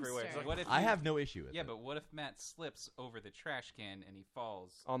it's the everywhere. It's dumpster. like, What if I you- have no issue with Yeah, it. but what if Matt slips over the trash can and he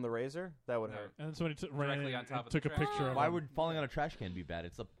falls on the razor, that would No. hurt. And then somebody ran directly in on top and of the took a trash picture can? of Why him. would falling on a trash can be bad?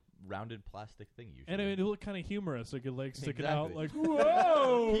 It's a rounded plastic thing usually. And it would look kind of humorous, like your legs sticking out, Exactly. like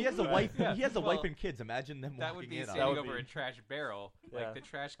whoa. He has a wife. Yeah. He has a Well, wife and kids. Imagine them That walking would be in on standing it. over a trash barrel. Yeah. Like the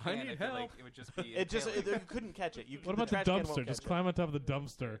trash I can, need I feel like help. it would just be. It just impaling. you couldn't catch it. What about the trash can won't dumpster? Just catch climb on top of the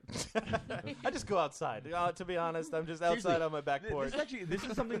dumpster. it. I just go outside. To be honest, I'm just Seriously, outside on my back porch. This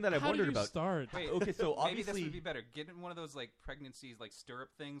is something that I've How wondered did you about. start? Wait, Okay, so maybe this obviously, would be better. Get in one of those like pregnancies, like stirrup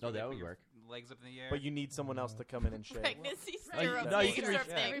things. Oh, where they that put would your work. Legs up in the air. But you need someone else to come in and shave. Pregnancy No, stirrup. no, you thing. can Stirrup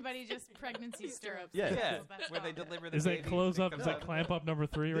reach- thing. Everybody just pregnancy stirrups. Yeah. That's yeah, what that's where they called. deliver the Is baby. that close it up? comes Is that out. clamp up number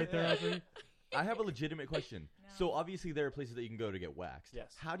 3 right there, Audrey? I have a legitimate question. So obviously there are places that you can go to get waxed.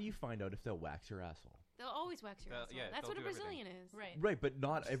 Yes. How do you find out if they'll wax your asshole? They'll always wax your They'll- asshole. yeah, That's they'll what a do everything. Brazilian is. Right. Right, but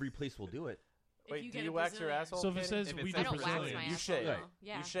not every place will do it. If Wait, you do get you a wax your Brazilian- asshole? So if it Katie? says If it we says do I don't wax Brazilian, my You asshole. shave. though. Right.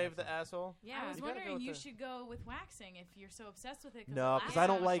 Yeah. You shave the asshole. Yeah. I was You gotta wondering, go with you the- should go with waxing if you're so obsessed with it. No, because because I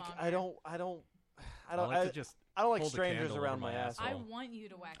don't like. I don't. I like to just I don't like hold a strangers candle around over my my asshole. I want you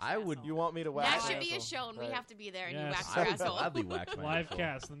to wax. I your would- asshole. You want me to wax? That my should be a asshole? show, and we Right. have to be there, and Yes. you wax I your would asshole. gladly wax my Live asshole.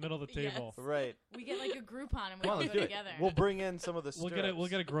 cast in the middle of the Yes. table. Right. We get like a Groupon and we Come on, all let's go do it. together. We'll bring in some of the. We'll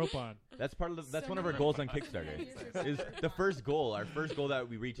get a grope on. That's part of the, that's one of our Someone- goals on Kickstarter. Is the first goal? Our first goal that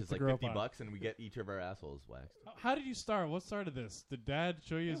we reach is It's a like grope on. $50, and we get each of our assholes waxed. How did you start? What started this? Did Dad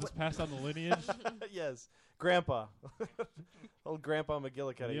show you? Is this passed on the lineage? Yes, Grandpa. Old Grandpa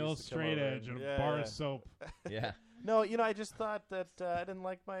McGillicuddy. The used old to come straight over edge and- and yeah, a bar yeah. of soap. Yeah. No, I just thought that I didn't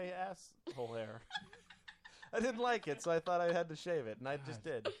like my asshole hair. I didn't like it, so I thought I had to shave it, and I just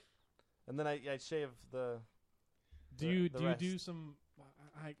did. And then I shaved the. Do the- you the do you rest. do some?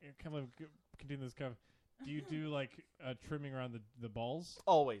 I kind of continue this kind of. Do you do like trimming around the balls?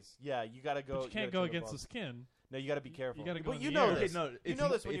 Always, yeah. You got to go. But you can't go against the skin. No, you got to be careful. You got to go. But in you the know ear. this. Okay, no, You it's know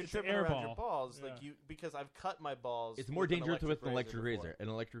mo- this when you're it's trimming air around your ball. balls, Yeah. because I've cut my balls. It's more with an dangerous with an electric before. razor. An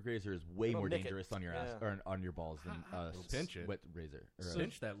electric razor is way It'll more nick it. dangerous on your ass Yeah. or on your balls than It'll pinch it. wet razor. Or So-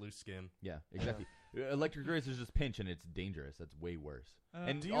 Pinch that loose skin. yeah, exactly. Electric razors just pinch, and it's dangerous. That's way worse.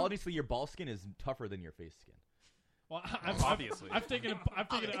 And do you- honestly, your ball skin is tougher than your face skin. Well, Obviously. I've taken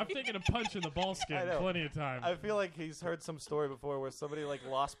a punch in the ball I skin know. plenty of times. I feel like he's heard some story before where somebody like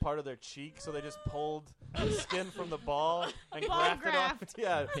lost part of their cheek, so they just pulled the skin from the ball and Ball grafted off. graft.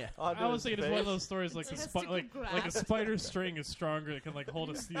 Yeah, Yeah. onto I his was thinking it's one of face. those stories like Testicle like a graft. spider string is stronger. It can like hold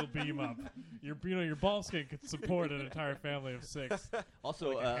a steel beam up. Your ball skin could support an entire family of 6.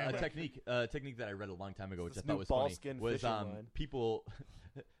 Also, Like a a hammer. technique that I read a long time ago, which This I thought new was ball funny, skin was fishing line. people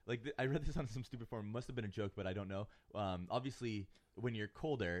like I read this on some stupid forum. Must have been a joke, but I don't know. Obviously, when you're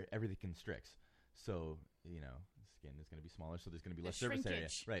colder, everything constricts. So skin is going to be smaller, so there's going to be less surface area.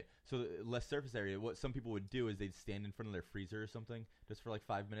 shrinkage. Right. So less surface area. What some people would do is they'd stand in front of their freezer or something just for like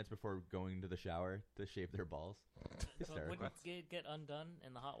 5 minutes before going to the shower to shave their balls. So it Hysterical. wouldn't get undone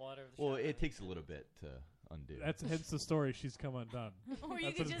in the hot water of the Well, shower? it takes a little bit to undo. That's hence the story. She's come undone. Or you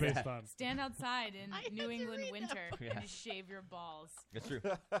That's could what it's just based on. stand outside in New England winter Yeah. and just shave your balls. That's true.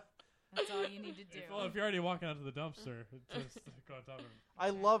 That's all you need to do. Well, if you're already walking out to the dumpster, just go on top of it. I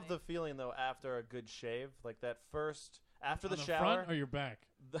love the feeling though after a good shave, like that first after On the the shower. front or your back?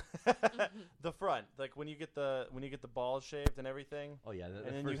 The front, like when you get the balls shaved and everything. Oh yeah,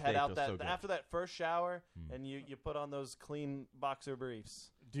 And then you head out after that first shower, and you put on those clean boxer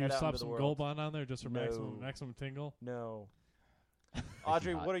briefs. Do you head out slap into the some world. Gold Bond on there just for No. maximum tingle? No.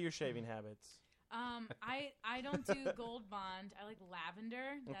 Audrey, hot. what are your shaving habits? I don't do Gold Bond. I like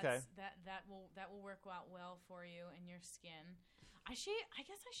lavender. That's, Okay. That will work out well for you and your skin. I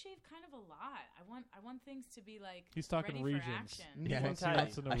guess I shave kind of a lot. I want things to be like He's talking ready regions. for action. Yeah, He wants tight.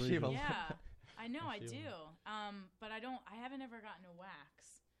 lots of the I shave a regions. lot. Yeah, I know I I shave do. But I haven't ever gotten a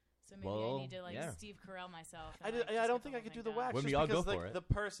wax. So maybe I Well, need to like yeah. Steve Carell myself. I and, like, just don't get think the I whole could do thing the wax. When just we all go because, for like, it. the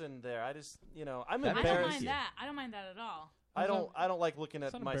person there, I'm That I don't embarrassed. mind that. I don't mind that at all. I don't like looking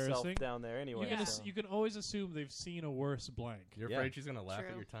It's at not myself embarrassing. down there anyway. so. You can always assume they've seen a worse blank. You're afraid she's gonna laugh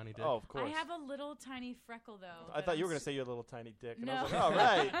at your tiny dick? Oh, of course. I have a little tiny freckle though. I that thought you I'm were going s- to say you had a little tiny dick. And No. I was like, all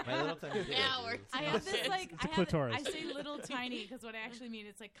right. My little tiny dick. Now we're I have this like It's a I have clitoris. I say little tiny because what I actually mean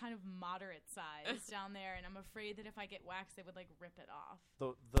it's like kind of moderate size down there, and I'm afraid that if I get waxed, they would like rip it off.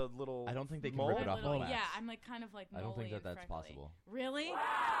 The little. I don't think they can mole? rip it off Little- with wax. yeah, I'm like kind of like. I don't think moly that and that's freckly. possible. Really?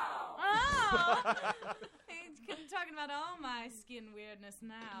 Oh, I'm talking about all my skin weirdness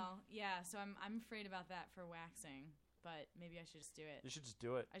now. Yeah, so I'm afraid about that for waxing, but maybe I should just do it. You should just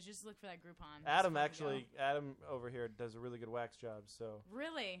do it. I should just look for that Groupon. Adam Just fucking actually, Adam over here does a really good wax job. So go.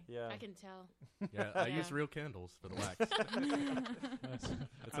 Really? yeah, I can tell. Yeah, I use real candles for the wax.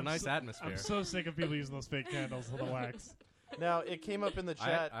 It's a nice atmosphere. I'm so sick of people using those fake candles for the wax. Now it came up in the I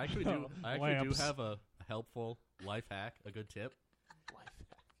chat. actually do. I actually do Lamps. have a helpful life hack, a good tip.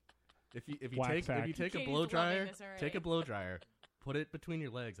 If you Wax hack. take a Katie's blow loving dryer, this already. take a blow dryer, put it between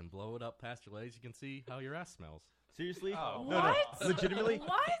your legs and blow it up past your legs. You can see how your ass smells. Seriously? Oh. No, What? no. Legitimately?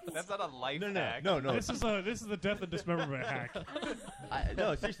 What? That's not a life No, hack. no. This is the death and dismemberment hack.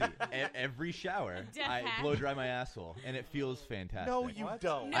 No, seriously. Every shower, Death I hack. blow dry my asshole, and it feels fantastic. No, you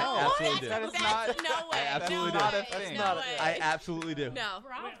don't. No, I absolutely do. That is that's not. no way. I absolutely no do. way. That's It's thing. no Not a- way. I absolutely do. No.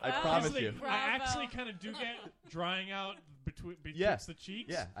 Bravo. I promise Honestly, you. Bravo. I actually kind of do get drying out between Yeah. the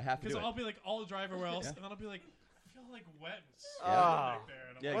cheeks. Yeah, I have to Because do it. I'll be like all dry everywhere else, Yeah. and then I'll be like, I feel like wet and Yeah. back there.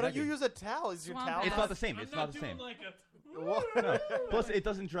 And I'm Yeah, Why don't you exactly. use a towel? Is your Swamp towel? It's not the same. I'm It's not not the doing same. like a No. Plus, it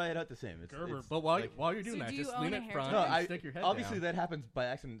doesn't dry it out the same. It's, Gerber. it's But while like- while you're doing So that, do you just own lean a it hair front dryer? No, and I stick your head obviously down. that happens by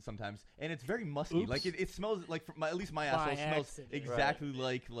accident sometimes, and it's very musky. Oops. Like it smells like at least my By asshole smells accident. exactly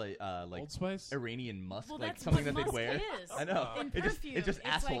like Old Spice. Iranian musk, Well, like that's something what that they'd musk wear. is. I know. In It perfume, it's just it's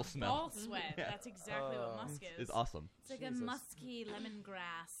asshole like smell. ball sweat. Yeah. That's exactly what musk is. It's awesome. It's like a musky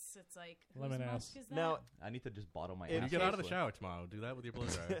lemongrass. It's like whose Lemon ass. musk is that? Now, I need to just bottle my. If When you ass get out of the first. shower tomorrow, do that with your blow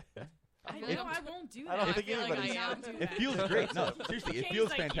dryer. I feel know like- I won't do that. I don't think feel like anybody's. I am. do It that. feels great. No, seriously, it Katie's feels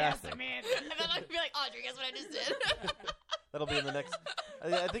like, fantastic. And Yes, then I'd be like, Audrey, guess what I just did? That'll be in the next.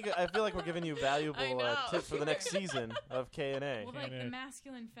 I feel like we're giving you I valuable know. tips for the next season of K&A. Well, like the K&A.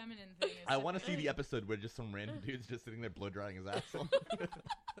 masculine feminine thing is. I want to see the episode where just some random dude's just sitting there blow drying his asshole.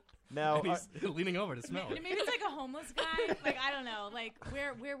 Now, And he's leaning over to smell Maybe it. it's like a homeless guy. Like I don't know. Like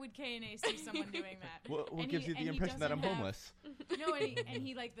where would K&A see someone doing that? What And gives he- you the and he impression that I'm doesn't have- homeless? No, and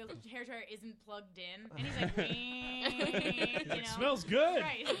he like the hair dryer isn't plugged in, and he's like, you know? It smells good.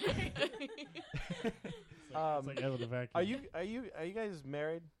 Right. It's like Ed with a vacuum. are you guys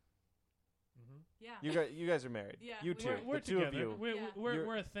married? Yeah. You guys are married. Yeah, You we two. are. We're the two of together. you. We're, Yeah. we're, You're-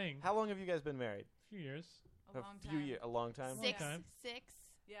 we're a thing. How long have you guys been married? A few years. A long few time. years. A long time. Six. time. Six.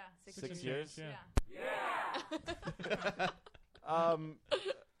 Yeah. 6 years. Yeah.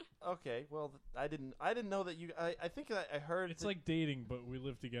 Okay. Well, I didn't know that you. I think that I heard. It's that- like dating, but we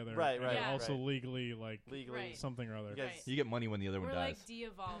live together. Right, and right, Yeah. Also right. legally, like legally. Right. something or other. You guys Right. You get money when the other one We're dies. like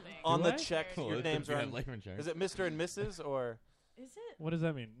de-evolving. on Do the I? checks, Well, your it's names if you are have on. life insurance. Is it Mr. and Mrs. or? Is it? What does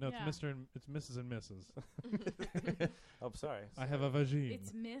that mean? No, Yeah. it's Mr. and it's Mrs. and Mrs. Oh, sorry. I have a vagine.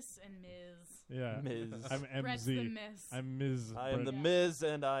 It's Miss and Ms. Yeah. Ms. I'm Brett's the MZ. Miss. I'm Ms. I am the Brett. Ms.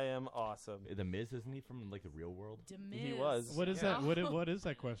 and I am awesome. The Miz, isn't he from like the real world? He was. What is Yeah. that? What is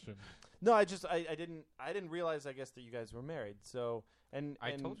that question? No, I didn't realize. I guess that you guys were married. So and I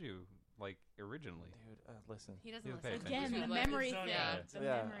and- told you, like originally. Dude, listen. He doesn't He doesn't pay listen. Again, attention. the Like, memory it's thing. not- The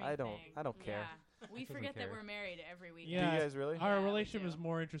Yeah, memory I don't thing. care. Yeah. We Doesn't forget that care. we're married every week. Yeah. Do you guys really? Our Yeah, we relationship do. is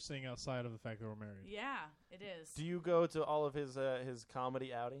more interesting outside of the fact that we're married. Yeah, it is. Do you go to all of his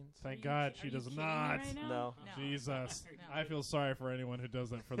comedy outings? Thank God she Are you does kidding me not. right now? No. Jesus. No. I feel sorry for anyone who does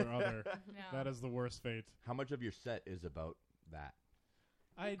that for their other. No. That is the worst fate. How much of your set is about that?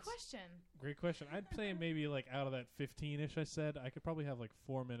 Good question. Great question. I'd say maybe like out of that 15-ish I said, I could probably have like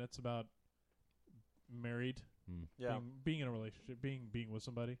 4 minutes about married, Yeah. being in a relationship, being with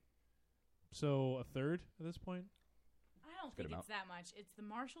somebody. So a third at this point. I don't Good think amount. it's that much. It's the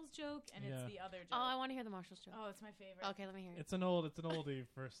Marshall's joke and Yeah. it's the other joke. Oh, I want to hear the Marshall's joke. Oh, it's my favorite. Okay, let me hear it. It's an oldie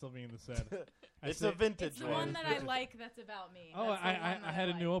for still being the set. It's a vintage It's the one. one that I like that's about me. Oh, That's the one that I had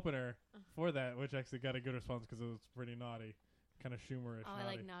a like. new opener for that, which actually got a good response because it was pretty naughty, kind of Schumer-ish. Oh, I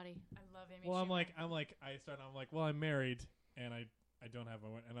like naughty. I love Amy Well, I'm Schumer. like, well, I'm married and I don't have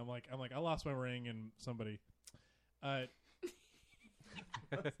one, and I'm like, I lost my ring and somebody.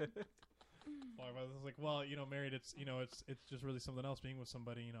 Well, I was like, well, married. It's it's just really something else. Being with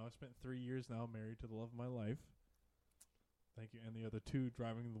somebody, I spent 3 years now married to the love of my life. Thank you, and the other 2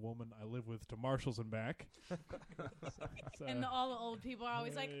 driving the woman I live with to Marshalls and back. So- And all the old people are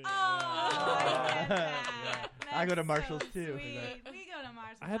always like, Yeah. "Oh, I get that. I go to That's Marshalls so too. Sweet. We go to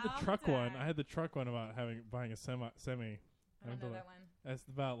Marshalls. I had the all truck the one. time." I had the truck one about buying a semi I don't know done that one. That's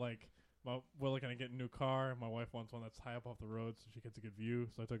about like we're looking to get a new car. My wife wants one that's high up off the road so she gets a good view.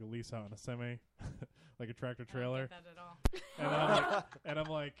 So I took a lease out on a semi, like a tractor trailer. I don't get that at all. And I'm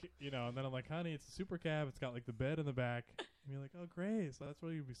like, and then I'm like, honey, it's a super cab. It's got like the bed in the back. And you're like, oh, great. So that's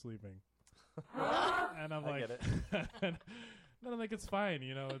where you'll be sleeping. And I'm I like, get it. and then I'm like, it's fine.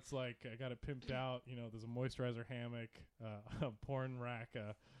 It's like I got it pimped out. There's a moisturizer hammock, a porn rack,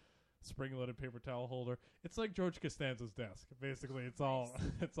 a spring-loaded paper towel holder. It's like George Costanza's desk. Basically, it's all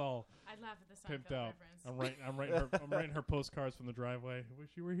I'd laugh at the pimped Seinfeld out. reference. I'm writing her postcards from the driveway. Wish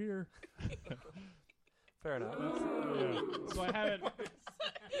you were here. Fair enough. Yeah. So I haven't.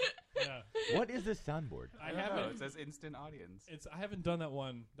 Yeah. What is this soundboard? I haven't. It says instant audience. I haven't done that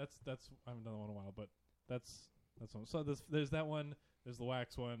one. That's I haven't done that one in a while, but that's one. So there's that one. There's the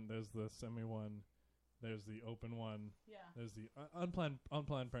wax one. There's the semi one. There's the open one. Yeah. There's the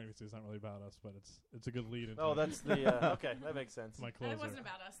unplanned pregnancy. Is not really about us, but it's a good lead into. Oh, it. that's the okay. That makes sense. My closer. That wasn't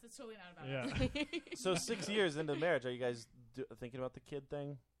about us. That's totally not about us. So 6 years into marriage, are you guys thinking about the kid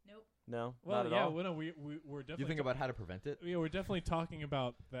thing? Nope. No. Well, not at yeah. all? Well, no, we're definitely. You think about how to prevent it? Yeah, we're definitely talking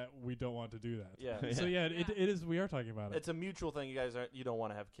about that. We don't want to do that. Yeah. So yeah, it is. We are talking about it. It's a mutual thing. You guys you don't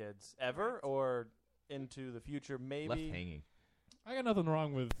want to have kids ever, or into the future, maybe. Left hanging. I got nothing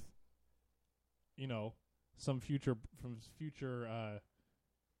wrong with, some future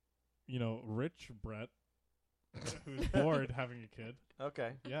rich Brett who's bored having a kid.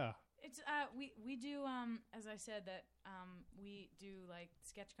 Okay. Yeah. It's we do as I said that we do like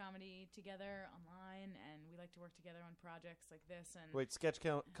sketch comedy together online, and we like to work together on projects like this. And Wait, sketch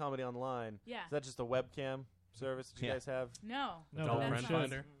comedy online. Yeah. Is that just a webcam service that you guys have? No. No, Adult Friend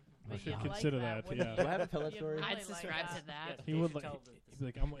Finder. We should you'd consider like that. that, Yeah. wouldn't you? Do I have to tell that You'd story? really I'd like subscribe that. to that. He would like.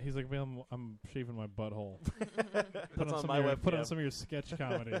 He's like, man, I'm shaving my butthole. That's on my webcam. Put on some of your sketch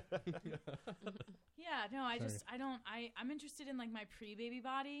comedy. Yeah, no, I'm interested in like my pre-baby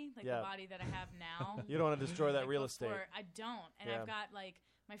body, like the body that I have now. You don't want to destroy that Like real before- estate. I don't, and Yeah. I've got like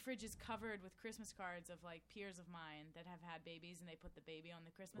my fridge is covered with Christmas cards of like peers of mine that have had babies, and they put the baby on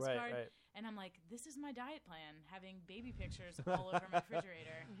the Christmas Right, card. right. And I'm like, this is my diet plan, having baby pictures all over my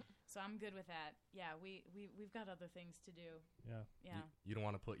refrigerator. So I'm good with that. Yeah, we've got other things to do. Yeah. Yeah. You don't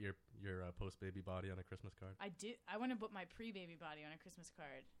want to put your post baby body on a Christmas card. I do. I want to put my pre-baby body on a Christmas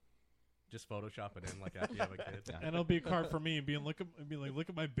card. Just Photoshop it in like after you have a kid. And it'll be a card for me and look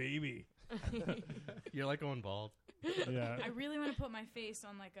at my baby. You're like going bald. Yeah. I really want to put my face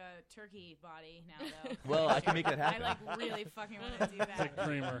on like a turkey body now, though. Well, I can make that happen. I like really fucking want to do that. It's like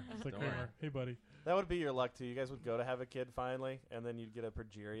Kramer. Don't Kramer. worry. Hey, buddy. That would be your luck too. You guys would go to have a kid finally, and then you'd get a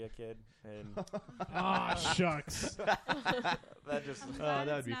progeria kid, and shucks. That just that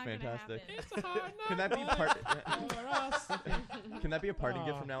would be fantastic. Can that be part? Can that be a party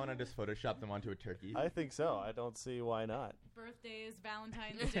gift from now on? I just Photoshop them onto a turkey. I think so. I don't see why not. Birthdays,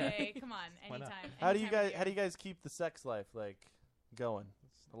 Valentine's Day. Come on, Why not? anytime. How do you anytime of guys? How do year. you guys keep the sex life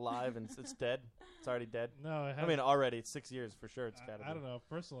alive and it's dead? It's already dead. No, I mean already. It's 6 years for sure. It's got to be. I don't know.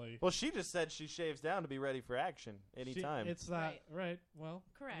 Personally. Well, she just said she shaves down to be ready for action anytime. It's not right. Well,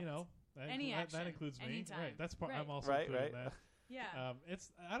 Correct. That, Any that action, includes me. anytime. Right. That's part. I'm Right. also Right, including right. that. Yeah.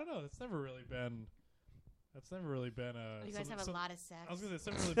 It's. I don't know. It's never really been. That's never really been a. You guys have a lot of sex. I was gonna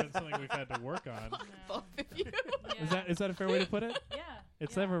say it's never really been something we've had to work on. Both of you. Is that a fair way to put it? Yeah.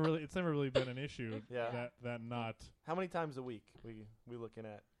 It's never really been an issue. Yeah. That not How many times a week we looking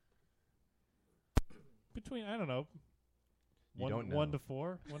at? between I don't know. You don't know. 1 to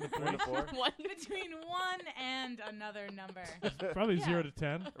 4, 1 to 3. 1 to 4. Between 1 and another number. Probably Yeah. 0 to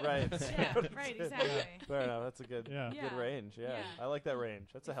 10. Right. Yeah, right, exactly. Fair enough. That's a good Yeah. Yeah. good range. Yeah. Yeah. I like that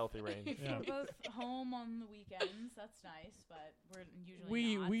range. That's a healthy range. If Yeah. we're both home on the weekends, that's nice, but we're usually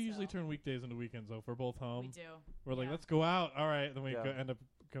We not, usually so turn weekdays into weekends though. If we're both home. we do. We're like, Yeah. let's go out. All right, then we Yeah. end up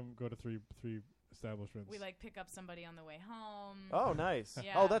go to three establishments. We like pick up somebody on the way home. Oh, nice.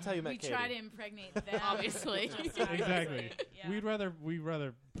 Yeah. Oh, that's how you met We Katie. try to impregnate them. Obviously. Just Exactly. Yeah. We'd rather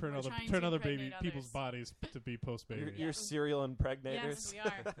turn We're other trying turn to other baby impregnate people's others. bodies to be post baby. You're serial impregnators. Yes, we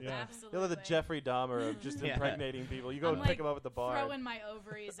are. Yeah. Absolutely. You're the Jeffrey Dahmer of just Yeah. impregnating people. You go I'm and like pick them up at the bar. throwing my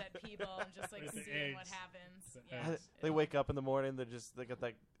ovaries at people and just like With the seeing what eggs. happens. The Yeah. eggs. They wake up in the morning. They got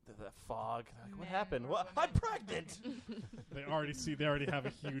that fog. They're like, what Men happened? or What? I'm women. pregnant. They already have a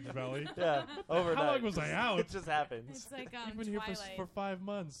huge belly. Yeah. Overnight. How long was I out? It just happens. It's like You've been here Twilight. for 5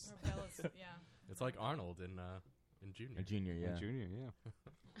 months. Or Bella's- yeah. It's like Arnold in Junior. A junior, yeah. Junior, yeah.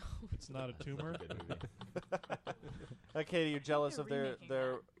 It's not a tumor. Good movie. Katie, you're jealous they're of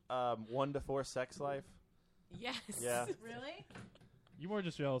their remaking 1 to 4 sex life? Yes. Yeah. Really? You're more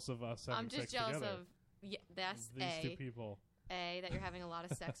just jealous of us having I'm just sex jealous together. of that's These two A. people. A, that you're having a lot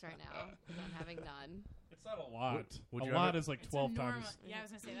of sex right now. And I'm having none. It's not a lot. Would a you lot ever- is like It's a 12 normal- times. Yeah, I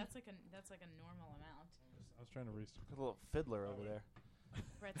was gonna say that's like a normal amount. I was trying to read. A little fiddler over there.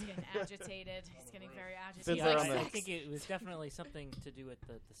 Brett's getting agitated. He's getting very agitated. Fiddler on I the- think it was definitely something to do with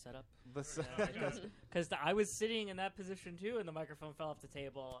the setup. The se- Because I was sitting in that position too, and the microphone fell off the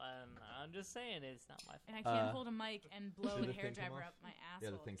table. And I'm just saying, it's not my fault. And I can't hold a mic and blow Should the the thing come hairdryer off? up my Yeah,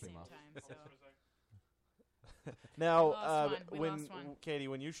 asshole the thing at the came same off. time. So. Now, We lost one. We when lost one. Katie,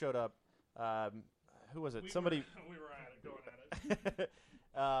 when you showed up, who was it? We Somebody. we were at it, going at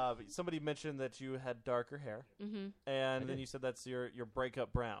it. Somebody mentioned that you had darker hair, Mhm. and then you said that's your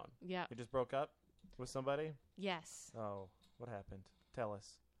breakup brown. Yeah. You just broke up with somebody. Yes. Oh, what happened? Tell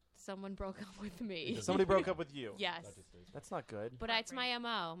us. Someone broke up with me. Somebody broke up with you. Yes. That's not good. But it's my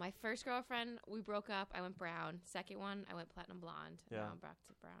MO. My first girlfriend, we broke up. I went brown. Second one, I went platinum blonde. Yeah. Now I'm back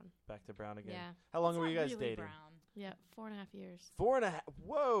to brown. Back to brown again. Yeah. How long It's were you not guys really dating? brown. Yeah, 4.5 years. 4.5.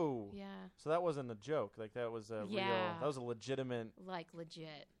 Whoa. Yeah. So that wasn't a joke. Like that was a real. Yeah. That was a legitimate. Like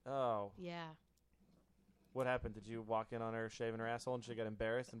legit. Oh. Yeah. What happened? Did you walk in on her shaving her asshole and she got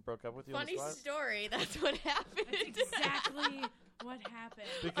embarrassed and broke up with you? on the Funny spot? story. That's what happened. Exactly what happened.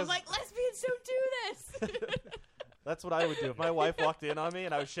 Because- I'm like, lesbians don't do this. That's what I would do if my wife walked in on me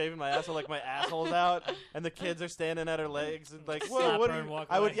and I was shaving my asshole, like my asshole's out, and the kids are standing at her legs and like, whoa, Slap what? her Are and you? walk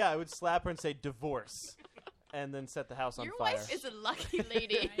I would, away. yeah, I would slap her and say divorce, and then set the house on Your fire. wife is a lucky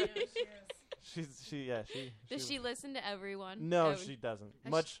lady. I know, she is. She. Does she listen to everyone? No, Oh, she doesn't.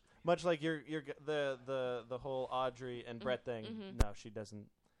 Has Much like the whole Audrey and Brett thing. mhm. No, she doesn't.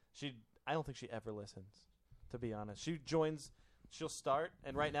 I don't think she ever listens. To be honest, she joins. She'll start,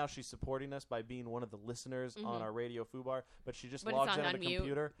 and right now she's supporting us by being one of the listeners on Mhm. our radio FUBAR. But she just But it's logs on in on the mute.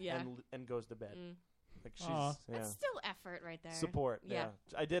 computer Yeah. and goes to bed. Mm. Like she's Aw. yeah. That's still effort right there. Support. Yeah.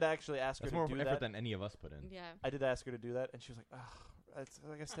 I did actually ask That's her more to do effort that. than any of us put in. Yeah. I did ask her to do that, and she was like, "Oh,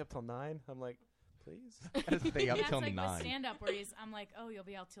 I gotta stay up till 9." I'm like, "Please." Gotta stay up Yeah, it's till like 9. with stand up where I'm like, oh, you'll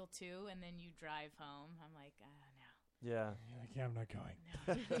be out till 2, and then you drive home. I'm like, no. Yeah. Yeah, I'm not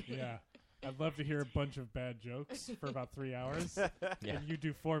going. Yeah. I'd love to hear a bunch of bad jokes for about 3 hours, Yeah. and you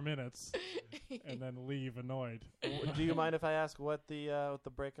do 4 minutes, and then leave annoyed. Do you mind if I ask what the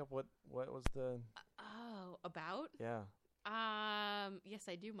breakup? What was the? Oh, about? Yeah. Yes,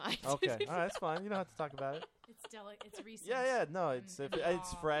 I do mind. Okay. All right. That's fine. You don't have to talk about it. It's delicate. It's recent. Yeah. Yeah. No. It's and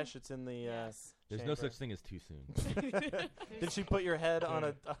it's raw. fresh. It's in the. Yes. There's no chamber. such thing as too soon. Did she put your head on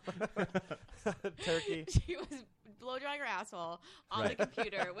a turkey? She was blow drying her asshole on Right. the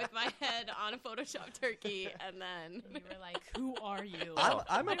computer with my head on a Photoshop turkey, and then And you were like, who are you? I'm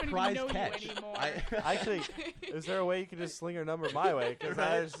I a don't even prize know you catch. anymore. Actually, is there a way you could just sling her number my way? Because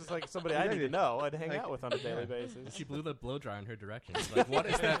it's just like somebody I need to know. I'd hang Like, out with on a daily yeah. basis. She blew the blow dryer in her direction. She's like, what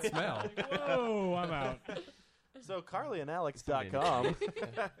is that smell? Whoa, I'm out. So CarlyandAlex.com.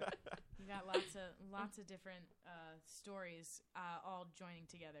 You got lots of different stories all joining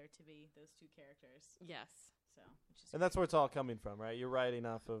together to be those two characters. yes, So, which is And that's where it's all coming from, right? You're writing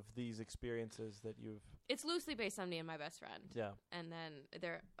off of these experiences that you've. it's loosely based on me and my best friend. Yeah. And then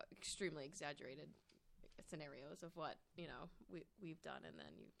they're extremely exaggerated scenarios of what we've done, and then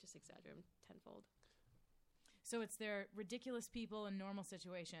you just exaggerate them tenfold. So it's their ridiculous people in normal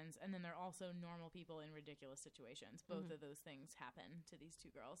situations, and then they're also normal people in ridiculous situations. Both Mhm. of those things happen to these two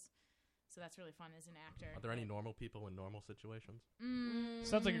girls. So that's really fun as an actor. Are there any normal people in normal situations?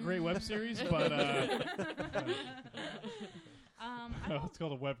 Sounds like a great web series, but I don't it's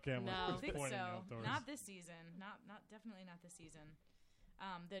called a webcam. No. I with think pointing so. outdoors. Not this season. Not definitely not this season.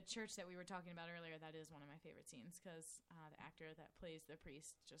 The church that we were talking about earlier, that is one of my favorite scenes because the actor that plays the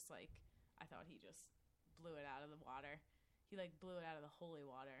priest, just like I thought he just blew it out of the water. He like blew it out of the holy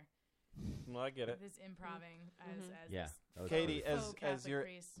water. Well, I get it. This improving as Yeah, this that was Katie, faux as Catholic you're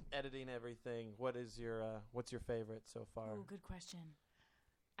priest. editing everything, what's your favorite so far? Oh, good question.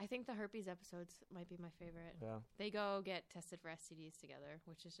 I think the herpes episodes might be my favorite. Yeah. They go get tested for STDs together,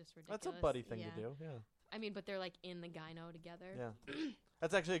 which is just ridiculous. That's a buddy thing Yeah. to do. Yeah. I mean, but they're like in the gyno together. Yeah.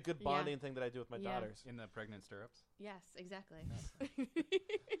 That's actually a good Yeah. bonding thing that I do with my Yeah. daughters. In the pregnant stirrups. Yes, exactly.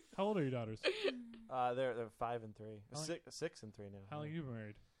 How old are your daughters? They're 5 and 3, How long- 6 and 3 now. How long have you been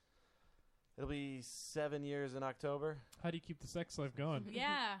married? It'll be 7 years in October. How do you keep the sex life going?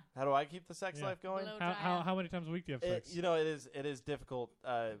 Yeah. How do I keep the sex Yeah. life going? Blow How many times a week do you have sex? It is difficult.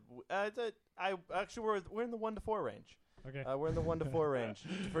 We're in the 1 to 4 range. Okay. We're in the 1 to 4 range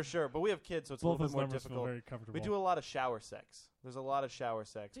for sure. But we have kids, so it's Both a little those bit more numbers feel difficult. very comfortable. We do a lot of shower sex. There's a lot of shower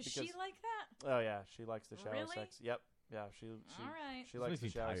sex. Does because, she like that? Oh yeah, she likes the shower Really? sex. Yep. Yeah, she All right. she likes the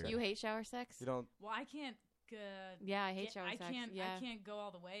makes me shower tired. sex. You hate shower sex? You don't. Well, I can't Yeah, I hate shower I sex. can't. Yeah. I can't go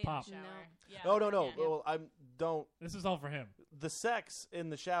all the way Pop. in the shower. No. Yeah, No. I can't. Well, don't. This is all for him. The sex in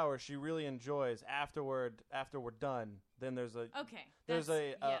the shower she really enjoys. After we're done, then there's a There's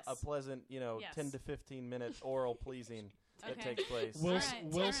a pleasant 10 to 15 minute oral pleasing that Okay. takes place Whilst, All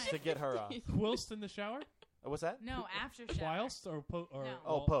right, whilst, to get her off. whilst in the shower? What's that? No, after shower. Whilst or No.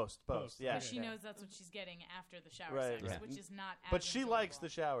 Oh, post. Yeah. But she knows that's what she's getting after the shower Right, sex, right. which is not. But as she likes the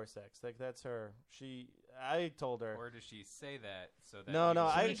shower sex. Like that's her. I told her. Or does she say that so that? No,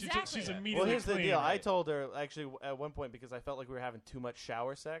 She's immediately Well, here's the clean. deal. I Right. told her actually at one point because I felt like we were having too much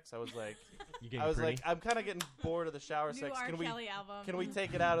shower sex. I was like, You getting pretty? I'm kind of getting bored of the shower New sex. R. Can we Kelly album. can we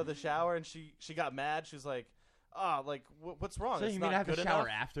take it out of the shower? And she got mad. She's like, what's wrong? So It's you mean not I have to good shower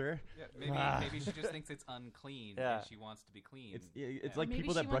enough? after? Yeah, maybe she just thinks it's unclean Yeah. and she wants to be clean. It's Yeah. like Maybe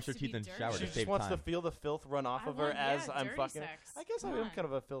people she that brush wants their to teeth be in the dirty. shower She to just save wants time. to feel the filth run off I of her want- as yeah, I'm dirty fucking. sex. I guess I Come am on. kind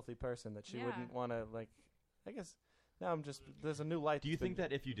of a filthy person that she Yeah. wouldn't want to like. I guess now I'm just there's a new light. Do you that's think been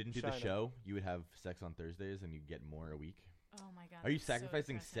that if you didn't do the shining. show, you would have sex on Thursdays and you'd get more a week? Oh my god. Are you that's so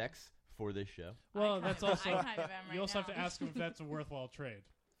sacrificing depressing. sex for this show? Well, kind that's of- also. I kind of am right you also have to now. ask him if that's a worthwhile trade.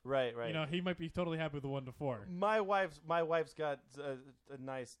 Right. You know, he might be totally happy with the 1 to 4. My wife's got a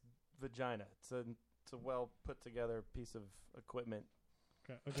nice vagina. It's a well put together piece of equipment.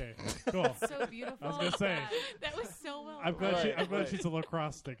 Okay, cool. So beautiful. I was gonna say. That was so well. I'm glad, Right, I'm glad right. she's a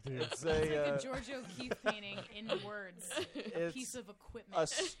lacrosse stick too. It's It's like a, a George O'Keeffe painting in words. A It's piece of equipment. a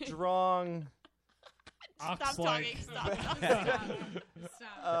strong. Ox-like. Stop. Stop.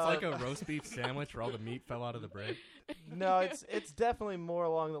 It's like a roast beef sandwich where all the meat fell out of the bread. No, it's definitely more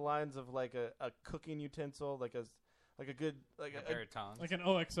along the lines of like a cooking utensil, like a good like a pair of tongs. Like an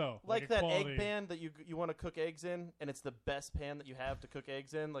OXO. like a that quality- egg pan that you want to cook eggs in, and it's the best pan that you have to cook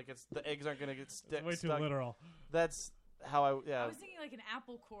eggs in. Like it's the eggs aren't gonna get It's way too stuck. literal. That's how I I was thinking like an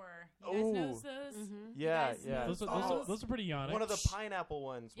apple core. You guys Ooh. knows those? You Yeah, guys yeah. know Those are pretty Yonic. One of the pineapple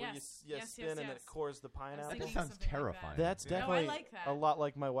ones where Yes, you yes, spin yes, and it yes. cores the I was pineapple. thinking That sounds something like terrifying. That's No, I definitely like that. a lot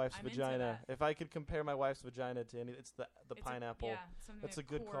like my wife's I'm into vagina. that. If I could compare my wife's vagina to any, it's the It's pineapple. yeah, something That's that a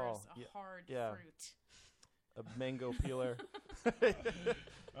good cores call. A Yeah, hard yeah. fruit. A mango peeler.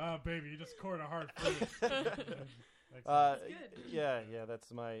 Oh, baby, you just cored a hard fruit. Excellent. good. Yeah,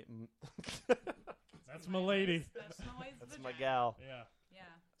 that's my. That's my lady. That's my wife's That's my vagina. gal. Yeah.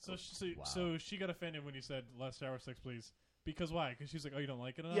 Yeah. So she got offended when you said less shower sex, please. Because why? Because she's like, oh, you don't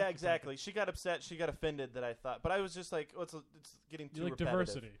like it enough? Yeah, It's like- exactly. She got upset. She got offended that I thought, but I was just like, oh, it's getting too You like repetitive.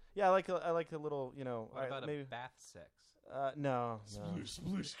 diversity. Yeah, I like a little, What all right, about maybe a bath sex? no. Sploosh,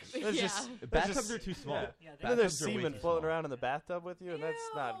 sploosh. There's Yeah. just The there's bathtubs just- are too small. Yeah. Yeah, And then there's Bathtubs are way semen too floating small. around in the bathtub with you, and that's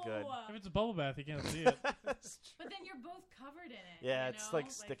not good. Ew. If it's a bubble bath, you can't see it. But then you're both covered in it. Yeah, you it's know?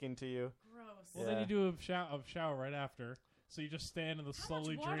 like sticking to you. Gross. Well, then you do a shower right after. So you just stand in the How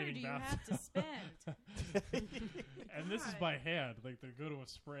slowly much water draining do you bath. have to spend? And this is by hand. Like they go to a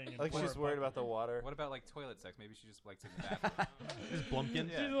spring. And Like pour she's it worried back. about the water. What about like toilet sex? Maybe she just likes it in the bathroom. Just Blumpkins?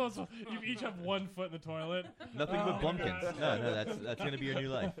 She's also- you each have 1 foot in the toilet. Nothing Oh but my Blumpkins. God. No, that's going to be your new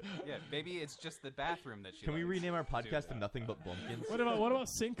life. Yeah, maybe it's just the bathroom that she. Can we likes rename our to do podcast to that. Nothing But Blumpkins? What about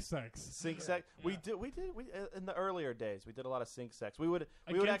sink sex? Sink sex. We did in the earlier days. We did a lot of sink sex. We would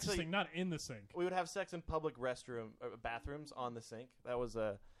Against the actually sink, not in the sink. we would have sex in public bathrooms on the sink. That was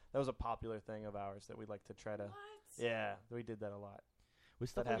a popular thing of ours that we'd like to try to. What? Yeah, we did that a lot. With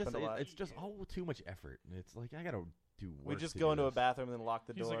stuff That like this, happened a lot. it's just all too much effort. And it's like, I got to do work. We just to go do into a this. bathroom and then lock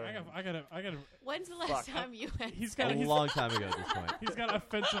the He's door. like, I gotta. When's the last Fuck. time you had He's sex? got A long time ago at this point. He's got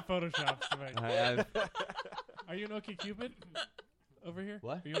offensive photoshops to make. I've- Are you an OkCupid over here?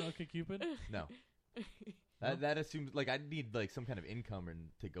 What? Are you an OkCupid? No. That assumes, like, I'd need, like, some kind of income and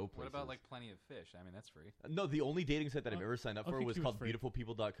to go places. What about like Plenty of Fish? I mean, that's free. No, the only dating site that I've ever signed up for Okay, was Cupid's called free.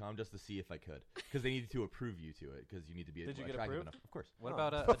 beautifulpeople.com just to see if I could. Because they needed to approve you to it, because you need to be Did you get attractive approved? enough. Of course. What Oh.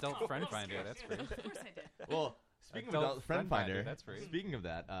 about Adult Friend Finder? That's free. Of course I did. Well, speaking Adult of Adult Friend Friend Finder, Finder, that's free. Speaking of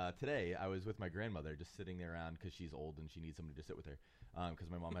that, today I was with my grandmother just sitting there around because she's old and she needs somebody to sit with her. Because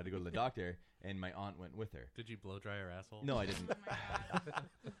my mom had to go to the doctor, and my aunt went with her. Did you blow dry her asshole? No, I didn't. Oh my God.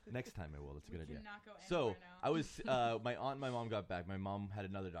 Next time I will. That's a good idea. cannot go So anywhere now. I was, my aunt and my mom got back. My mom had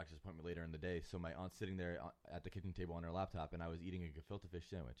another doctor's appointment later in the day, so my aunt's sitting there at the kitchen table on her laptop, and I was eating a gefilte fish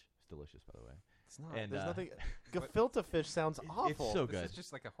sandwich. It's delicious, by the way. It's not. And, There's nothing. Gefilte fish sounds awful. It's so This good. is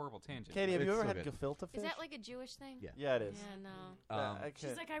just like a horrible tangent. Katie, have you It's ever so had good. gefilte fish? Is that like a Jewish thing? Yeah. Yeah, it is. Yeah, no. I She's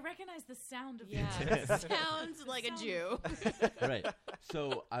can't. like, I recognize the sound of Yeah, it. sounds like a Jew. Right.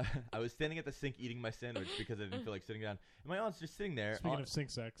 So I was standing at the sink eating my sandwich because I didn't feel like sitting down. And my aunt's just sitting there. Speaking on- of sink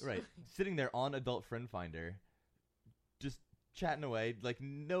sex, Right. Sitting there on Adult Friend Finder, just chatting away, like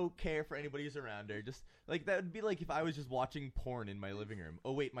no care for anybody who's around her. Just like that would be like if I was just watching porn in my living room.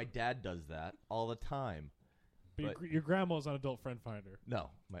 Oh wait, my dad does that all the time. But But- your grandma's on Adult Friend Finder. No,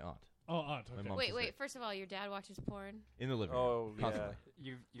 my aunt. Oh, aunt. Okay. My mom's Wait, sister. wait. First of all, your dad watches porn. In the living room. Oh, yeah. constantly.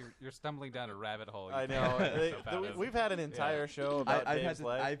 You're stumbling down a rabbit hole. I You know. can't They- yourself out of. we've had an entire show about I've Dave's had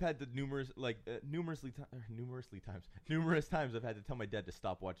life. I've had the numerous times I've had to tell my dad to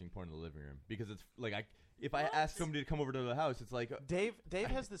stop watching porn in the living room because it's like if I ask somebody to come over to the house, it's like Dave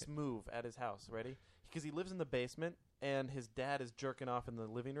has this move at his house. Ready? Because he lives in the basement and his dad is jerking off in the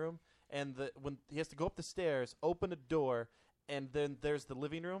living room, and when he has to go up the stairs, open a door, and then there's the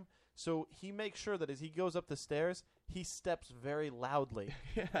living room. So he makes sure that as he goes up the stairs, he steps very loudly.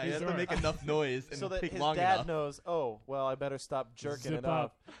 Yeah, he has to make enough noise and so that take his long dad enough. knows. Oh, well, I better stop jerking Zip it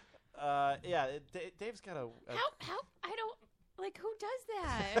off. up. Yeah, Dave's got a How I don't like who does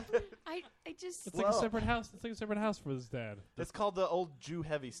that. I just It's like a separate house. It's like a separate house for his dad. It's called the old Jew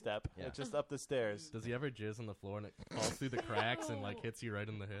heavy step. Yeah. It's just up the stairs. Does he ever jizz on the floor and it falls through the cracks and like hits you right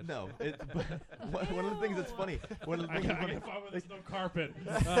in the head? No, one of the things that's funny. One of the things I that's funny. get fine when there's no carpet.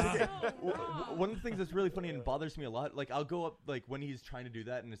 One of the things that's really funny and bothers me a lot, like I'll go up like when he's trying to do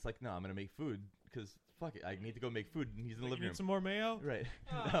that, and it's like, no, I'm gonna make food because fuck it, I need to go make food, and he's in the living You room. need some more mayo? Right.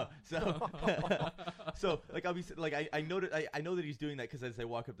 No. So like I'll be like I know that he's doing that because as I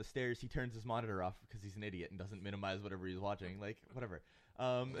walk up the stairs, he turns his monitor off because he's an idiot and doesn't minimize whatever he's watching. Like whatever.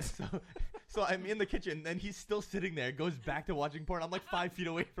 So I'm in the kitchen and he's still sitting there. Goes back to watching porn. I'm like 5 feet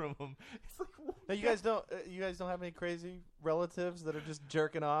away from him. It's like, Now you guys don't have any crazy relatives that are just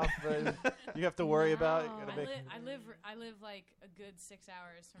jerking off and you have to worry about. You gotta make- I live like a good 6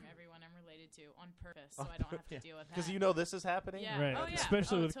 hours from everyone I'm related to on purpose, so I don't have to deal with that. Because you know this is happening. Yeah. Right. Oh, yeah.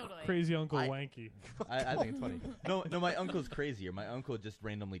 Especially Oh, with totally. crazy Uncle Wanky. I think it's funny. No, my uncle's crazier. My uncle just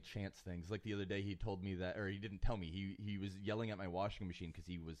randomly chants things. Like the other day, he told me that, or he didn't tell me. He was yelling at my washing machine because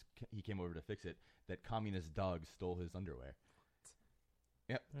he came over to fix it. That communist dog stole his underwear.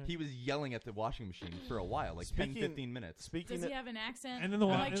 Yep. He was yelling at the washing machine for a while, like 10, 15 minutes. Does he have an accent? And then the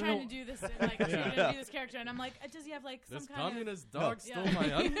I'm wa- like and trying then to do this, the- like trying to do this character, and I'm like, does he have like some This kind communist of dog Yeah. stole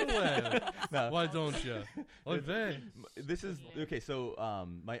my underwear. No. Why don't you? This is okay. So,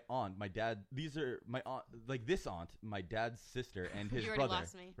 my aunt, my dad. These are my aunt, like this aunt, my dad's sister, and his You already brother.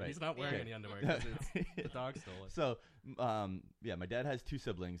 lost me. Right. He's not wearing any underwear 'cause the dog stole it. So, yeah, my dad has two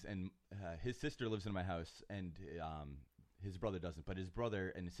siblings, and his sister lives in my house, and his brother doesn't. But his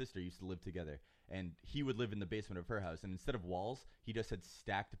brother and his sister used to live together, and he would live in the basement of her house. And instead of walls, he just had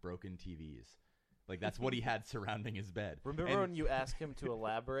stacked broken TVs. Like that's what he had surrounding his bed. Remember And- when you asked him to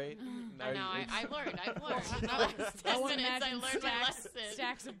elaborate? I know. I've learned. In the last I 10 want to minutes, I imagine learned my stacks, lesson.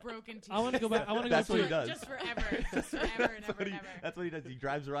 stacks of broken teeth. I want to go back. I want to That's go what to he does. Just forever. Just forever and That's ever what and he- ever. That's what he does. He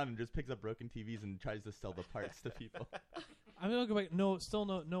drives around and just picks up broken TVs and tries to sell the parts to people. I'm gonna go back. Still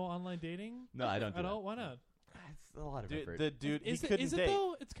no online dating. No, I don't do at that. all. Why not? It's a lot of effort. The dude, Is he it, couldn't is it date.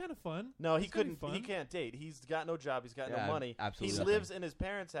 though? It's kind of fun. No, he It's gonna be couldn't. He fun. can't date. He's got no job. He's got Yeah, no money. absolutely He nothing. lives in his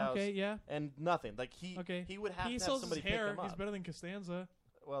parents' house. Okay, yeah. And nothing. Like he would have he to have sells somebody his hair. pick him He's up. better than Costanza.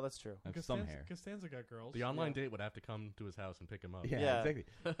 Well, that's true. That's some hair. Costanza got girls. The online date would have to come to his house and pick him up. Yeah, exactly.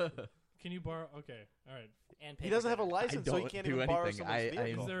 Can you borrow? Okay, all right. And He doesn't have a I license, so he don't can't do even borrow anything. someone's I-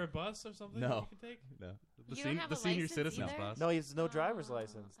 vehicle. Is there a bus or something No. that you can take? No. The, You don't have a senior license citizens either? bus. No, he has no driver's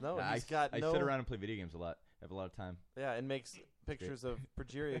license. No, I he's got no. sit around and play video games a lot. I have a lot of time. Yeah, and makes pictures of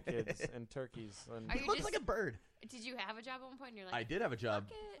progeria kids and turkeys. And Are you looks just, like a bird. Did you have a job at one point? And you're like, I did have a job.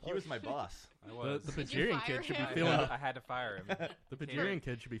 "Fuck it." He was my boss. I was. The Did you Pajarian fire kid should be him? feeling. I had to fire him. The Pajarian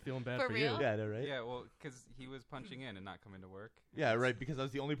kid should be feeling bad For for real? you. Yeah, I know, right? Yeah, well, because he was punching in and not coming to work. Yeah, right. Because I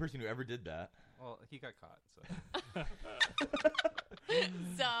was the only person who ever did that. Well, he got caught. So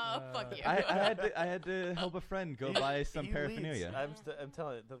So fuck you. I had to help a friend go buy some He paraphernalia. leads, I'm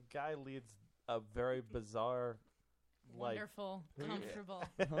telling you, the guy leads a very bizarre life. Wonderful, comfortable,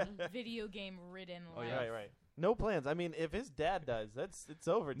 video game ridden Oh, life. yeah. Right. No plans. I mean, if his dad does, it's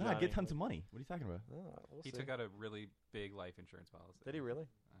over. No, I Johnny. get tons of money. What are you talking about? Oh, we'll he see. took out a really big life insurance policy. Did he really?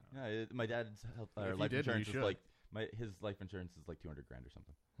 Yeah, my dad's If he life did, then insurance you is should. like his life insurance is like $200,000 or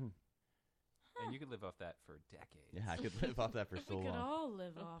something. And you could live off that for decades. Yeah, I could live off that for so We could long. all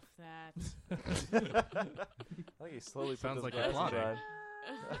live off that. I think he slowly Sounds put like those a glasses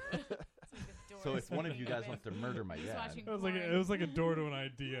plot. on. So if one of you guys wants to murder my He's dad, watching It was like a door to an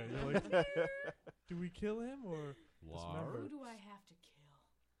idea. You're like, do we kill him or Wow. Who do I have to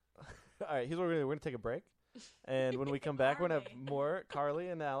kill? All right, here's what we're gonna take a break, and when we come back, we're gonna have more Carly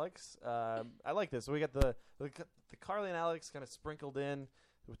and Alex. I like this. So we got the Carly and Alex kind of sprinkled in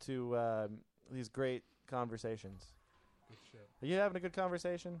to these great conversations. Good shit. Are you having a good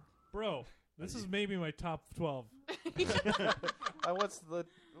conversation? Bro, this is maybe my top 12. What's the?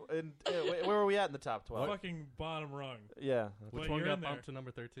 Where are we at in the top 12? Fucking bottom rung. Yeah. Which But one you're got in there. bumped to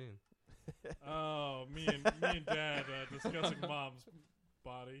number 13? Oh, me and Dad discussing Mom's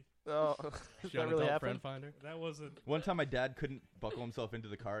body. Oh, does that really happen? Friend finder. That wasn't. One time, my dad couldn't buckle himself into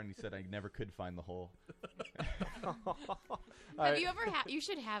the car, and he said I never could find the hole. Have you ever had? You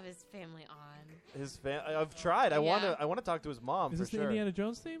should have his family on. His I've tried. I want to talk to his mom Is for this sure. the Indiana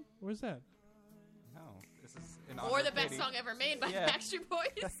Jones theme? Where's that? No, this is an Or the best song ever made by the Backstreet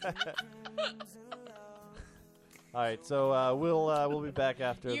Boys. All right, so we'll be back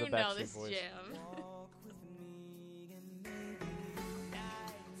after you the know Backstreet this Boys. jam.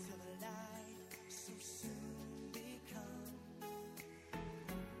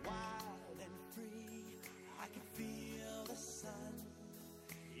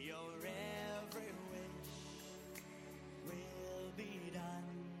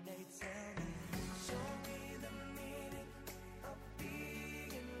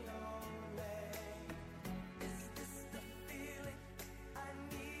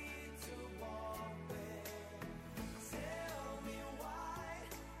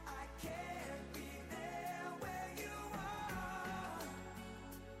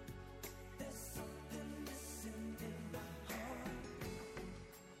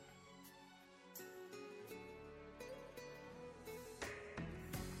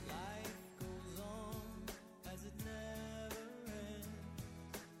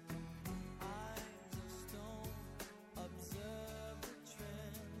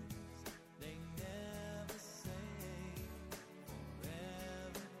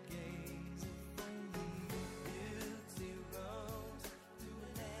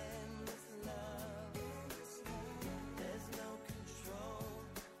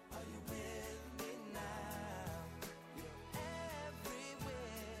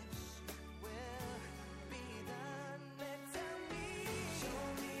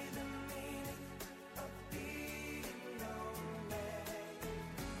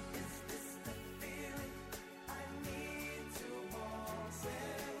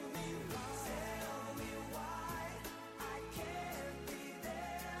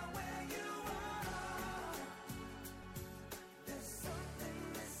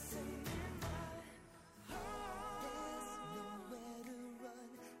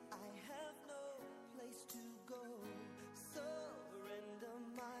 Cigarette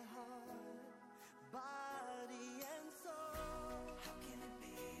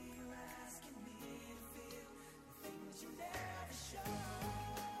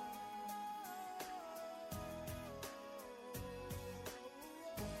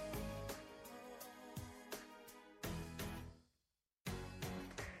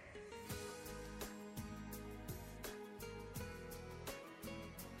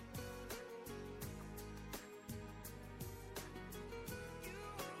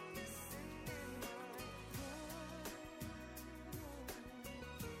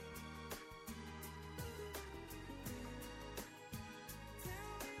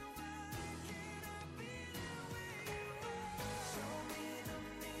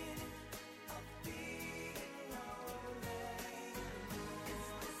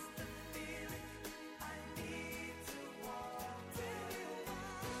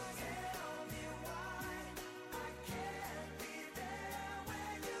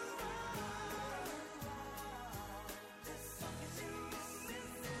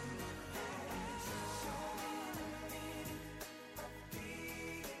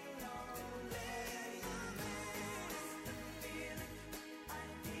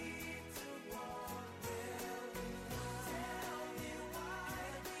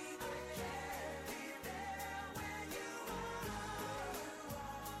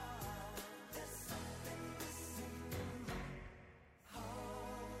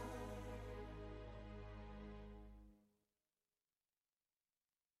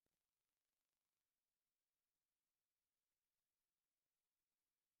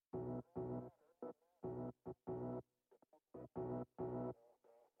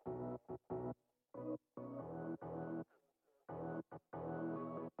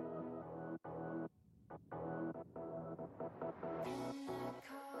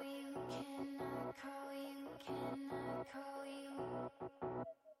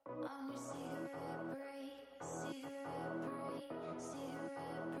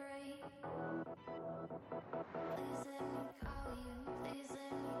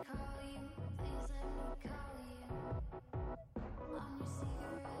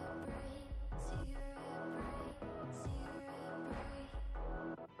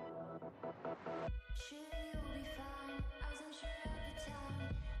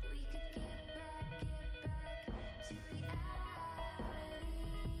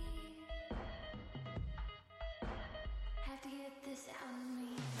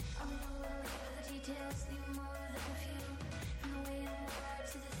details need more than a few. From the way you are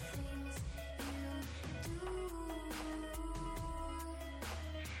to the things you do.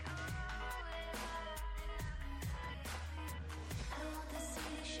 I don't want the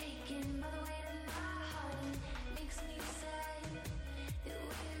city shaking by the weight of my heart. It makes me sad that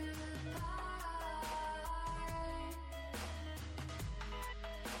we're apart.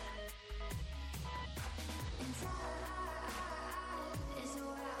 And time is a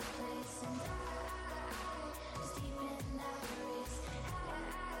wild place, and I was deep in that race. How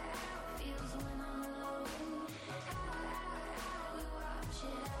it feels when I'm alone. How we watch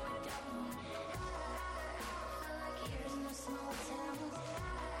it, how we don't. Feel like years in a small town.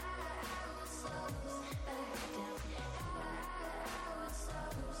 How it slows back down. How it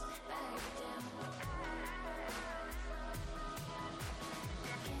slows back down.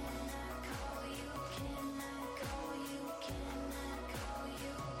 Can I call you? Can I call you? Can I call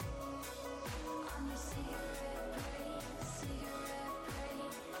you? On your cigarette break, cigarette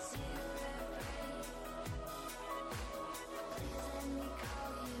break, cigarette break. Please let me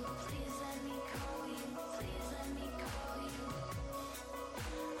call you. Please let me call you. Please let me call you.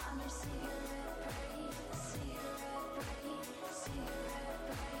 On your cigarette break, cigarette break, cigarette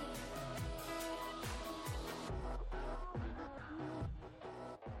break.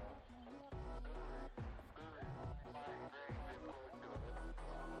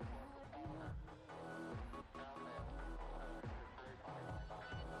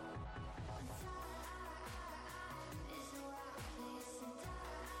 Is a wild place, and I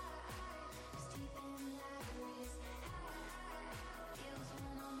was deep in that race. How it feels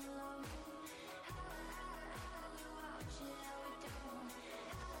when I'm alone. How we watch it, how we don't.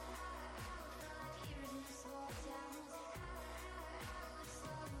 Feel like years in a small town. How it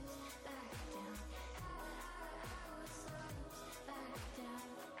slows back down. How it slows back down.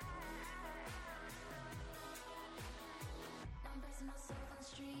 I'm bracing myself on the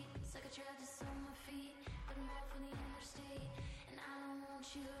street. It's like I tried to sell my feet, but I'm off on the interstate, and I don't want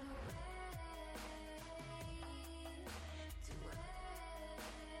you to wait. To wait.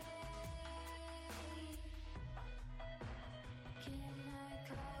 Can I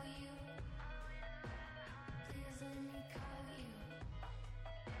call you? Please let me call you.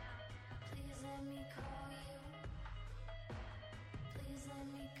 Please let me call you. Please let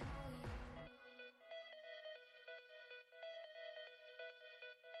me call you.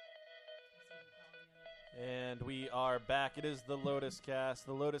 And we are back. It is the Lotus Cast,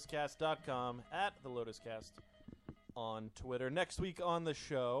 thelotuscast.com, at the Lotus Cast on Twitter. Next week on the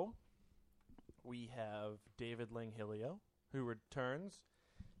show, we have David Langhilio, who returns.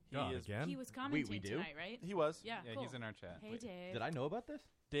 God, again? He was commenting we do? tonight, right? He was. Yeah, Yeah, cool. he's in our chat. Hey, Dave. Did I know about this?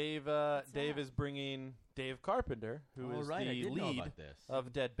 Dave Dave is bringing Dave Carpenter, who Oh, is right, I the did know lead about this.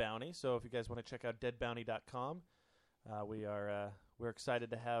 of Dead Bounty. So if you guys want to check out deadbounty.com, we're excited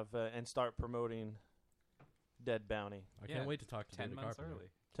to have and start promoting Dead Bounty. I can't wait to talk to 10 David months Carpenter. early.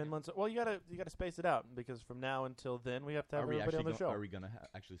 10 months. Well, you gotta space it out, because from now until then we have to have Are we everybody actually on the show. Are we gonna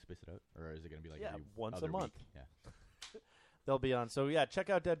actually space it out, or is it gonna be like Yeah, every once a other month. week? Yeah. They'll be on. So yeah,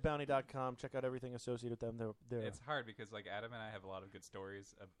 check out deadbounty.com. Check out everything associated with them. They're It's hard because like Adam and I have a lot of good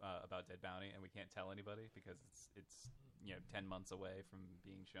stories about Dead Bounty, and we can't tell anybody because it's 10 months away from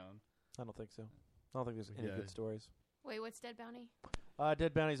being shown. I don't think so. I don't think there's any Yeah. good stories. Wait, what's Dead Bounty?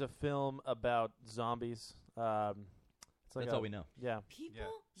 Dead Bounty is a film about zombies. It's like That's all we know. Yeah.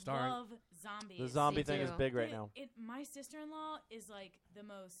 People Starring- love zombies. The zombie They thing is do. big right Dude, now. My sister-in-law is like the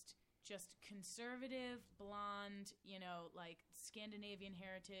most just conservative, blonde, like Scandinavian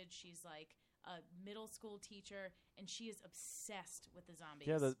heritage. She's like a middle school teacher, and she is obsessed with the zombies.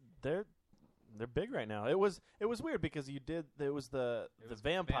 Yeah, they're big right now. It was weird because it was the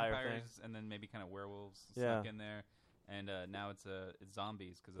vampire thing. vampires and then maybe kind of werewolves Yeah. snuck in there, and now it's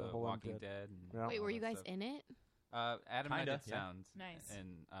zombies because The of whole Walking Undead. Dead. And Yeah. Wait, all were you that guys stuff. in it? Adam and I Kinda, did yeah. sound. Nice.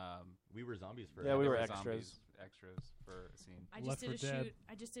 And We were zombies for. Yeah, we there were were extras. zombies extras for a scene. I Left just did a 4 Dead. shoot.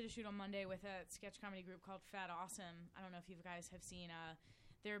 I just did a shoot on Monday with a sketch comedy group called Fat Awesome. I don't know if you guys have seen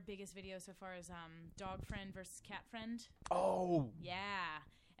their biggest video so far is Dog Friend versus Cat Friend. Oh, Yeah,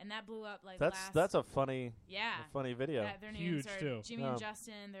 and that blew up like that's last. a funny video. Their names Huge, are too. Jimmy Yeah. and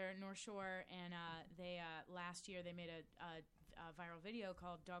Justin. They're North Shore, and they last year they made a viral video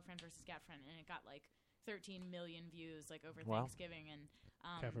called Dog Friend versus Cat Friend, and it got like 13 million views like over Wow. Thanksgiving, and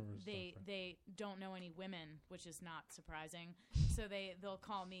Cat Friend versus they Dog Friend. they don't know any women, which is not surprising. So they'll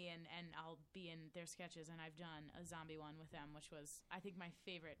call me and I'll be in their sketches, and I've done a zombie one with them, which was I think my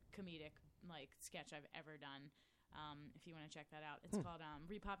favorite comedic like sketch I've ever done. If you want to check that out, it's called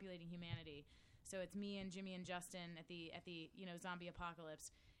Repopulating Humanity. So it's me and Jimmy and Justin at the zombie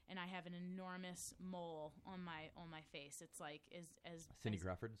apocalypse, and I have an enormous mole on my face. It's like as Cindy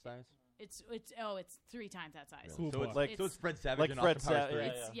Crawford size. It's 3 times that size. Really? So it's like so it's Fred Savage and Fred Austin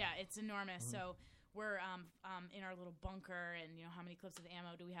Powers 3. It's enormous. So we're in our little bunker, and you know, how many clips of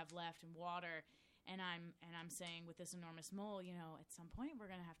ammo do we have left, and water. And I'm saying, with this enormous mole, you know, at some point we're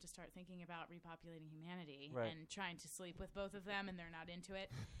gonna have to start thinking about repopulating humanity and trying to sleep with both of them, and they're not into it.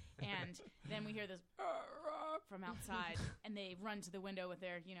 And then we hear this from outside, and they run to the window with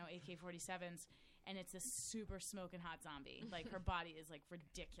their, you know, AK-47s, and it's this super smoking hot zombie. Like, her body is like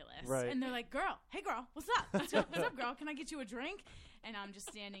ridiculous, and they're like, hey girl, what's up? What's up, girl? Can I get you a drink? And I'm just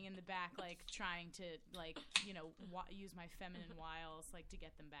standing in the back, like trying to, like, you know, use my feminine wiles, like, to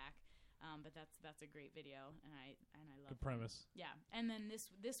get them back. But that's a great video, and I love Good premise. Yeah, and then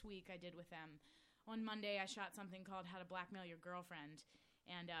this week I did with them. On Monday I shot something called How to Blackmail Your Girlfriend,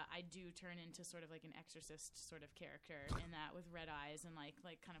 and I do turn into sort of like an exorcist sort of character in that, with red eyes and like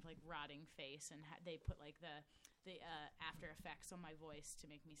kind of like rotting face, and they put like the after effects on my voice to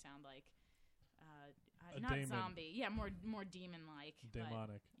make me sound like not demon. Zombie, yeah, more demon like,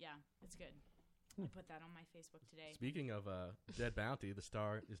 demonic. Yeah, it's good. I put that on my Facebook today. Speaking of Dead Bounty, the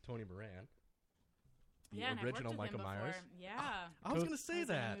star is Tony Moran. The and I've original worked with Michael him Myers. before. Yeah. I was going to say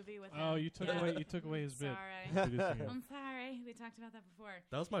that. You took away his bit. Sorry. I'm sorry. We talked about that before.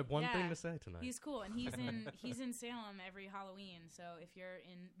 That was my one thing to say tonight. He's cool, and he's in Salem every Halloween. So if you're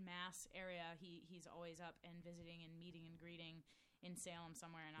in Mass area, he's always up and visiting and meeting and greeting in Salem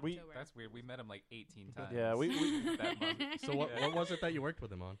somewhere in October. That's weird. We met him like 18 times. Yeah, we that month. So what was it that you worked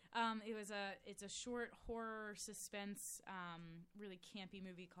with him on? It's a short horror suspense, really campy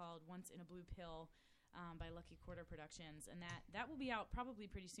movie called Once in a Blue Pill, by Lucky Quarter Productions, and that will be out probably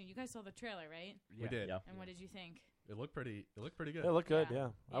pretty soon. You guys saw the trailer, right? We did. Yeah. And what did you think? It looked pretty good. It looked good. Yeah,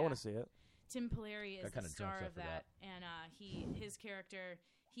 I want to see it. Tim Polari is Got the kinda drunk, star so I of forgot. that, and his character,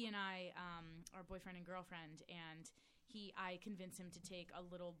 he and I are boyfriend and girlfriend, and I convince him to take a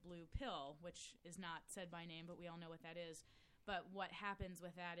little blue pill, which is not said by name, but we all know what that is. But what happens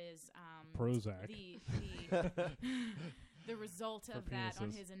with that is Prozac. The result For of that on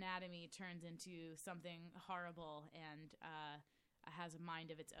penises. his anatomy turns into something horrible and has a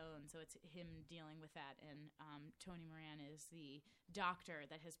mind of its own. So it's him dealing with that. And Tony Moran is the doctor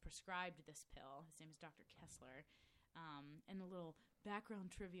that has prescribed this pill. His name is Dr. Kessler. And a little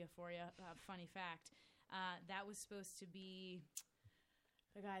background trivia for you, funny fact. That was supposed to be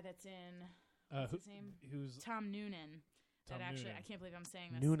the guy that's in, what's his name? Who's Tom Noonan. Tom Actually, Noonan. I can't believe I'm saying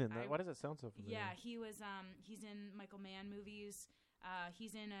this. Noonan. Why does that sound so familiar? Yeah, he was. He's in Michael Mann movies.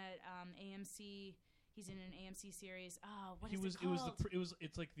 He's in a AMC. He's in an AMC series. Oh, what is it called?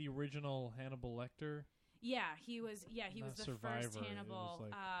 It's like the original Hannibal Lecter. Yeah, he was. Yeah, he was Not the Survivor, first it Hannibal.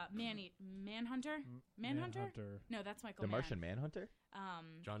 was like- Manhunter. Manhunter. No, that's Michael The Mann. Martian Manhunter.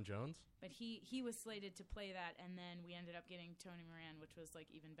 John Jones. But he was slated to play that, and then we ended up getting Tony Moran, which was like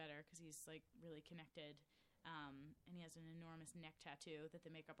even better because he's like really connected. And he has an enormous neck tattoo that the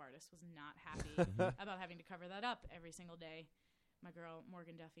makeup artist was not happy about having to cover that up every single day. My girl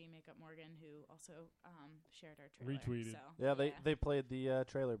Morgan Duffy, Makeup Morgan, who also shared our trailer. Retweeted. So, Yeah, they played the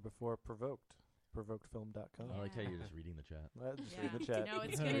trailer before Provoked. ProvokedFilm.com. I like how you're just reading the chat. Just read the chat. No,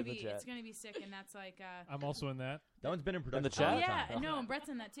 it's gonna be sick, and that's like. I'm also in that. That one's been in production. the chat? Oh yeah, no, and Brett's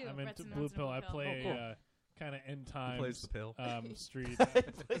in that too. I'm Brett's into in Blue Once in a Pill. I play cool. kind of end times. plays the pill? Street.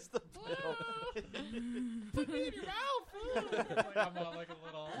 Plays the pill. Put me in your mouth. Like, I'm on like a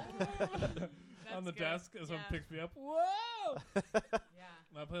little on the good. desk as someone Yeah. picks me up. Whoa! Yeah.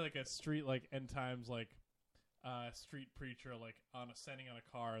 I play like a street like end times like street preacher like standing on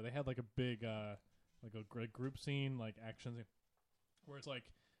a car. They had like a big like a group scene like action scene where it's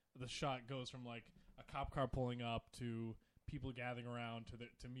like the shot goes from like a cop car pulling up to people gathering around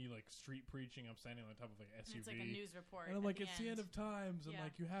to me like street preaching. I'm standing on top of like an SUV. And it's like a news report. And I'm at like, the it's the end of times, and Yeah.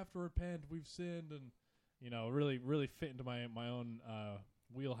 like you have to repent. We've sinned, and really fit into my own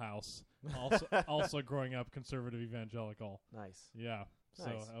wheelhouse. Also growing up conservative evangelical. Nice. Yeah. So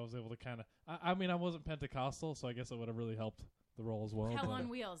Nice. I was able to kind of. I mean, I wasn't Pentecostal, so I guess it would have really helped the role as well. Hell but- on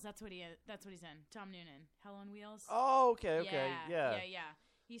Wheels. That's what he's in. Tom Noonan. Hell on Wheels. Oh, okay. Yeah. Yeah.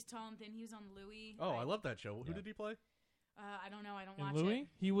 He's tall and thin. He was on Louis. Oh, I love that show. Who did he play? I don't know. I don't In watch Louis? it.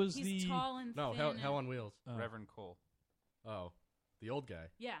 He was He's the tall and No, thin. Hell on Wheels. Reverend Cole. Oh, the old guy.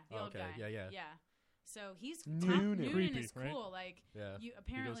 Yeah, the Oh, old okay. guy. Yeah. So he's Noonan. Noonan Creepy, is right? cool. Like Yeah, you he goes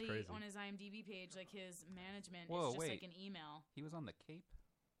apparently crazy. on his IMDb page, like his management Whoa, is just wait. like an email. He was on the Cape.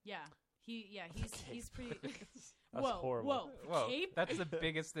 Yeah. He's pretty. That's horrible. Whoa, Cape? that's the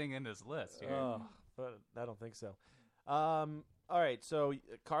biggest thing in this list here. Oh, but I don't think so. All right, so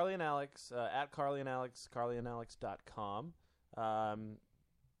Carly and Alex, at Carly and Alex, carlyandalex.com.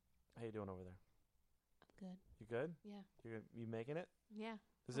 How you doing over there? Good. You good? Yeah. You making it? Yeah.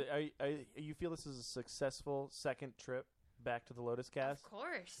 Is it? You feel this is a successful second trip back to the Lotus Cast? Of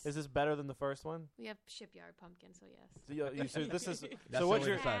course. Is this better than the first one? We have Shipyard Pumpkin, so yes. So this is That's so what so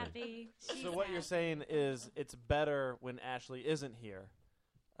you're happy. so what you're saying is it's better when Ashley isn't here.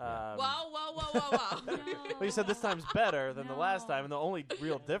 Whoa. Well, you said this time's better than the last time, and the only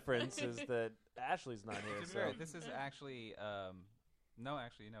real difference is that Ashley's not here. To be So. fair, this is actually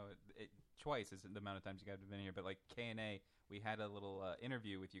twice is the amount of times you guys have been here. But like K&A, we had a little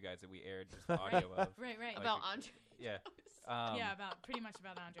interview with you guys that we aired just audio of. Right. Like, About Andre. Yeah. Yeah, pretty much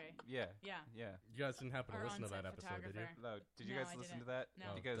about Andre. Yeah. Yeah. You guys didn't happen to Our listen to that on-set episode, did you? photographer. No, did you No, guys I listen didn't. to that? No.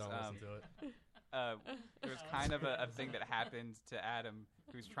 Because Don't listen to it. there was kind of a thing that happened to Adam,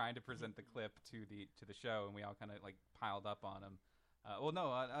 who's trying to present the clip to the show, and we all kind of like piled up on him.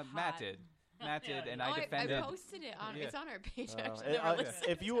 Matt did. Matt did, and I defended. I posted it on. Yeah. It's on our page. Oh, Actually, never listened.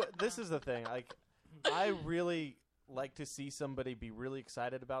 if you, this is the thing. Like, I really like to see somebody be really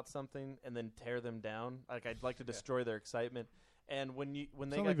excited about something and then tear them down. Like, I'd like to destroy their excitement. And when they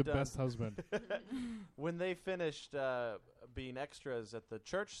Sound got like the done, best husband. when they finished being extras at the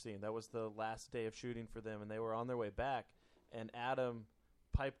church scene, that was the last day of shooting for them, and they were on their way back. And Adam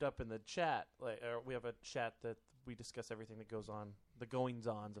piped up in the chat. We have a chat that we discuss everything that goes on, the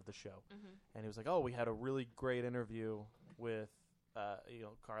goings-ons of the show. Mhm. And he was like, "Oh, we had a really great interview with,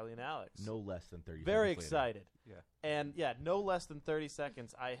 Carly and Alex. No less than 30 Very seconds later. excited. Yeah. And no less than 30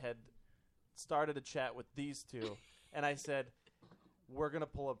 seconds, I had started a chat with these two, and I said, we're going to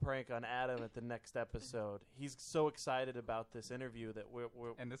pull a prank on Adam at the next episode. He's so excited about this interview that we're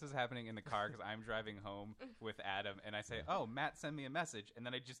And this is happening in the car because I'm driving home with Adam, and I say, "Oh, Matt sent me a message," and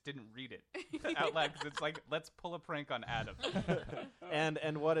then I just didn't read it out loud because it's like, let's pull a prank on Adam.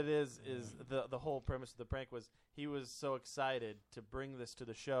 and what it is the whole premise of the prank was he was so excited to bring this to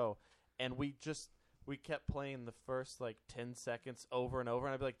the show, and we kept playing the first 10 seconds over and over,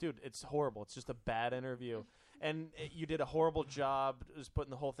 and I'd be like, dude, it's horrible. It's just a bad interview. And you did a horrible job just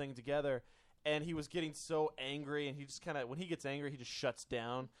putting the whole thing together. And he was getting so angry, and he just kind of, when he gets angry, he just shuts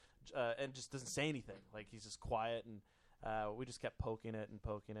down and just doesn't say anything. Like, he's just quiet, and we just kept poking it,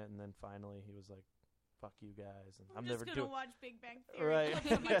 and then finally he was like, fuck you guys. And I'm never just doing gonna watch Big Bang Theory. Right.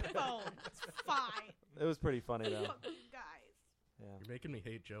 Clips on my phone. It's fine. It was pretty funny, though. Fuck you guys. Yeah. You're making me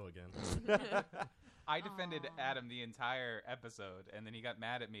hate Joe again. I defended Adam the entire episode, and then he got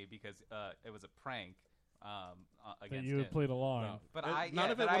mad at me because it was a prank against you him. had played along. No. But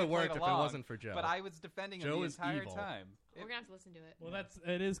None of it would have worked if it wasn't for Joe. But I was defending him Joe the is entire evil. time. We're gonna have to listen to it. Well,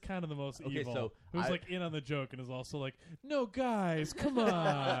 it is kind of the most Okay, evil. so Who's in on the joke and is also like, no, guys, come on.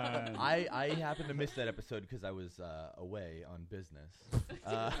 I happened to miss that episode because I was away on business.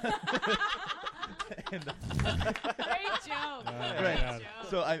 Great joke. Right.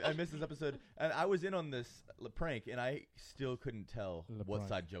 So I missed this episode, and I was in on this prank, and I still couldn't tell what prank.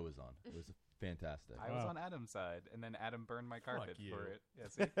 side Joe was on. It was fantastic. I was on Adam's side, and then Adam burned my carpet you. for it. Yeah,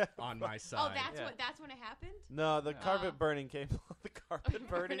 see? On my side. Oh, that's when it happened. No, the carpet burning came. The carpet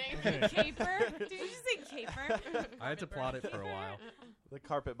burning. Caper? Did you just say caper? I had to plot it for a while. The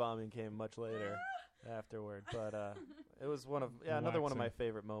carpet bombing came much later afterward, but it was another one of my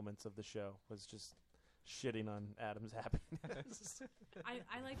favorite moments of the show was just shitting on Adam's happiness. I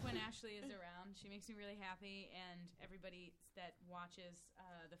like when Ashley is around. She makes me really happy, and everybody that watches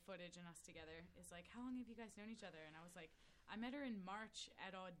the footage and us together is like, "How long have you guys known each other?" And I was like, "I met her in March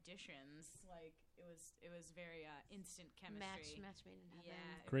at auditions. Like it was very instant chemistry. Match made in heaven.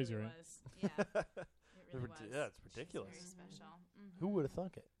 Yeah, it Crazy, really right? was. Yeah, it really was. Yeah, it's ridiculous. It's very special. Who would have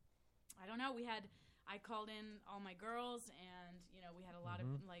thunk it? I don't know. I called in all my girls, and we had a lot of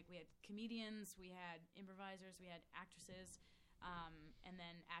we had comedians, we had improvisers, we had actresses, and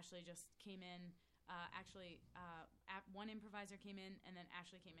then Ashley just came in. One improviser came in, and then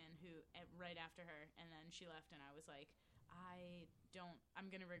Ashley came in, right after her, and then she left, and I was like, I'm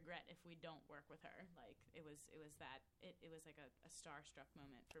gonna regret if we don't work with her. Like it was like a starstruck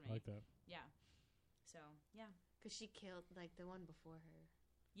moment for me. I like that. Yeah. So yeah. Because she killed the one before her.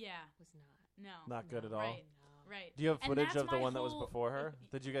 Yeah. Was not. No. Not good at all. Right. Right. Do you have And footage that's of the my one that was whole- before her?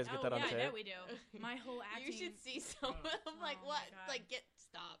 Did you guys get that on tape? Yeah, we do. My whole acting. You should see some. I'm like, Oh what? my God.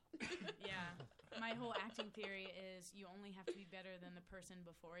 Stop. Yeah. My whole acting theory is you only have to be better than the person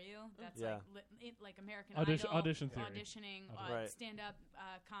before you. That's Yeah. like American Audition- Idol, audition theory. auditioning, Right. stand-up,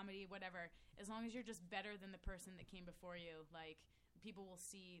 comedy, whatever. As long as you're just better than the person that came before you, people will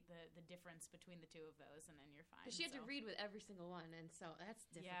see the difference between the two of those, and then you're fine. Because she had to So- read with every single one, and so that's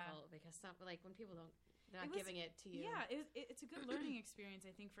difficult because when people they're not giving it to you. Yeah, it's a good learning experience,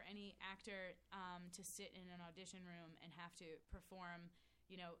 I think, for any actor to sit in an audition room and have to perform,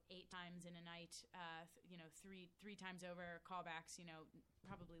 8 times in a night, 3 times over callbacks,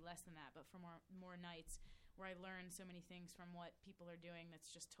 probably less than that, but for more nights where I learned so many things from what people are doing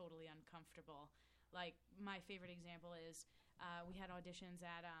that's just totally uncomfortable. Like, my favorite example is we had auditions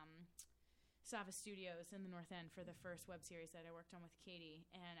at Sava Studios in the North End for the first web series that I worked on with Katie,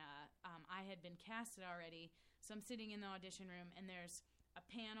 and I had been casted already, so I'm sitting in the audition room, and there's a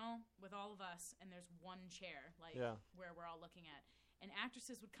panel with all of us, and there's one chair, where we're all looking at. And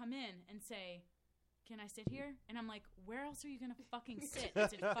actresses would come in and say, "Can I sit here?" And I'm like, "Where else are you gonna fucking sit?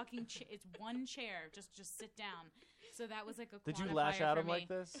 It's a fucking it's one chair. Just sit down." So that was like a. Did you lash out at him like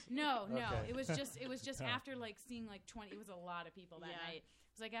this? No. Okay. It was just after like seeing like 20. It was a lot of people that night.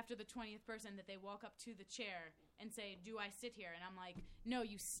 It was like after the 20th person that they walk up to the chair and say, "Do I sit here?" And I'm like, "No,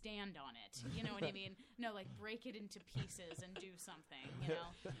 you stand on it." You know what I mean? No, like break it into pieces and do something.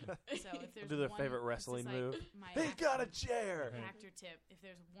 So if there's do their one, favorite this is, wrestling like, move. my He's got a chair. Actor tip: if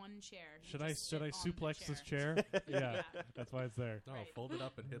there's one chair, you Should I just sit on the suplex this chair? Yeah, that's why it's there. No, fold it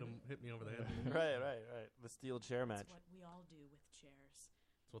up and hit me over the head. Right. The steel chair match. That's what we all do with chairs.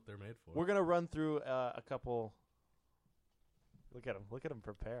 That's what they're made for. We're gonna run through a couple. Look at him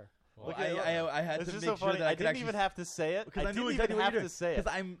prepare. Well, I had to make sure that I didn't even have to say it because I didn't knew even exactly what have you're to doing. say it.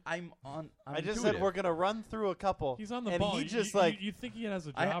 Because I'm I just said we're gonna run through a couple. He's on the and ball. He just you think he has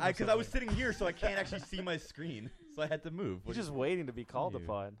a job? Because I was sitting here, so I can't actually see my screen, so I had to move. He's just waiting to be called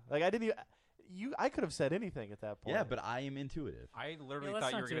upon. Like I didn't even. I could have said anything at that point. Yeah, but I am intuitive. I literally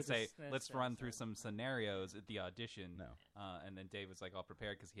thought you were going to say, let's run through some scenarios at the audition. No. And then Dave was like all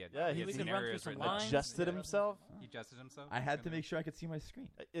prepared because he had he had can run through scenarios some written down. adjusted himself. He adjusted himself? I had to make sure I could see my screen.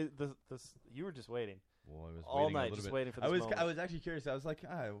 You were just waiting. Well, I was all waiting night, a little just bit. waiting for this moment. I was actually curious. I was like,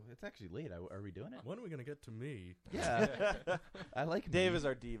 it's actually late. Are we doing it? When are we going to get to me? Yeah. I like Dave me. is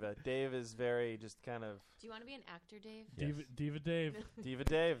our diva. Dave is very just kind of. Do you want to be an actor, Dave? Diva Dave. Diva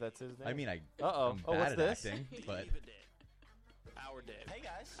Dave, that's his name. I mean, I'm bad what's at this? acting, but Our Dave. Hey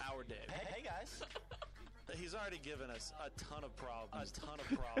guys. Our Dave. Hey guys. He's already given us a ton of problems.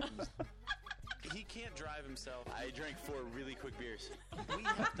 He can't drive himself. I drank 4 really quick beers. We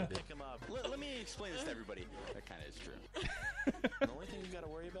have to pick him up. Let me explain this to everybody. That kind of is true. The only thing you got to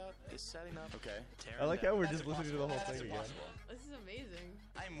worry about is setting up. Okay. I like how we're just listening to the whole thing again. This is amazing.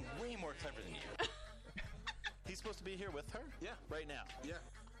 I'm way more clever than you. He's supposed to be here with her? Yeah. Right now. Yeah.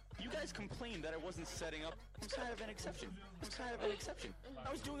 You guys complained that I wasn't setting up. I'm kind of an exception.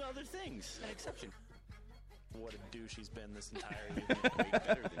 I was doing other things. An exception. What a douche he's been this entire evening. Way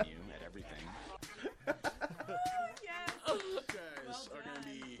better than you at everything. You guys are going to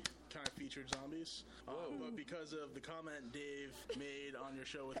be kind of featured zombies. But because of the comment Dave made on your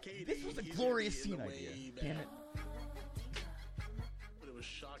show with Katie, This was a he's glorious gonna scene be in the idea. way Damn back. it. But it was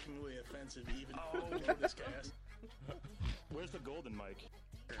shockingly offensive even for this cast. Where's the golden mic?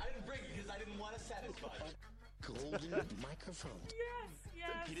 I didn't bring it because I didn't want to satisfy. Golden microphone.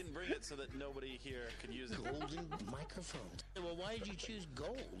 Yes. He didn't bring it so that nobody here could use it. Golden microphone. Well, why did you choose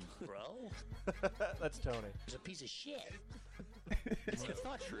gold, bro? That's Tony. It's a piece of shit. It's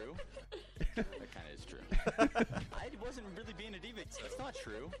not true. That kind of is true. I wasn't really being a diva. It's not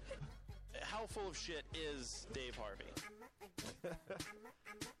true. How full of shit is Dave Harvey?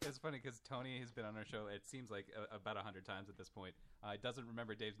 It's funny because Tony has been on our show, it seems like about 100 times at this point. He doesn't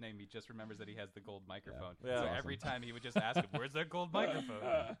remember Dave's name. He just remembers that he has the gold microphone. Yeah. So Awesome. every time he would just ask him, where's that gold microphone?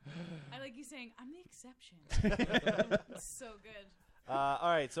 I like you saying, "I'm the exception." It's so good. All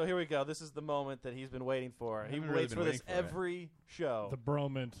right, so here we go. This is the moment that he's been waiting for. He haven't waits really for been this waiting for it. every show. The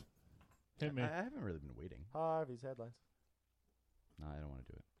bromant. Hit me. I haven't really been waiting. Harvey's headlines. No, I don't want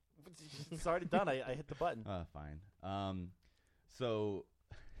to do it. It's already done. I hit the button. Fine. So,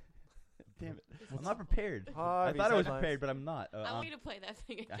 damn it. I'm not prepared. I Harvey's thought I was headlines. prepared, but I'm not. I want you to play that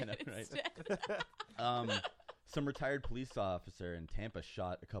thing I again know, instead. right? Some retired police officer in Tampa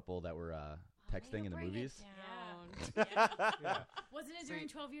shot a couple that were texting in the movies. Wasn't it during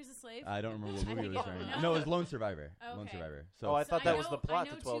 12 Years a Slave? I don't remember what movie it was during. No. No, it was Lone Survivor. Okay. Lone Survivor. Oh, I thought that was the plot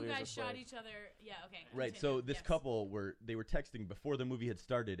I know to 12 two Years guys a shot Slave. each other. Yeah, okay. Right. Continue. So this couple were texting before the movie had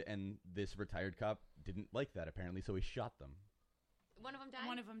started, and this retired cop didn't like that apparently, so he shot them. One of them died.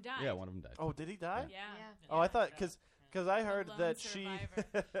 One of them died. Yeah, one of them died. Oh, did he die? Yeah. Oh, I thought because I heard lone that survivor.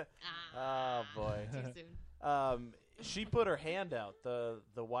 she. Oh boy. Too soon. She put her hand out. The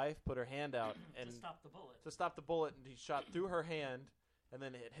wife put her hand out and To stop the bullet. To stop the bullet, and he shot through her hand, and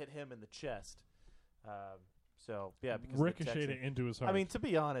then it hit him in the chest. So yeah, because of the Ricocheted texting. into his heart. I mean, to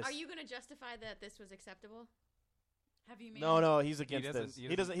be honest, Are you going to justify that this was acceptable? Have you made no, he's against doesn't- this. he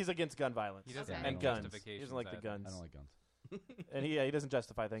He doesn't. He's against gun violence He doesn't Okay. make and guns. He justifications doesn't like the out. guns. I don't like guns. And he doesn't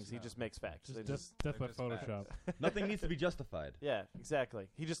justify things. He just makes facts. Just They death by Photoshop. Nothing needs to be justified. Yeah, exactly.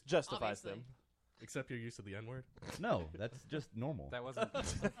 He just justifies them. Except your use of the N word. No, that's just normal. That wasn't.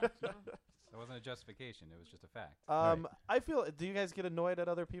 That wasn't a justification. It was just a fact. I feel. Do you guys get annoyed at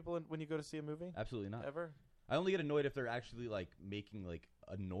other people when you go to see a movie? Absolutely not. Ever? I only get annoyed if they're actually like making like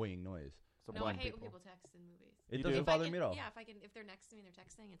annoying noise. So No, I hate when people text in movies. It doesn't bother me at all. Yeah, if they're next to me and they're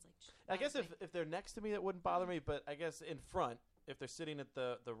texting, it's like. I guess if they're next to me, that wouldn't bother me. But I guess in front, if they're sitting at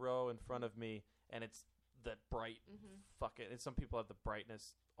the row in front of me and it's that bright, fuck it. And some people have the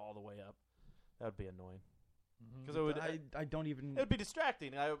brightness all the way up. That would be annoying. Because it would. I don't even. It would be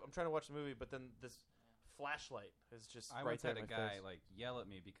distracting. I'm trying to watch the movie, but then this flashlight is just. I right once there had in a my guy face. like yell at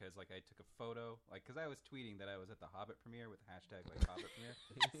me because like I took a photo, like because I was tweeting that I was at the Hobbit premiere with hashtag like Hobbit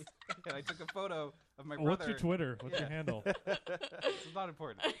premiere, and I took a photo of my brother. What's your Twitter? What's your handle? It's not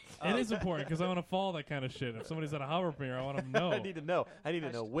important. It is important because I want to follow that kind of shit. If somebody's at a Hobbit premiere, I want to know. I need to know. I need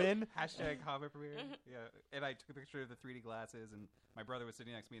to know when. Hashtag Hobbit premiere. Yeah, and I took a picture of the 3D glasses, and my brother was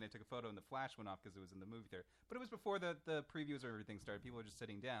sitting next to me, and I took a photo, and the flash went off because it was in the movie theater. But it was before the previews or everything started. People were just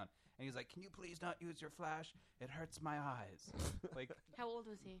sitting down, and he's like, "Can you please not use your flash? It hurts my eyes." Like, how old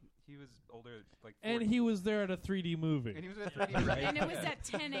was he? He was older, like. 40. And he was there at a 3D movie. And he was at a 3D movie. And it was at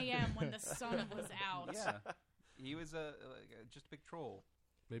 10 a.m. when the sun was out. Yeah, he was just a big troll.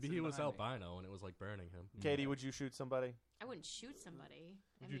 Maybe sitting he was behind me. albino and it was like burning him. Katie, would you shoot somebody? I wouldn't shoot somebody.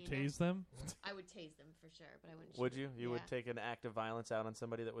 Would you tase them? I would tase them for sure, but I wouldn't. Would shoot you? them. You would take an act of violence out on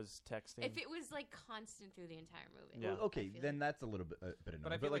somebody that was texting? If it was like constant through the entire movie. Well, okay, then that's a little bit annoying.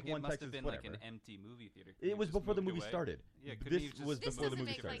 But I feel like one it must text have is been like whatever. an empty movie theater. It was Just before the moved movie away. started. Yeah, couldn't This you just was This before the doesn't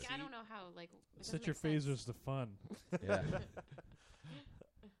movie make started. like I don't know how like. it Set doesn't your make sense. phasers to fun. Yeah.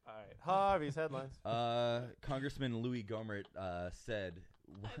 All right, Harvey's headlines. Congressman Louis Gohmert said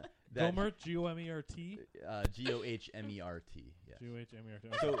that Gohmert, G-O-M-E-R-T? G-O-H-M-E-R-T. Yes.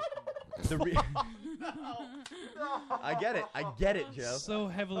 G-O-H-M-E-R-T. So the I get it, Joe. So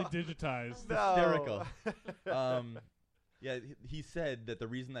heavily digitized. Hysterical. Yeah, he said that the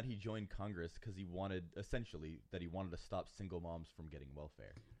reason that he joined Congress because he wanted to stop single moms from getting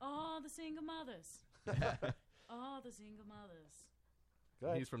welfare. Oh, the single mothers. Oh, the single mothers. Go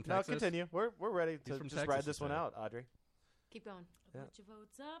ahead. He's from No, Texas? continue. We're ready He's to from just Texas, ride this you one said. out, Audrey. Keep going. Yeah. Put your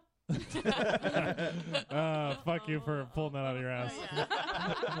votes up. Fuck you for pulling that out of your ass.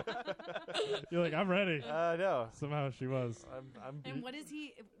 You're like, I'm ready. No. Somehow she was. And what is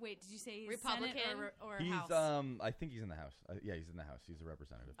he? Wait, did you say he's Republican Senate or He's House? I think he's in the House. Yeah, he's in the House. He's a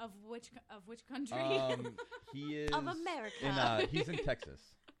representative. Of which country? He is Of America. he's in Texas.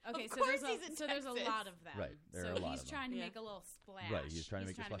 Okay, Of so course there's he's in there's a Texas. lot of them. Right, there so are a lot he's of them. trying to Yeah. make a little splash. Right, he's trying to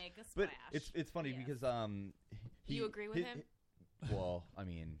make a splash. But it's funny Yes. because You agree with him? Well, I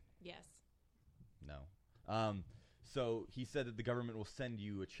mean, Yes. no. So he said that the government will send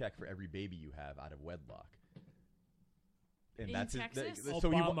you a check for every baby you have out of wedlock. And In that's Texas?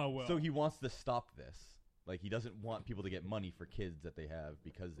 Obama will. So he wants to stop this. Like he doesn't want people to get money for kids that they have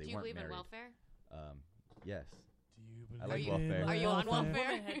because they Do you weren't believe married. in welfare? Yes. Do you I believe like welfare. Are you on One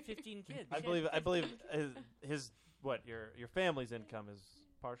welfare? woman had 15 kids. I believe his what your family's income is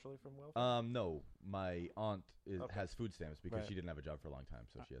partially from welfare. No, my aunt Okay. has food stamps because Right. she didn't have a job for a long time,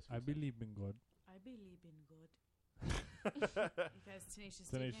 so she has food I stamps. believe in God. I believe in good. You guys, Tenacious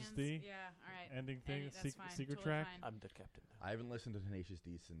D. Tenacious fans? D? Yeah, all right. Ending thing, That's fine. secret totally track? Fine. I'm the captain now. I haven't listened to Tenacious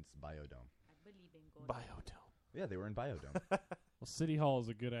D since Biodome. I believe in good. Biodome. Yeah, they were in Biodome. Well, City Hall is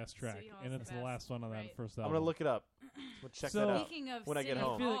a good ass track, City Hall's and the it's the best, last one on that right. first I'm album. gonna look it up. We'll check So- that out Speaking of when I get City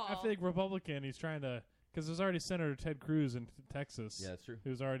home. Hall- I feel like Republican. He's trying to because there's already Senator Ted Cruz in Texas. Yeah, that's true.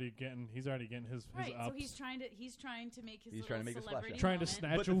 Who's already getting his Right, ups. so he's trying to make his He's little trying to make a splash celebrity out. trying to moment.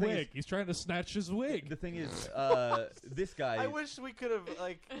 snatch But a the thing wig. is- He's trying to snatch his wig. The thing is, this guy. I wish we could have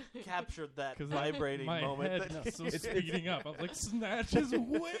like captured that 'Cause vibrating my moment. head that- is so speeding up. I was like, snatch his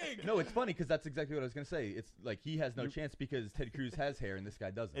wig. No, it's funny because that's exactly what I was gonna say. It's like he has no chance because Ted Cruz has hair and this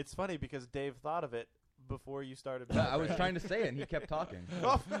guy doesn't. It's funny because Dave thought of it before you started. I was trying to say it and he kept talking. He's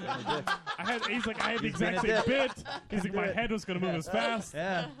like, I had the He's been exact a same dick. bit. He's like, my head was going to move as fast.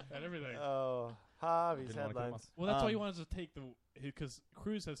 Yeah. And everything. Oh, Javi's Didn't wanna cut him headlines. off. Well, that's why he wanted to take because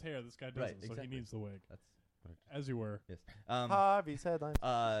Cruz has hair. This guy doesn't, Right, so exactly. he needs the wig. That's As you were. yes. Javi's headlines.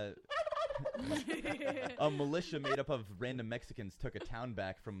 A militia made up of random Mexicans took a town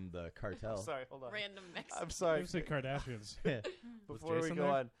back from the cartel. Sorry, hold on. Random Mexican. I'm sorry. You say Kardashians. Before we Jason go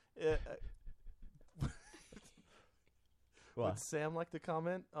there? on, What? would Sam like to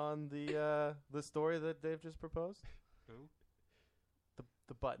comment on the story that Dave just proposed? Who?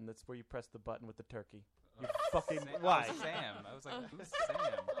 The button. That's where you press the button with the turkey. You fucking why? Sam. I was like, who's Sam?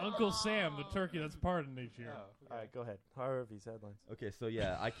 Uncle Sam, the turkey that's pardoned each year. All right, go ahead. Harvey's headlines. Okay, so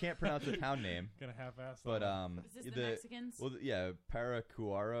yeah, I can't pronounce the town name. Gonna half-ass But that. Is this the Mexicans? Well, yeah,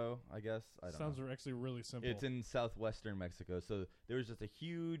 Paracuaro, I guess. I don't Sounds know. actually really simple. It's in southwestern Mexico. So there was just a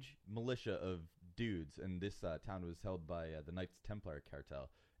huge militia of dudes, and this town was held by the Knights Templar cartel.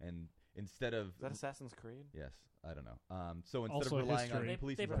 And instead of Is that Assassin's Creed? Yes, I don't know. So instead Also of relying history. on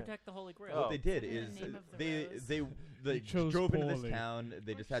police, They and protect the Holy Grail. what they did The is name of the they rose. they You chose drove into poorly. this town.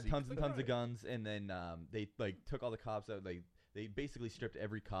 They just had tons and tons of guns, and then they like took all the cops out. Like they basically stripped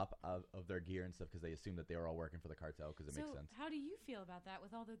every cop of their gear and stuff because they assumed that they were all working for the cartel because it So makes sense. how do you feel about that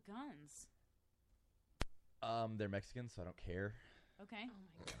with all the guns? They're Mexican, so I don't care. Okay.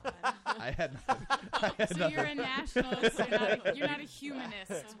 I had So nothing. you're a nationalist. You're not a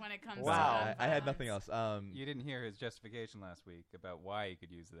humanist when it comes to I had nothing else. You didn't hear his justification last week about why he could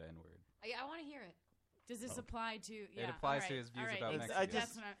use the N-word. I want to hear it. Does this apply to? Yeah, applies all to right, his views all right. about It's- Mexicans.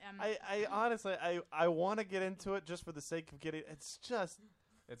 That's what I'm I honestly, I want to get into it just for the sake of getting. It's just.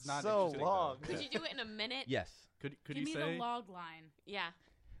 It's not so interesting, long. Could you do it in a minute? Yes. Could Give you me say? the log line. Yeah.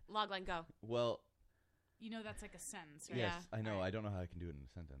 Logline, go. Well, You know that's like a sentence, right? yes, I know. I don't know how I can do it in a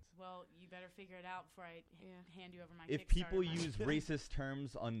sentence. Well, you better figure it out before I hand you over my. If Kickstarter people money. use racist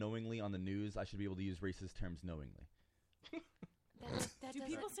terms unknowingly on the news, I should be able to use racist terms knowingly. Do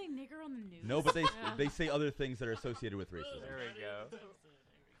people say nigger on the news? No, but they say other things that are associated with racism. There we go.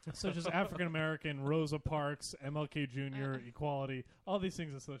 Such as African American, Rosa Parks, MLK Jr., equality, all these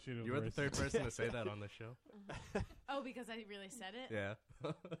things associated You with were the third person to say that on this show. Oh, because I really said it.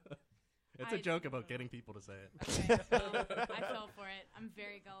 Yeah. It's a joke about getting people to say it. Okay, well, I fell for it. I'm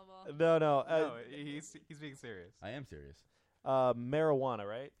very gullible. No. No, he's being serious. I am serious. Marijuana,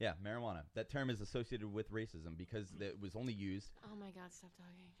 right? Yeah, marijuana. That term is associated with racism because it was only used. Oh my God! Stop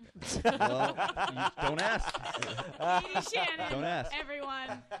talking. Well, you don't ask. Katie Shannon. Don't ask.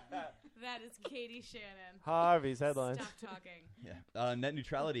 Everyone. That is Katie Shannon. Harvey's headlines. Stop talking. Yeah. Net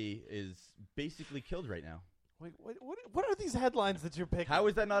neutrality is basically killed right now. Wait, what are these headlines that you're picking? How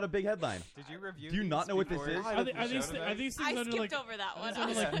is that not a big headline? Did you review? Do you not know what this before is? Are these things I under skipped like over that are one.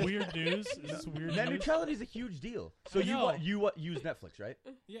 these under like weird news? Is this weird Net news? neutrality is a huge deal. So I know. you use Netflix, right?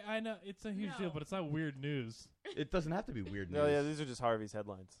 Yeah, I know it's a huge deal, but it's not weird news. It doesn't have to be weird news. No, yeah, these are just Harvey's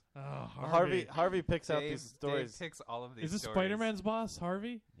headlines. Oh, Harvey picks out Dave- these stories. Dave picks all of these. Is this stories. Spider-Man's boss,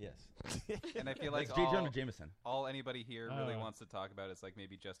 Harvey? Yes. And I feel like That's J. Jonah Jameson. all anybody here really Oh. wants to talk about is like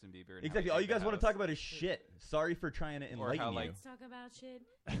maybe Justin Bieber. And Exactly. How All he you came guys want to house. talk about is shit. Sorry for trying to Or how, enlighten like, you. Let's talk about shit.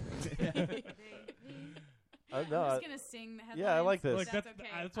 No, I'm just gonna sing the headlines. yeah, I like this. Look, That's that's okay.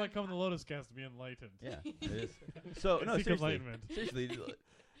 that's why I come to the Lotus Cast to be enlightened. Yeah, it is. So no, Seek seriously, enlightenment. seriously.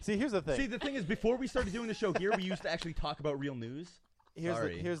 See, here's the thing. See, the thing is, before we started doing the show here, we used to actually talk about real news.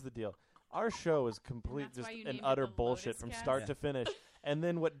 Here's the deal. Our show is complete, that's just why you an named it utter the bullshit Lotus from Cast? start Yeah. to finish. And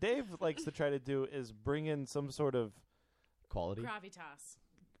then what Dave likes to try to do is bring in some sort of Quality. Gravitas.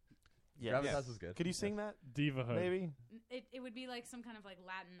 Gravitas is good. Could you sing that? Divahood. Maybe. It would be like some kind of like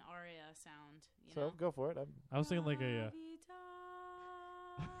Latin aria sound. You So know? go for it. I was thinking like a.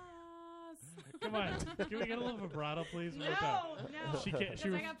 Come on, can we get a little vibrato, please? One more time. No, She can't. She, Because I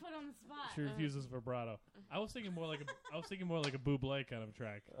ref- got put on the spot. she refuses vibrato. I was thinking more like a Bublé kind of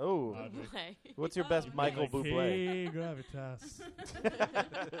track. Oh, Bublé. what's your best Michael Like, Bublé? Hey, gravitas.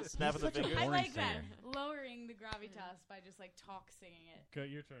 Snap of the such a fingers. I boring like that. singer. Lowering the gravitas by just like talk singing it. Go,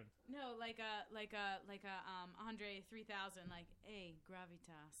 your turn. No, like a Andre 3000, like a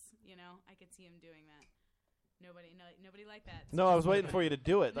gravitas. You know, I could see him doing that. Nobody like that. No, I was waiting for you to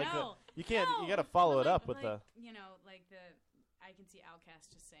do it. Like No, you can't. no, You got to follow but it up like- with like, you know, like the. I can see Outkast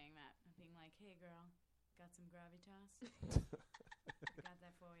just saying that, being like, "Hey, girl, got some gravitas? Got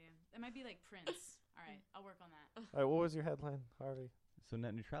that for you." That might be like Prince. All right, I'll work on that. All right, what was your headline, Harvey? So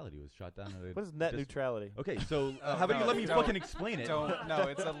net neutrality was shot down. At a What is net dis- neutrality? Okay, so Oh, how about you no, let me don't- fucking explain it? No,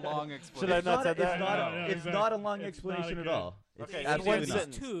 it's a long explanation. Should I It's not not, said that? It's not, No, a, no, it's exactly. not a long It's not explanation at good. all. It's Okay, absolutely one not.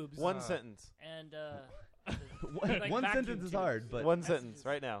 sentence. Tubes. One sentence. And One, like one vacuum sentence is tubes. hard, but One sentence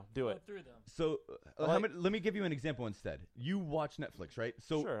right now. Do go it. through them. so Like- let me give you an example instead. You watch Netflix, right?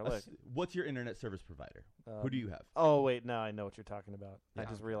 So Sure, look. what's your internet service provider? Who do you have? Oh wait, now I know what you're talking about. I Yeah.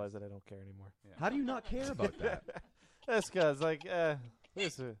 just realized that I don't care anymore. How do you not care about that? This guy's like,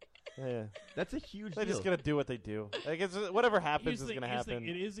 this, yeah. That's a huge They're deal. just gonna do what they do. Like it's whatever happens Here's is the gonna thing, here's the happen.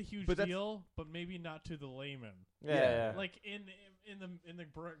 thing, it is a huge But that's- deal, but maybe not to the layman. Yeah. Like in In the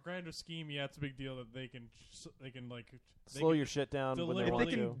grander scheme, yeah, it's a big deal that they can like Slow your shit down when they If want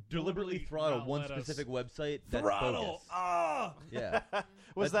they can to. deliberately throttle not one let us- specific website, that's Throttle! bogus. Ah! Yeah.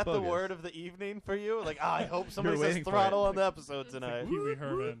 Was That's that the bogus. word of the evening for you? Like, I hope somebody says waiting for throttle it. on the episode tonight. Pee Wee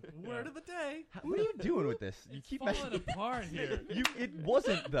Herman. Word of the day. What are you doing with this? You keep falling messing. apart here. It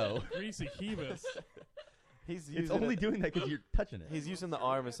wasn't though. Greasy Keebus. He's It's using only it- doing that because you're touching it. He's using the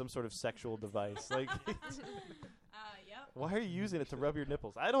arm as some sort of sexual device. Like, Yep. why are you using it to rub your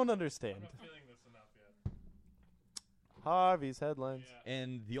nipples? I don't understand. I'm not feeling this enough yet. Harvey's headlines.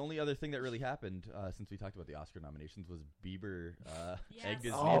 And the only other thing that really happened since we talked about the Oscar nominations was Bieber egged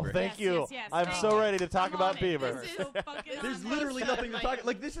his Oh, neighbor. thank you. yes, I'm thank so you. ready to talk I'm about on it. Bieber. This is so fucking There's on literally it. nothing to talk.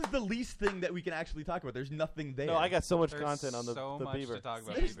 Like this is the least thing that we can actually talk about. The's nothing there. No, I got so much There's content on the so the much Bieber. to talk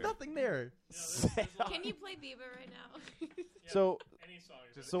about There's Bieber. nothing there. Can you play Bieber right now? So, Any song.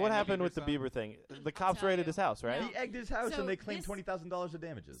 Just so what any happened Bieber with the song? Bieber thing? The cops tell raided you. his house, right? No. He egged his house So and they claimed this- $20,000 of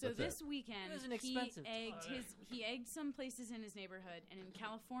damages. So That's this it. weekend, It was an he expensive egged time. he egged some places in his neighborhood, and in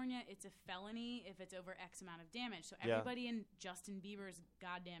California, it's a felony if it's over X amount of damage. So Yeah. everybody in Justin Bieber's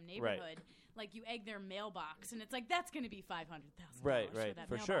goddamn neighborhood, like you egg their mailbox, and it's like that's going to be $500,000 Right, for right, that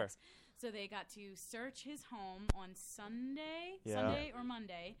for mailbox. sure. So they got to search his home on Sunday or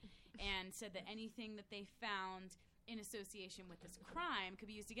Monday, and said that anything that they found in association with this crime could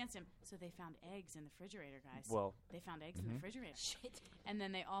be used against him. So they found eggs in the refrigerator, guys. Well, They found eggs in the refrigerator. Shit. And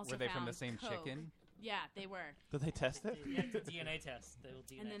then they also Were they from found the same coke. chicken? Yeah, they were. did they test it? Yeah, it's a DNA test. They will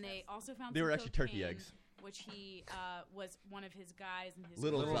DNA And then they test. also found They some were actually turkey cocaine, eggs. which he was one of his guys and his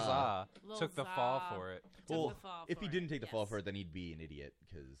Little group. Za. Lil took the fall Za for it. took Well, the fall if for he it, didn't take the fall yes. for it, then he'd be an idiot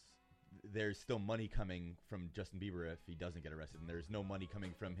because there's still money coming from Justin Bieber if he doesn't get arrested, and there's no money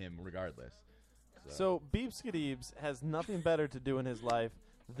coming from him regardless. So Beeps Skadeebs has nothing better to do in his life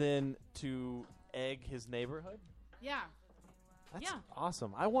than to egg his neighborhood. Yeah. That's Yeah.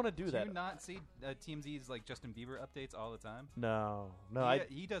 awesome. I want to do Do that. you not see TMZ's like Justin Bieber updates all the time? No,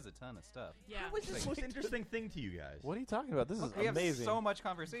 He does a ton of stuff. Yeah. How is this the most interesting thing to you guys? What are you talking about? This is Look, we amazing. have so much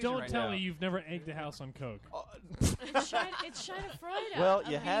conversation Don't right tell now. me you've never egged a house on coke. It's Shida Freude. Well, of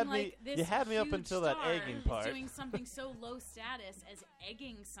you being had me- like you this had me up huge until that star egging is part. doing something so low status as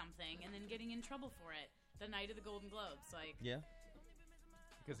egging something and then getting in trouble for it the night of the Golden Globes. Like, Yeah.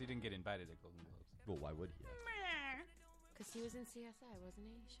 Because he didn't get invited to Golden Globes. Well, why would he? Because he was in CSI, wasn't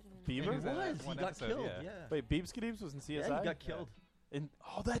he? Should have Bieber? He was in that He one got episode, killed. yeah. Yeah. Wait, Beeps Skadeebs was in CSI. Yeah, he got killed.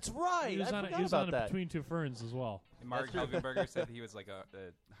 Oh, that's right. He was I on, forgot he was about on a that. Between Two Ferns as well. And Mark That's true. Helgenberger said he was like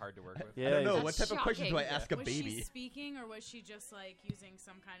hard to work with. Yeah, I don't know. he's- What type of questions do I shocking. ask a was baby? she speaking or was she just like using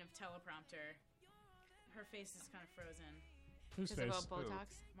some kind of teleprompter? Her face is kind of frozen. Whose Because of face? all Botox.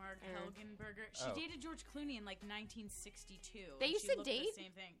 Mark Or- Helgenberger. She Oh. dated George Clooney in like 1962. They and used she to looked date? the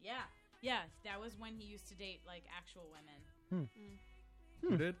same thing. Yeah, yeah. That was when he used to date like actual women.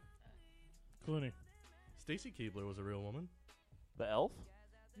 Who did? Clooney. Stacy Keebler was a real woman. The elf?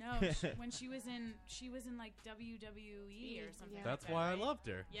 No, when she was in like WWE or something. Yeah. That's like that, why right? I loved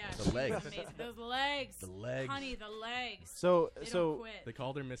her. Yeah, The she was legs. amazing. Those legs. The legs. Honey, the legs. So, They so don't quit. They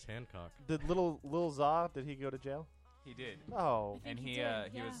called her Miss Hancock. did Lil Za? Did he go to jail? He did. Oh, I And think he he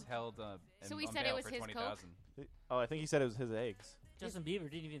did, he yeah. was held So in, he on said it bail was for his 20,000. oh, I think he said it was his eggs. Justin Bieber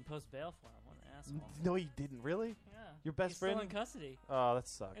didn't even post bail for him. What an asshole. No, he didn't. Really? Yeah. Your best He's friend? still in custody. Oh, that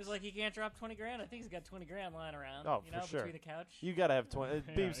sucks. It's like he can't drop 20 grand. I think he's got 20 grand lying around. Oh, you for know, sure. between the couch. You gotta have 20.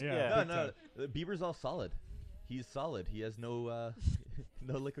 Beeps, yeah. yeah. No, no. Bieber's all solid. He's solid. He has no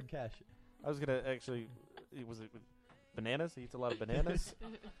no liquid cash. I was gonna actually. Was it bananas? He eats a lot of bananas.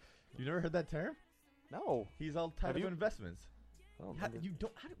 You never heard that term? No. He's all tied Have up you? in investments. Oh, How, maybe- you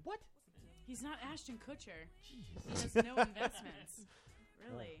don't. What? He's not Ashton Kutcher. He has no investments.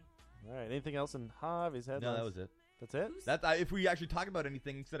 Really. All right. Anything else in Harvey's headlines? No, that was it. That's it. That if we actually talk about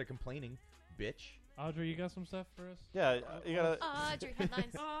anything instead of complaining, bitch. Audrey, you got some stuff for us? Yeah, you gotta. Audrey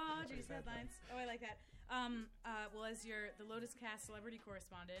headlines. Audrey's headlines. Oh, I like that. Well, as the Lotus Cast celebrity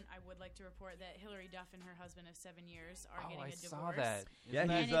correspondent, I would like to report that Hillary Duff and her husband of 7 years are getting a divorce. Yeah,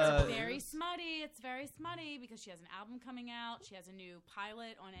 And he's it's very smutty. It's very smutty because she has an album coming out. She has a new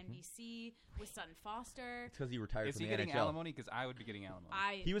pilot on NBC with Sutton Foster. It's because he retired Is from he the getting NHL. alimony? Because I would be getting alimony.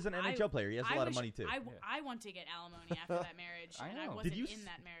 He was an NHL player. He has a lot of money too. I want to get alimony after that marriage, I and I know. wasn't Did you in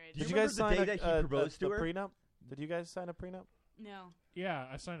that marriage. Did you remember guys the sign day that he proposed to the her? prenup? Did you guys sign a prenup? No. Yeah,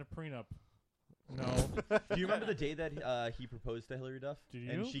 I signed a prenup. No. Do you remember the day that he proposed to Hillary Duff? Did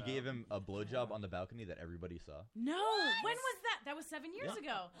And you? she gave him a blowjob on the balcony that everybody saw. No. When was that? That was 7 years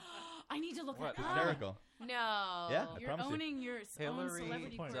ago. I need to look What? that up. Hysterical. No. Yeah, I You're promise you. owning your own Hillary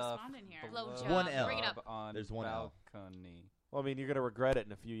celebrity Duff correspondent here. Blowjob. One L. Bring it up. on There's one L. balcony. Well, I mean, you're gonna regret it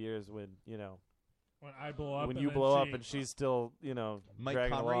in a few years when When I blow up, when and you then blow up she- and she's still, Mike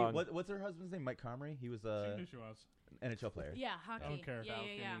dragging Comrie. along. What's her husband's name? Mike Comrie. He was She knew she was. an NHL player. Yeah, hockey. I don't care. Yeah,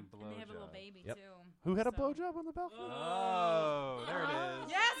 yeah, yeah. Balcony And they have a little blowjob. baby Yep. too. Who had a So- blowjob on the balcony? Oh, there it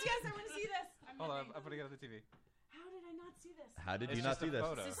is. Yes, yes, I want to see this. Hold on, I'm putting it on the TV. How did I not see this? How did It's you not just a see this?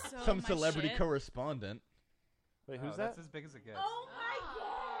 photo. This is so Some my celebrity shit. correspondent. Wait, Oh, who's that's that? as big as it gets. Oh my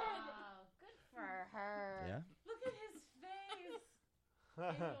god! Good for her. Yeah. Look at his face.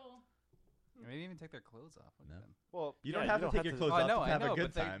 Ew. Maybe even take their clothes off. Look at them. Well, You yeah, don't have to take your clothes Oh, I off know, to I have know, a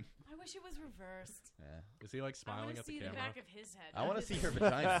good but they- time. I wish it was reversed. Yeah. Is he like I smiling want to at the see the camera? back of his head. I wanna His see her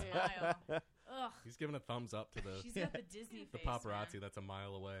smile. vagina. Ugh. He's giving a thumbs up to the She's got the Disney the face, paparazzi man. that's a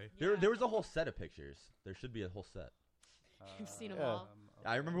mile away. There was a whole set of pictures. There should be a whole set. You've seen them Yeah. all.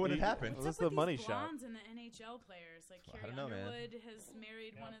 I remember when it happened. What's What's the up with money these shot? blondes and the NHL players? Like I Carrie don't know, man. Underwood has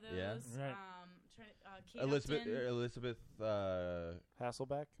married one of those. Yeah. Right. Kate Elizabeth Upton.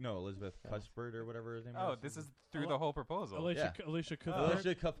 Hasselbeck? No, Elizabeth Cuthbert or whatever his name Oh, is. this is through the whole proposal. Alicia Alicia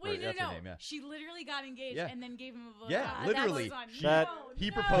Cuthbert. Cuthbert. Wait, no, that's no, her name. Yeah. She literally got engaged Yeah. and then gave him a vote. Yeah, Ah, literally. That was on. That- no, he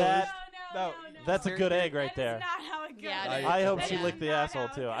no, proposed- No, That's a good egg right there. That is not how it goes. Yeah, I hope That she is licked the not asshole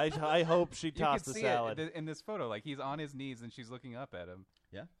how it too. goes. I hope she You tossed can the see salad. it in this photo. Like he's on his knees and she's looking up at him.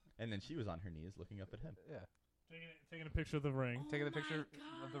 Yeah. And then she was on her knees looking up at him. Yeah. Taking a picture of the ring. Taking a picture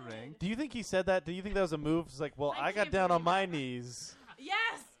of the ring. Do you think he said that? Do you think that was a move? It's like, well, I got can't down on believe my knees.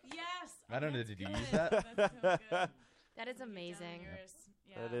 Yes, yes. I don't know. That's Did you good. use that? That's so good. That is amazing.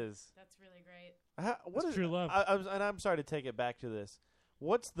 Yeah, That is. That's really great. What That's is true love. and I'm sorry to take it back to this.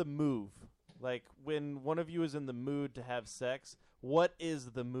 What's the move? Like when one of you is in the mood to have sex, what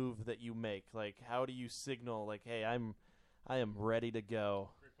is the move that you make? Like how do you signal like, hey, I am ready to go?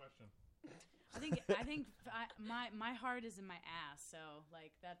 Great question. I think my heart is in my ass, so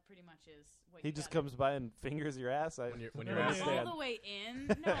like that pretty much is what He you just gotta comes by and fingers your ass. When I your ass all understand. the way in.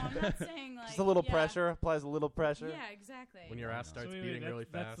 No, I'm not saying like Just a little yeah. pressure, applies a little pressure. Yeah, exactly. When your ass starts So wait, beating really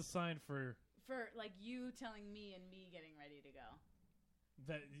that's fast. the sign for For like you telling me and me getting ready to go.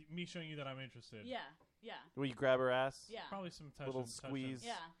 that me showing you that I'm interested. Yeah, yeah. Will you grab her ass? Yeah. Probably some touch Little and touching. squeeze.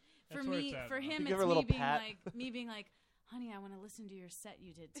 Yeah. That's For where me, it's at. for him, You give it's her a little me being pat. like, honey, I want to listen to your set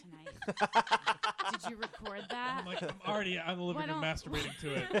you did tonight. Did you record that? I'm like, I'm already out in the living Why room don't- masturbating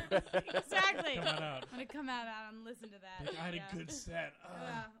to it. Exactly. Come on out. I'm gonna come out and listen to that. Like, I had yeah. a good set.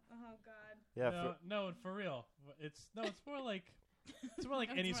 Yeah. Oh God. Yeah, No, for real. It's more like it's more like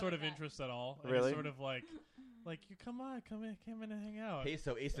It's any more sort like of that. interest at all. Like, Really? Sort of like you come in and hang out. Hey,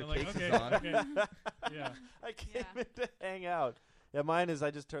 so Ace And of like, Cakes okay, is on. okay. Yeah. I came in to hang out. Yeah, mine is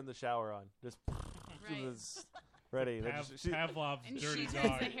I just turn the shower on. Just Right. it's ready. They're just- Pavlov's And dirty she turns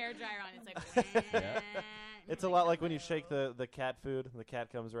dog. the hairdryer on. It's like. Yeah. It's a lot like when you shake the cat food and the cat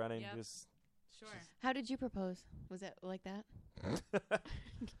comes running. Yep. Just Sure. How did you propose? Was it like that?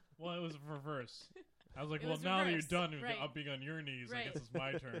 Well, it was reverse. I was like, It well, was now that you're reversed, done right. being on your knees, I Right. guess it's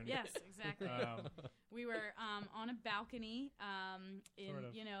my turn. Yes, exactly. We were on a balcony in Sort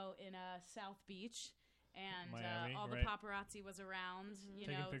of. in South Beach, and Miami, all the right. paparazzi was around. You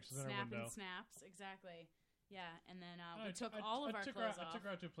Taking know, pictures in our snapping window. snaps. Exactly. Yeah, and then I we took I- all of I our took clothes her, I off. took her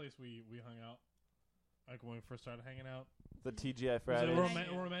out to a place we hung out. Like when we first started hanging out. the TGI It was Fridays.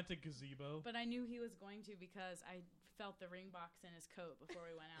 a romantic gazebo. But I knew he was going to because I felt the ring box in his coat before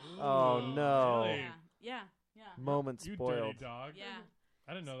we went out. Oh, no. Really? Yeah, yeah. Moment You spoiled. dirty dog. Yeah.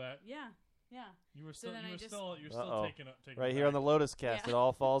 I didn't know that. Yeah, yeah. You were So still then I you were just- still you're still Uh-oh. taking Right here on the Lotus Cast, it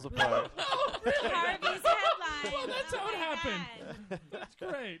all falls apart. Harvey's headline. Well, that's how it happened. That's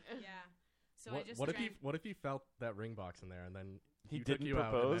great. Yeah. So what, I just what if drank. what if he felt that ring box in there and then He took didn't you out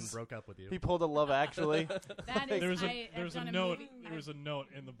and then propose. broke up with you? He pulled a Love Actually. That is, There was I've a done a note. movie- There was a note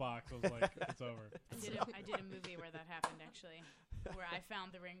in the box. I was like, it's over. I did a movie where that happened actually, where I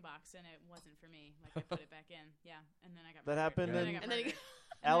found the ring box and it wasn't for me. Like I put it back in. Yeah, and then I got That murdered. happened And then in I got And then he- murdered.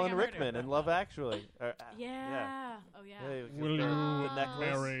 Alan And then I got Rickman murdered. in Love Actually. Yeah. Oh yeah. Yeah, Will the, you the necklace.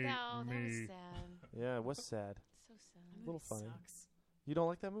 marry No, that was me? sad. Yeah, it was sad. So sad. A little funny. Sucks. You don't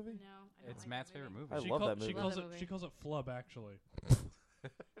like that movie? No, I don't It's like Matt's that favorite movie. I She love call- that movie. She calls Love it. that She calls it flub. Actually.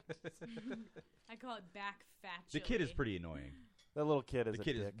 I call it back fat. The kid is pretty annoying. That little kid is The a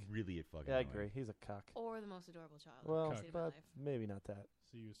kid is dick. really a fucking Yeah, I annoying. agree. He's a cock. Or the most adorable child. I've Well, ever seen in my but life. maybe not that.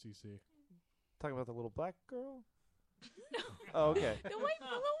 CUCC. Talking about the little black girl? Oh, okay. The little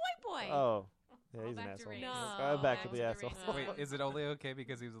white boy. Oh. Yeah, he's an back to asshole. race. No, Back to the back to asshole. race. Wait, is it only okay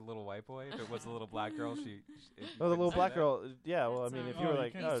because he was a little white boy? If it was a little black girl, Oh, the little black girl. girl. Yeah, well, I That's mean, not- if you were Oh, you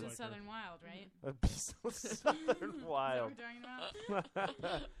like, can't oh, Beast like of Southern Wild, right? a beast of Southern Is that Wild. what we're talking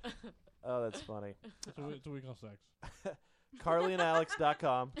about? Oh, that's funny. It's a week on sex.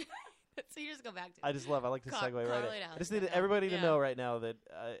 CarlyandAlex.com. So you just go back to. I like to segue right Carly in. and I just Alex, need okay. everybody to Yeah. know right now that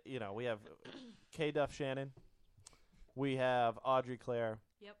we have K. Duff Shannon, we have Audrey Claire,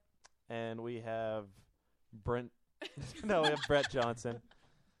 Yep. and we have Brent. No, we have Brett Johnson.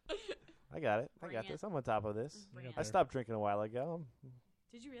 I got it. I got Bring this. it. I'm on top of this. Bring it. I stopped drinking a while ago.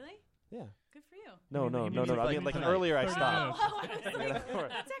 Did you really? Yeah. Good for you. No. I mean, like tonight. earlier I 30 stopped. Oh, I was like,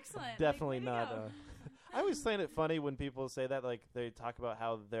 that's excellent. Definitely Like, way to not. go. I always find it funny when people say that, like they talk about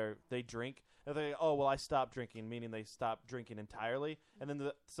how they drink, and they oh well I stopped drinking, meaning they stopped drinking entirely, and then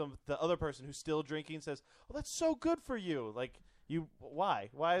the other person who's still drinking says, "Oh, that's so good for you." Like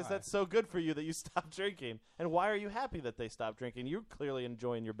why is that so good for you that you stopped drinking, and why are you happy that they stopped drinking? You're clearly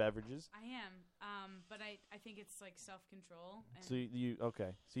enjoying your beverages. I am, but I think it's like self-control. And So you okay?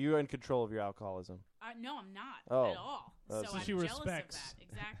 So you're in control of your alcoholism. no, I'm not Oh. at all. Oh, So so I'm she jealous respects. of that.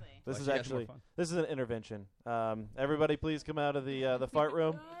 Exactly. This Well, is she has more actually fun. this is an intervention. Everybody, please come out of the fart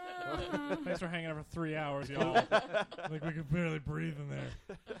room. Thanks for hanging out for 3 hours, y'all. Like we could barely breathe in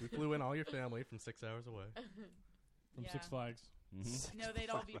there. We flew in all your family from 6 hours away. From Yeah. Six Flags. No, they'd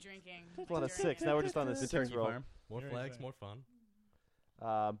all be drinking. Well, on a during 6. it. Now we're just on the 6 Turkey roll. Farm. More Very flags, exciting. more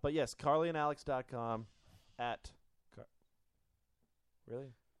fun. But yes, CarlyandAlex.com at. Really?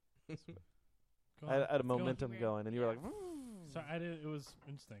 Go I on. had a Go on. momentum going, and you were like, Sorry, I did. It was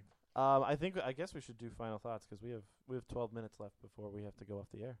instinct. I guess we should do final thoughts because we have 12 minutes left before we have to go off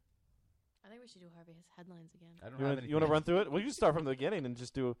the air. I think we should do Harvey's headlines again. I don't You have want anything to run else. through it? We can start from the beginning and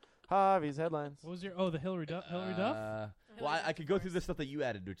just do Harvey's headlines. What was your? The Hillary Duff. Hillary Duff. Well, I could go through the stuff that you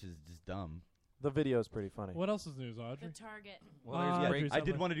added, which is just dumb. The video is pretty funny. What else is news, Audrey? The Target. Well, there's Audrey, break- I did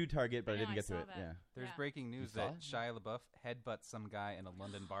something. want to do Target, but I I know, didn't I get to saw it. that. Yeah. There's Yeah. breaking news saw that it? Shia LaBeouf headbutts some guy in a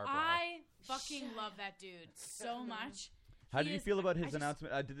London bar brawl. I fucking love that dude so much. How did you is- feel about I his just-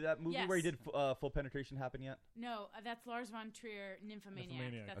 announcement? Did that movie where he Yes. did Full Penetration happen yet? No, that's Lars von Trier, Nymphomaniac.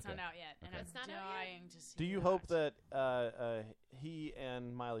 Nymphomaniac. That's Okay. not out yet, and Okay. I'm It's not out yet? dying to see Do you that. hope that he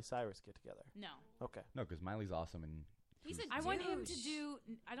and Miley Cyrus get together? No. Okay. No, because Miley's awesome and He's a I want him to douche. do.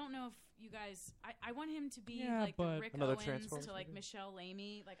 I don't know if you guys. I want him to be Yeah, like but- the Rick Another Owens Transformers to like movie? Michelle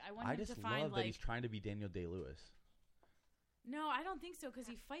Lamy. Like I want I him just to find love that like. he's trying to be Daniel Day-Lewis. No, I don't think so because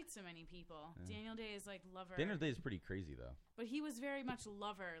he fights so many people. Yeah. Daniel Day is like lover. Daniel Day is pretty crazy though. But he was very much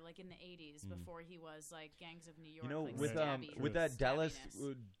lover, like in the '80s, Mm. before he was like Gangs of New York. You know, like, with stabby- with that Dallas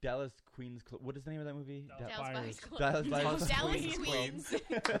stabbiness. Queens. What is the name of that movie? Dallas Buyers Club. Dallas Buyers Dallas Queens.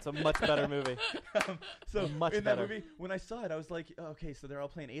 That's a much better movie. So Much in better. that movie, when I saw it, I was like, okay, so they're all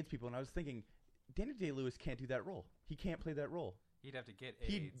playing AIDS people, and I was thinking, Daniel Day-Lewis can't do that role. He can't play that role. He'd have to get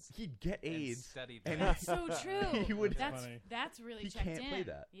He'd AIDS. he'd get and AIDS. study and that. That's so true. He would. That's really He checked can't in. play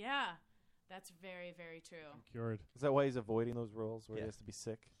that. Yeah, that's very very true. Cured. Is that why he's avoiding those roles where he Yeah. has to be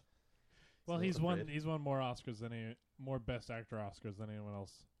sick? Well, So he's afraid. won more Oscars than more Best Actor Oscars than anyone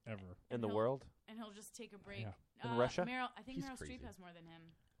else ever. In And the he'll- world? And he'll just take a break. Yeah. In Russia? I think He's Meryl crazy. Streep has more than him.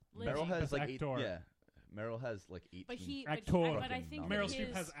 Meryl Living. has Best like actor. Yeah, Meryl has like 18. But he, Actor. but I think Meryl that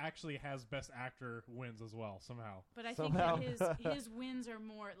Streep his, has Best Actor wins as well somehow. But I Somehow. think that his wins are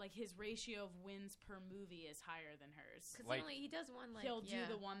more like his ratio of wins per movie is higher than hers. Because Like- he does one like He'll do yeah.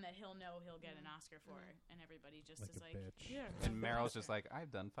 the one that he'll know he'll get an Oscar for, and everybody just Like is a like, bitch. yeah. And Meryl's just like,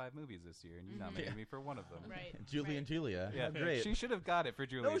 I've done 5 movies this year, and you nominated me for one of them. Right. Julie and Julia. Yeah, How great. She should have got it for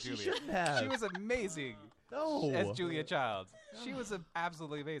Julie No, and she Julia. shouldn't have. She was amazing. No. As Julia Childs. She was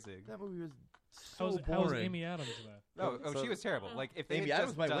absolutely amazing. That movie was How so was, how was boring. Amy Adams in that? Oh, she was terrible. Like if they Amy had Adams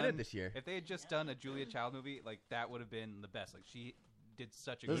just might done, win it this year. If they had just done a Julia Child movie, like that would have been the best. Like she did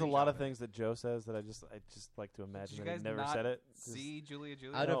such a. There's a good lot job of in it. things that Joe says that I just like to Did imagine you that he guys never not said it. see Julia?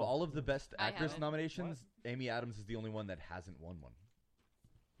 Out of No. all of the Best I Actress haven't. nominations, Amy Adams is the only one that hasn't won one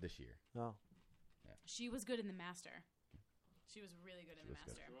this year. No. She was good in The Master. She was really good in She The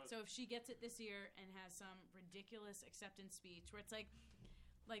was good. Master. So if she gets it this year and has some ridiculous acceptance speech where it's like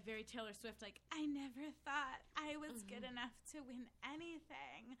very Taylor Swift, like, I never thought I was good enough to win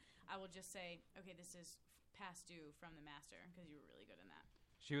anything, I will just say, okay, this is past due from The Master because you were really good in that.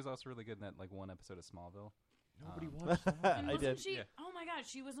 She was also really good in that like one episode of Smallville. Nobody Um, watched that. And I wasn't did. she? Yeah. Oh my God,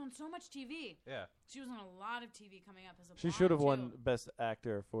 she was on so much TV. Yeah, She was on a lot of TV coming up as a She blonde, should have too. won Best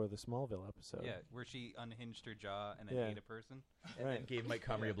Actor for the Smallville episode. yeah, where she unhinged her jaw and then Yeah. ate a person. And Right. gave Mike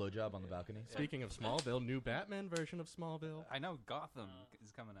Comrie a blowjob on the balcony. Speaking of Smallville, new Batman version of Smallville. I know Gotham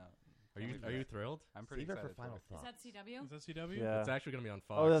is coming out. Are you thrilled? I'm pretty Save it for excited final it. Is thoughts. that CW? Is that CW? Yeah. It's actually going to be on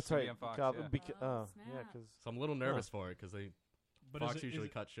Fox. Oh, that's It's gonna right. be on Fox, God, yeah. oh, snap. yeah, because So I'm a little nervous for it because they But Fox is it, usually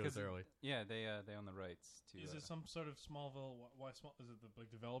is it, cut shows 'cause- early. Yeah, they own the rights to. is it some sort of Smallville? Why small? Is it the like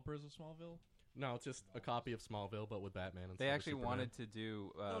developers of Smallville? No, it's just a copy of Smallville, but with Batman. They instead of actually Superman. wanted to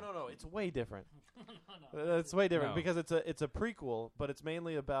do. No. It's way different. No. It's way different No. because it's a prequel, but it's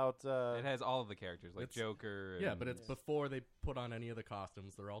mainly about. It has all of the characters, like It's- Joker. Yeah, and- but it's before they put on any of the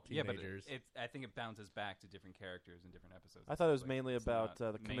costumes. They're all Yeah, but teenagers. I think it bounces back to different characters in different episodes. I thought it was Like, mainly it's about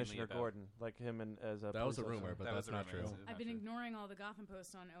not the mainly Commissioner about- Gordon, like him and as a. That was a police rumor, officer. but That that's was a not rumor. true. It's I've been true. ignoring all the Gotham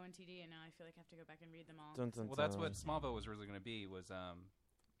posts on ONTD, and now I feel like I have to go back and read them all. Dun, dun, Well, that's what dun. Smallville was originally going to be. Was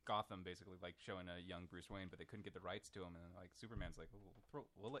Gotham basically like showing a young Bruce Wayne, but they couldn't get the rights to him, and then, like Superman's like,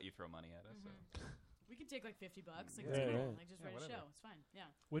 we'll let you throw money at us. So. We can take like $50. Like, Yeah, it's cool. yeah. Like, just Yeah, write a whatever. show. It's fine. Yeah.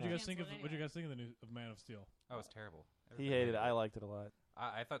 What'd you We'll guys think of? cancel it What'd you anyway. guys think of the new of Man of Steel? Oh, it's terrible. He hated it. I liked it a lot.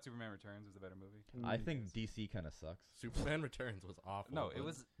 I thought Superman Returns was the better movie. I think DC kind of sucks. Superman Returns was awful. No, it but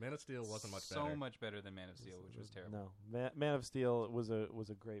was Man of Steel wasn't much so better. much better than Man of Steel, which was terrible. No, Man of Steel was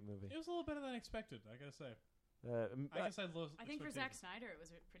a great movie. It was a little better than I expected. I gotta say. I I guess I low. I think for Zack Snyder, it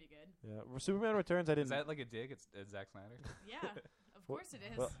was pretty good. Yeah, Superman Returns. I didn't. Is that like a dig at Zack Snyder? Yeah, of course it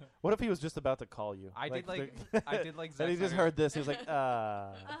is. Well, what if he was just about to call you? I did like and Zack he just Snyder's- heard this. He was like,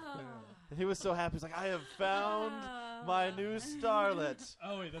 He was so happy. He's like, I have found my new starlet.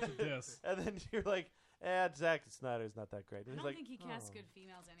 Oh wait, that's a diss. And then you're like, Zack Snyder's not that great. And I he's don't like, think he casts "Oh." good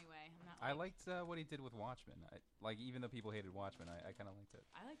females anyway. I'm not. I liked what he did with Watchmen. Like even though people hated Watchmen, I kind of liked it.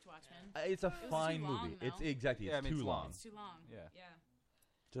 I liked Watchmen. It's a It was fine too long, movie. though. It's exactly. Yeah, It's I mean, too it's long. It's too long. Yeah.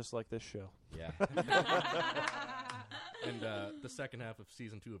 Just like this show. Yeah. And the second half of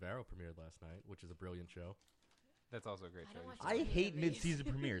season 2 of Arrow premiered last night, which is a brilliant show. That's also a great show. I hate mid-season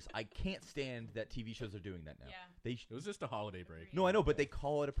premieres. I can't stand that TV shows are doing that now. Yeah. It was just a holiday break. No, I know, but they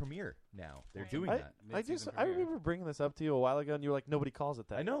call it a premiere now. They're doing that. I remember bringing this up to you a while ago, and you were like, nobody calls it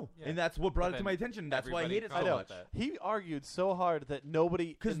that. I know, Yeah. and that's what brought But it to then my attention. That's why I everybody hate it so calls much. that. He argued so hard that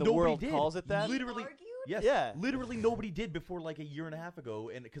nobody in the nobody world did. calls it that. Literally, yes, Yeah. literally nobody did before like a year and a half ago,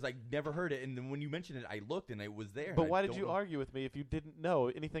 and because I never heard it, and then when you mentioned it, I looked and it was there. But and I why did don't you know- argue with me if you didn't know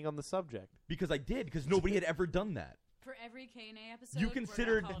anything on the subject? Because I did, because nobody had ever done that. For every KNA episode, You we're gonna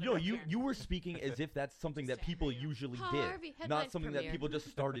considered call it a no, premiere. you were speaking as if that's something that people usually Harvey, did, headline not something premiere. that people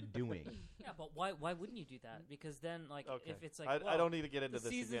just started doing. Yeah, but why wouldn't you do that? Because then, like, Okay. if it's like, I well, don't need to get into the this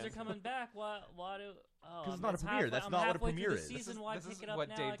seasons again. are coming back. Why do? Oh, 'Cause it's not a premiere. halfway- That's I'm not what a halfway through premiere the is. Season, This why is pick it up what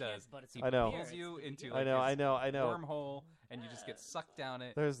now? Dave I can't- does. But it's a I know. He premiere. pulls you into I like know, this I know. wormhole, and you just get sucked down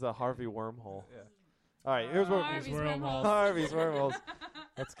it. There's the Harvey wormhole. Yeah. All right, here's what Harvey's wormholes. Harvey's wormholes.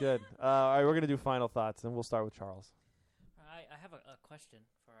 That's good. All right, we're gonna do final thoughts, and we'll start with Charles. I have a question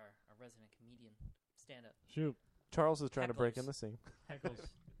for our resident comedian stand-up. Shoot. Charles is trying to break Hecklers. in the scene. Heckles.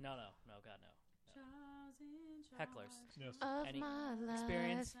 No, God, no. Charles in Hecklers. Yes. Of Any my life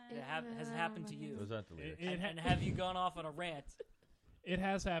experience? Has it happened to you? Those aren't the lyrics. And have you gone off on a rant? It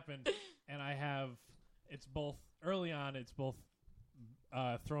has happened, and I have. It's both early on. It's both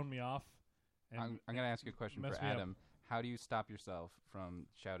thrown me off. And I'm going to ask you a question mess for me up. Adam. How do you stop yourself from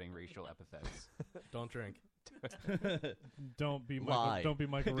shouting racial epithets? Don't drink. Don't be Lie. Michael. Don't be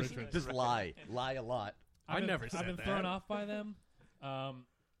Michael Just- Richards. Just lie a lot. I've never said I've been that. thrown off by them,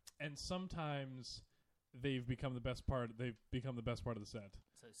 and sometimes they've become the best part. They've become the best part of the set.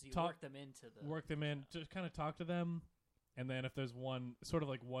 So you Talk- work them into the Work them in, just kind of talk to them, and then if there's one sort of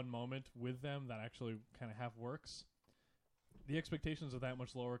like one moment with them that actually kind of half works, the expectations are that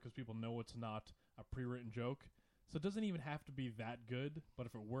much lower because people know it's not a pre-written joke. So it doesn't even have to be that good, but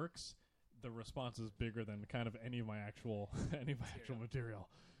if it works, the response is bigger than kind of any of my actual material.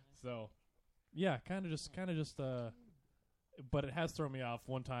 So yeah, kind of just but it has thrown me off.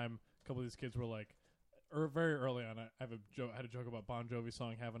 One time, a couple of these kids were like, very early on, I had a joke about Bon Jovi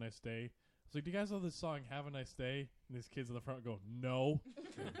song "Have a Nice Day." I was like, "Do you guys know this song "Have a Nice Day"? And these kids in the front go, "No."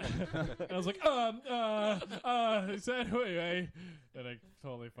 And I was like, so anyway, and I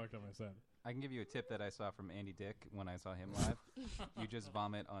totally fucked up my set. I can give you a tip that I saw from Andy Dick when I saw him live. You just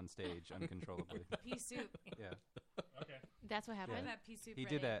vomit on stage uncontrollably. Pea soup. Yeah. Okay. That's what happened. Have that pea soup He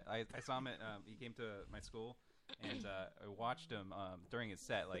ready. did that. I saw him at, he came to my school, and I watched him during his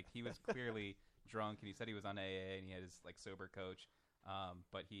set. Like, he was clearly drunk, and he said he was on AA, and he had his, like, sober coach,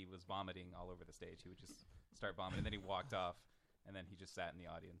 but he was vomiting all over the stage. He would just start vomiting, and then he walked off, and then he just sat in the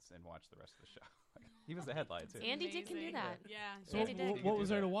audience and watched the rest of the show. He was the headline, too. Andy Dick can do Amazing. that. Yeah. So Andy Dick. what was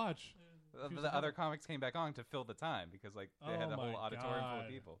there to watch? The other comics came back on to fill the time because, like, they had Oh a whole my auditorium full God. of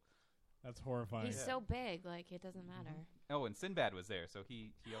people. That's horrifying. He's so big, like it doesn't matter. Oh, and Sinbad was there, so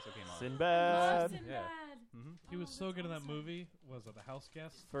he also came on. Sinbad. Sinbad. Yeah. Mm-hmm. He was so good in that movie. Was it The House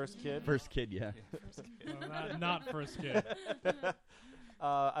Guest? First kid. First kid, yeah. First kid. No, not First Kid.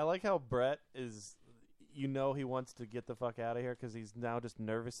 I like how Brett is. you know he wants to get the fuck out of here because he's now just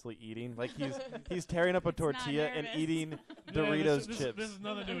nervously eating. Like he's tearing up a tortilla and eating Doritos chips. This is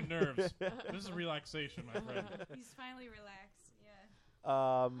nothing to do with nerves. This is relaxation, my friend. He's finally relaxed. Yeah.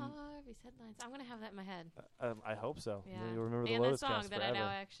 Harvey's headlines. I'm gonna have that in my head. I hope so. Yeah. You'll remember the and Lotus that song Cast that forever. I now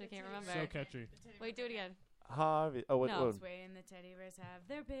actually can't remember. So catchy. Wait, do it again. Harvey. Oh, No. It's when the teddy bears have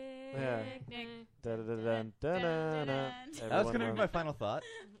their picnic. Yeah. Da-da-da-dun-dun-dun-dun. That was going to be Everyone my final thought.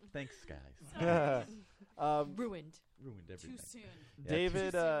 Thanks, guys. Ruined. Ruined everything. Too soon. Yeah,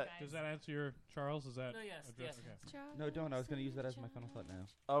 David, does that answer your Charles? Is that? No, yes, address? yes. Okay. No, don't. I was going to use that as my final thought now.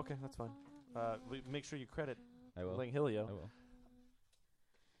 Okay, that's fine. Make sure you credit I will. Hilio. I will.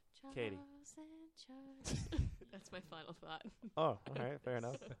 Katie. That's my final thought. Oh, all right, fair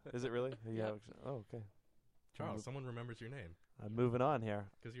enough. Is it really? Yeah. Yep. Oh, okay. Charles, someone remembers your name. I'm moving on here.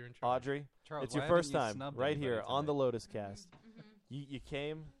 'Cause you're in charge. Audrey, Charles, it's your why first haven't you time snubbed right anybody here on the tonight? Lotus Cast. You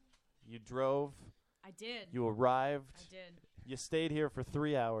came, you drove, I did. you arrived. I did. You stayed here for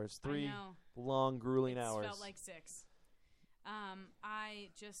 3 hours, I 3 know. long, grueling It's hours. felt like 6. I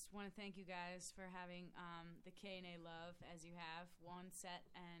just want to thank you guys for having the K&A love as you have on set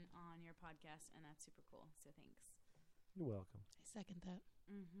and on your podcast, and that's super cool. So thanks. You're welcome. I second that.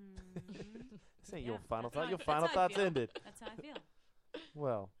 Mm-hmm. This ain't your final that's how thought. Your that's final how I thoughts feel. ended. That's how I feel.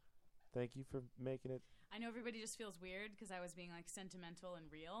 Well, thank you for making it. I know everybody just feels weird because I was being like sentimental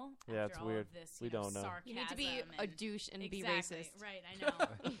and real. Yeah, after it's all weird. Of this, We don't know. sarcasm You need to be a and- douche and be Exactly. racist. Right, I know. I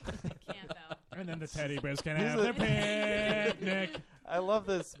can't though. And then the teddy bears can He's have a- their picnic. I love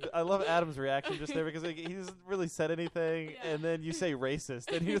this. I love Adam's reaction just there because like, he doesn't really said anything, and then you say racist,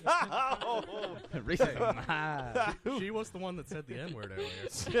 and he's Racism. She was the one that said the N-word earlier.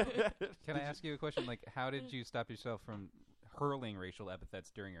 Can I ask you a question? Like, how did you stop yourself from hurling racial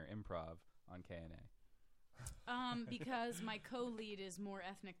epithets during your improv on KNA? Because my co-lead is more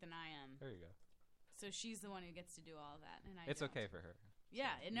ethnic than I am. There you go. So she's the one who gets to do all of that, and I. It's don't. okay for her.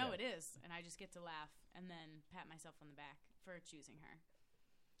 Yeah, no, Yeah. it is, and I just get to laugh and then pat myself on the back for choosing her.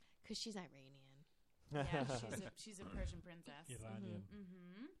 Because she's Iranian. Yeah, she's a Persian princess. Iranian.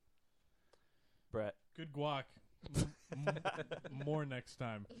 Mm-hmm. Brett. Good guac. More next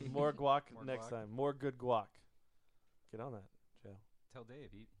time. More guac More next guac. time. More good guac. Get on that, Joe. Tell Dave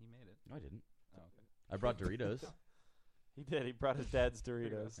he made it. No, I didn't. Oh, okay. I brought Doritos. He did. He brought his dad's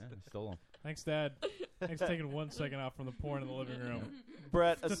Doritos. Yeah, I stole them. Thanks, Dad. Thanks for taking 1 second off from the porn in the living room.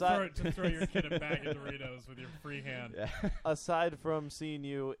 Brett, to throw your kid a bag of Doritos with your free hand. Yeah. Aside from seeing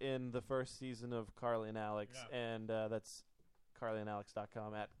you in the first season of Carly and Alex, and that's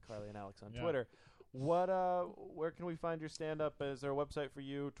carlyandalex.com at Carly and Alex on Yeah. Twitter. What? Where can we find your stand-up? Is there a website for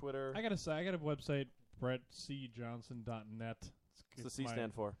you? Twitter? I got a website, brettcjohnson.net. What's the C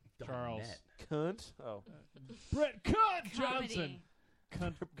stand for? Charles. Cunt. Oh. Brett Cunt Comedy. Johnson.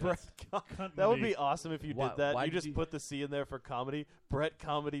 Cunt. Brett. Cunt That would me. be awesome if you Why- did that. why You did just you- put the C in there for comedy. Brett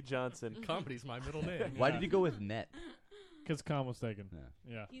Comedy Johnson. Comedy's my middle name. Why did you go with net? Because com was taken.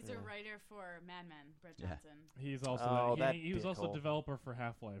 Yeah. He's a writer for Mad Men, Brett Yeah. Johnson. He's also Oh, that he was also a dickhole. developer for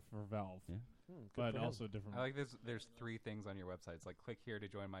Half-Life for Valve. Yeah. Good But for him. also different. I like there's 3 things on your website. It's like click here to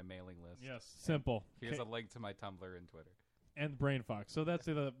join my mailing list. Yes, simple. Here's Okay. a link to my Tumblr and Twitter. And Brain Fox. So that's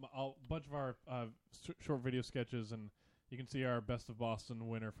a bunch of our short video sketches, and you can see our Best of Boston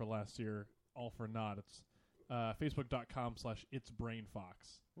winner for last year, all for naught. It's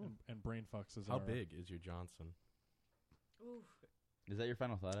facebook.com/itsbrainfox. And Brain Fox is How our big is your Johnson? Oof. Is that your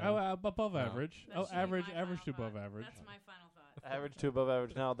final thought? Oh, Adam? above No. average. That Oh, should be average my to final above thought. average. That's my final thought. Average to above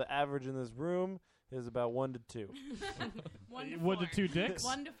average. Now, the average in this room is about 1 to 2. 1 to 1 to 4. 2 dicks?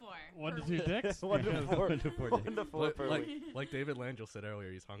 1 to 4. 1 to per 2 week. dicks? 1 to Because- 4. 1 to 4 1 dicks. to 4 per week. Like David Langell said earlier,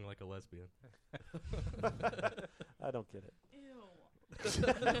 he's hung like a lesbian. I don't get it. Ew.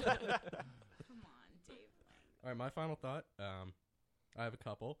 Come on, Dave. All right, my final thought. I have a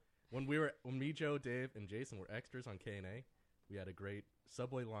couple. When me, Joe, Dave, and Jason were extras on K&A, we had a great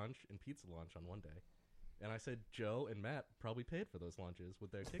Subway lunch and pizza lunch on one day. And I said Joe and Matt probably paid for those lunches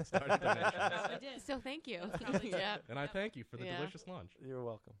with their Kickstarter donations. Probably did. So thank you. Probably did. yeah. And I thank you for the Yeah. delicious lunch. You're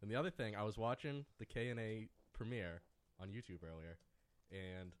welcome. And the other thing, I was watching the K&A premiere on YouTube earlier,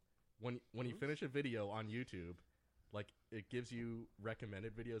 and when you finish a video on YouTube, like it gives you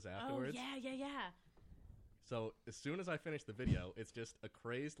recommended videos afterwards. Oh, yeah. So as soon as I finish the video, it's just a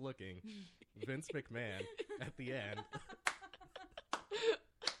crazed-looking Vince McMahon at the end.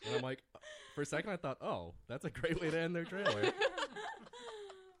 And I'm like, for a second I thought, oh, that's a great way to end their trailer. And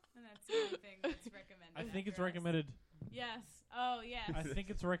that's the only thing that's recommended. I think it's after us. recommended. Yes. Oh, yes. I think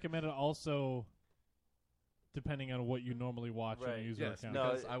it's recommended also depending on what you normally watch Right. on user Yes, account. No,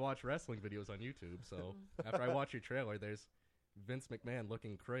 because I watch wrestling videos on YouTube, so after I watch your trailer, there's Vince McMahon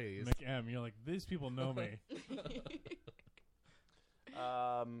looking crazed. McM, you're like, these people know me.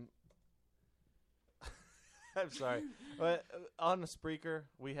 I'm sorry. But on the Spreaker,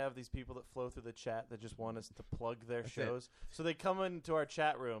 we have these people that flow through the chat that just want us to plug their That's it. shows. So they come into our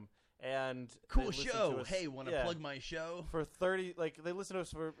chat room and Cool they listen show. to us- Hey, wanna plug my show? For 30, like they listen to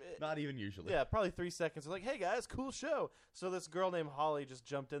us for Not even usually. Yeah, probably 3 seconds. They're like, hey guys, cool show. So this girl named Holly just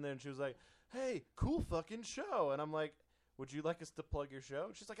jumped in there and she was like, hey, cool fucking show. And I'm like, would you like us to plug your show?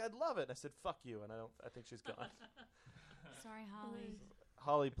 And she's like, I'd love it. And I said, fuck you. And I think she's gone. Sorry, Holly.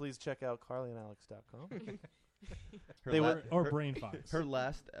 Holly, please check out carlyandalex.com. Her They la- were- or her- Brain Fox. Her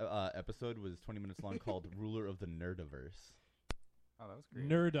last episode was 20 minutes long, called "Ruler of the Nerdiverse." Oh, that was great.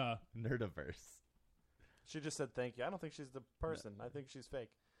 Nerdiverse. She just said thank you. I don't think she's the person. I think she's fake.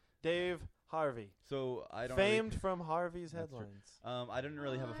 Dave Harvey. So I don't famed really- from Harvey's That's true. headlines. I didn't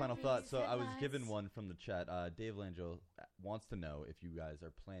really have a final thought, Harvey's so I was headlines. given one from the chat. Dave Langell wants to know if you guys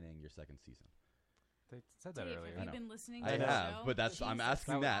are planning your second season. They said that Dave, earlier. have I you know. been listening I to the have, show? but that's I'm Jesus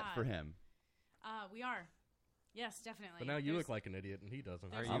asking that God. for him. We are. Yes, definitely. But now you There's- look like an idiot and he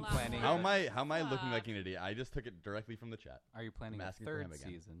doesn't. There's Are a you lot planning? more. How am I looking Fuck. like an idiot? I just took it directly from the chat. Are you planning I'm a asking for third him again.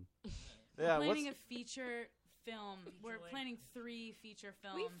 season? Yeah, We're planning what's- a feature film. We're planning 3 feature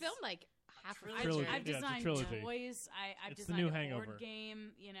films. We filmed like half a Trilogy. I've Yeah, it's a designed trilogy. toys. I've It's the designed new a Hangover. board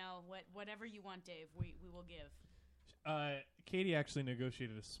game. You know, whatever you want, Dave. We will give. Katie actually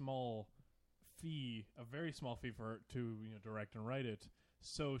negotiated a small fee, a very small fee for her to direct and write it,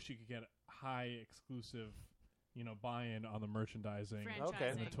 so she could get high exclusive, buy-in on the merchandising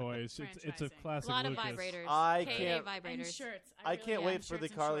and the toys. It's a classic. A lot of Lucas. vibrators. I KA can't. vibrators. And shirts. I really can't am. wait for the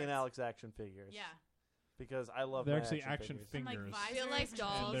Shirts and Carly and shorts. Alex action figures. Yeah. Because I love They're my actually action figures. And, like, fingers. Feel like visors and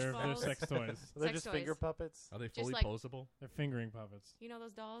dolls. They're balls. sex toys. They're Sex just toys. finger puppets. Are they Just fully like- posable? They're fingering puppets. You know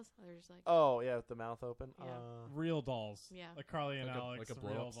those dolls? They're just like Oh yeah, with the mouth open. Yeah. Real dolls. Yeah. Like Carly and Like a, Alex. like a the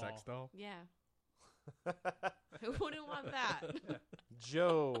blow real up sex doll? yeah. Who wouldn't want that?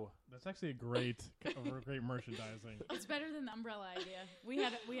 Joe. That's actually a great merchandising. It's better than the umbrella idea. We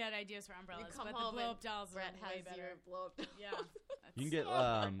had ideas for umbrellas, come but home the blow and up dolls Brett are way has better. your blow up. Yeah. You can get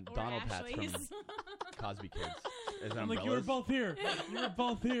Or Donald hats from Ashley's. Cosby Kids as I'm like, you were both here. You were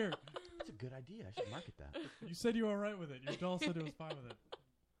both here. That's a good idea. I should market that. You said you were all right with it. Your doll said it was fine with it.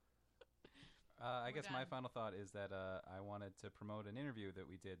 I guess my final thought is that I wanted to promote an interview that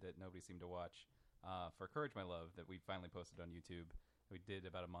we did that nobody seemed to watch for Courage My Love that we finally posted on YouTube. We did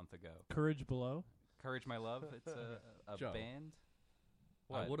about a month ago. Courage Below? Courage My Love. It's a Joe, band.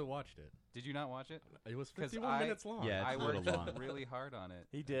 I would have watched it. Did you not watch it? It was 'Cause 51 minutes long. Yeah, I it's a little worked long. really hard on it.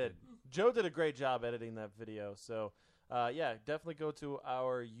 He did. Joe did a great job editing that video. So yeah, definitely go to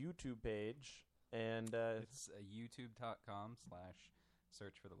our YouTube page and It's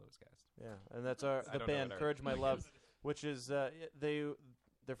youtube.com/search for the Lotus Cast. yeah, and that's our I the don't know band what our- Courage My Love, which is they're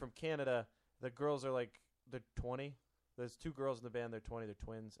from Canada. The girls are like they're 20. There's 2 girls in the band. They're 20. They're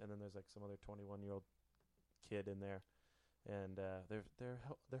twins, and then there's like some other 21-year-old kid in there, and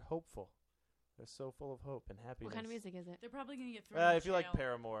they're hopeful. They're so full of hope and happiness. What kind of music is it? They're probably gonna get thrown in If you like jail.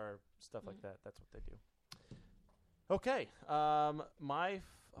 Paramore stuff Mm. like that, that's what they do. Okay, my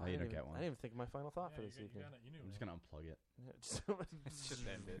Oh, you don't get one. I didn't even think of my final thought for Yeah, this you evening. got it. You knew I'm it. just gonna unplug it. Just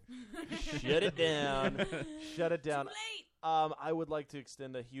end it. Shut it down. Shut it down. Too late. I would like to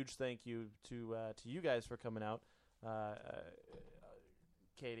extend a huge thank you to you guys for coming out.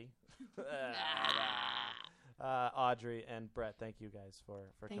 Katie, Audrey, and Brett, thank you guys for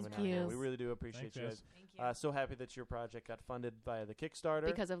Thank coming out here. you. We really do appreciate Thanks, you guys. guys. Thank you. So happy that your project got funded via the Kickstarter.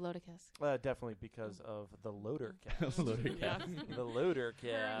 Because of Loticus. Definitely because of the Loader Cast. Loader Yeah. The Loader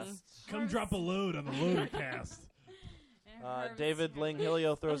Cast. Come drop a load on the Loader Cast. And Herm's David here.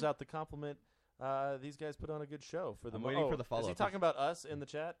 Langhilio throws out the compliment. These guys put on a good show for the. I'm waiting for the Is follow-up. he talking about us in the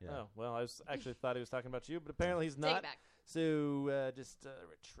chat? Yeah. Oh well, I was actually thought he was talking about you, but apparently he's Take it not. back. So just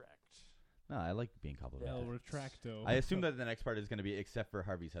retract. No, I like being complimented. El Retracto. I assume that the next part is going to be except for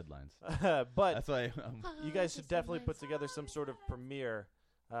Harvey's headlines. But That's why. you guys should definitely put together some sort of premiere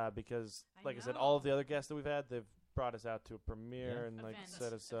because, like I said, all of the other guests that we've had, they've brought us out to a premiere Yeah. and like Event.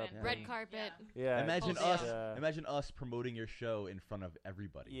 set us up. Event. Red carpet. Yeah. Imagine Whole us. deal. Imagine us promoting your show in front of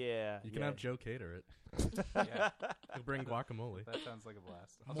everybody. Yeah. You can have Joe cater it. Yeah. He'll bring guacamole. That sounds like a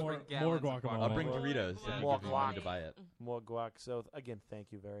blast. I'll More- just bring more gallons of guacamole. I'll bring More Doritos. guac. and More give you money guac. to buy it. More guac. So again,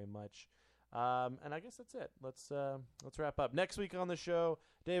 thank you very much. And I guess that's it. Let's wrap up. Next week on the show,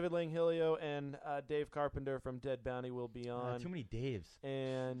 David Langhilio and Dave Carpenter from Dead Bounty will be on. Too many Daves.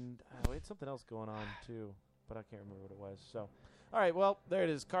 And we had something else going on too, but I can't remember what it was. So, all right, well, there it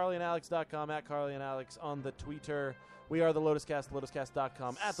is. CarlyandAlex.com, at Carly and Alex on the Twitter. We are the Lotus Cast,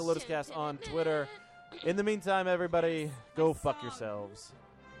 lotuscast.com, at the Lotus Cast on Twitter. In the meantime, everybody, go fuck yourselves.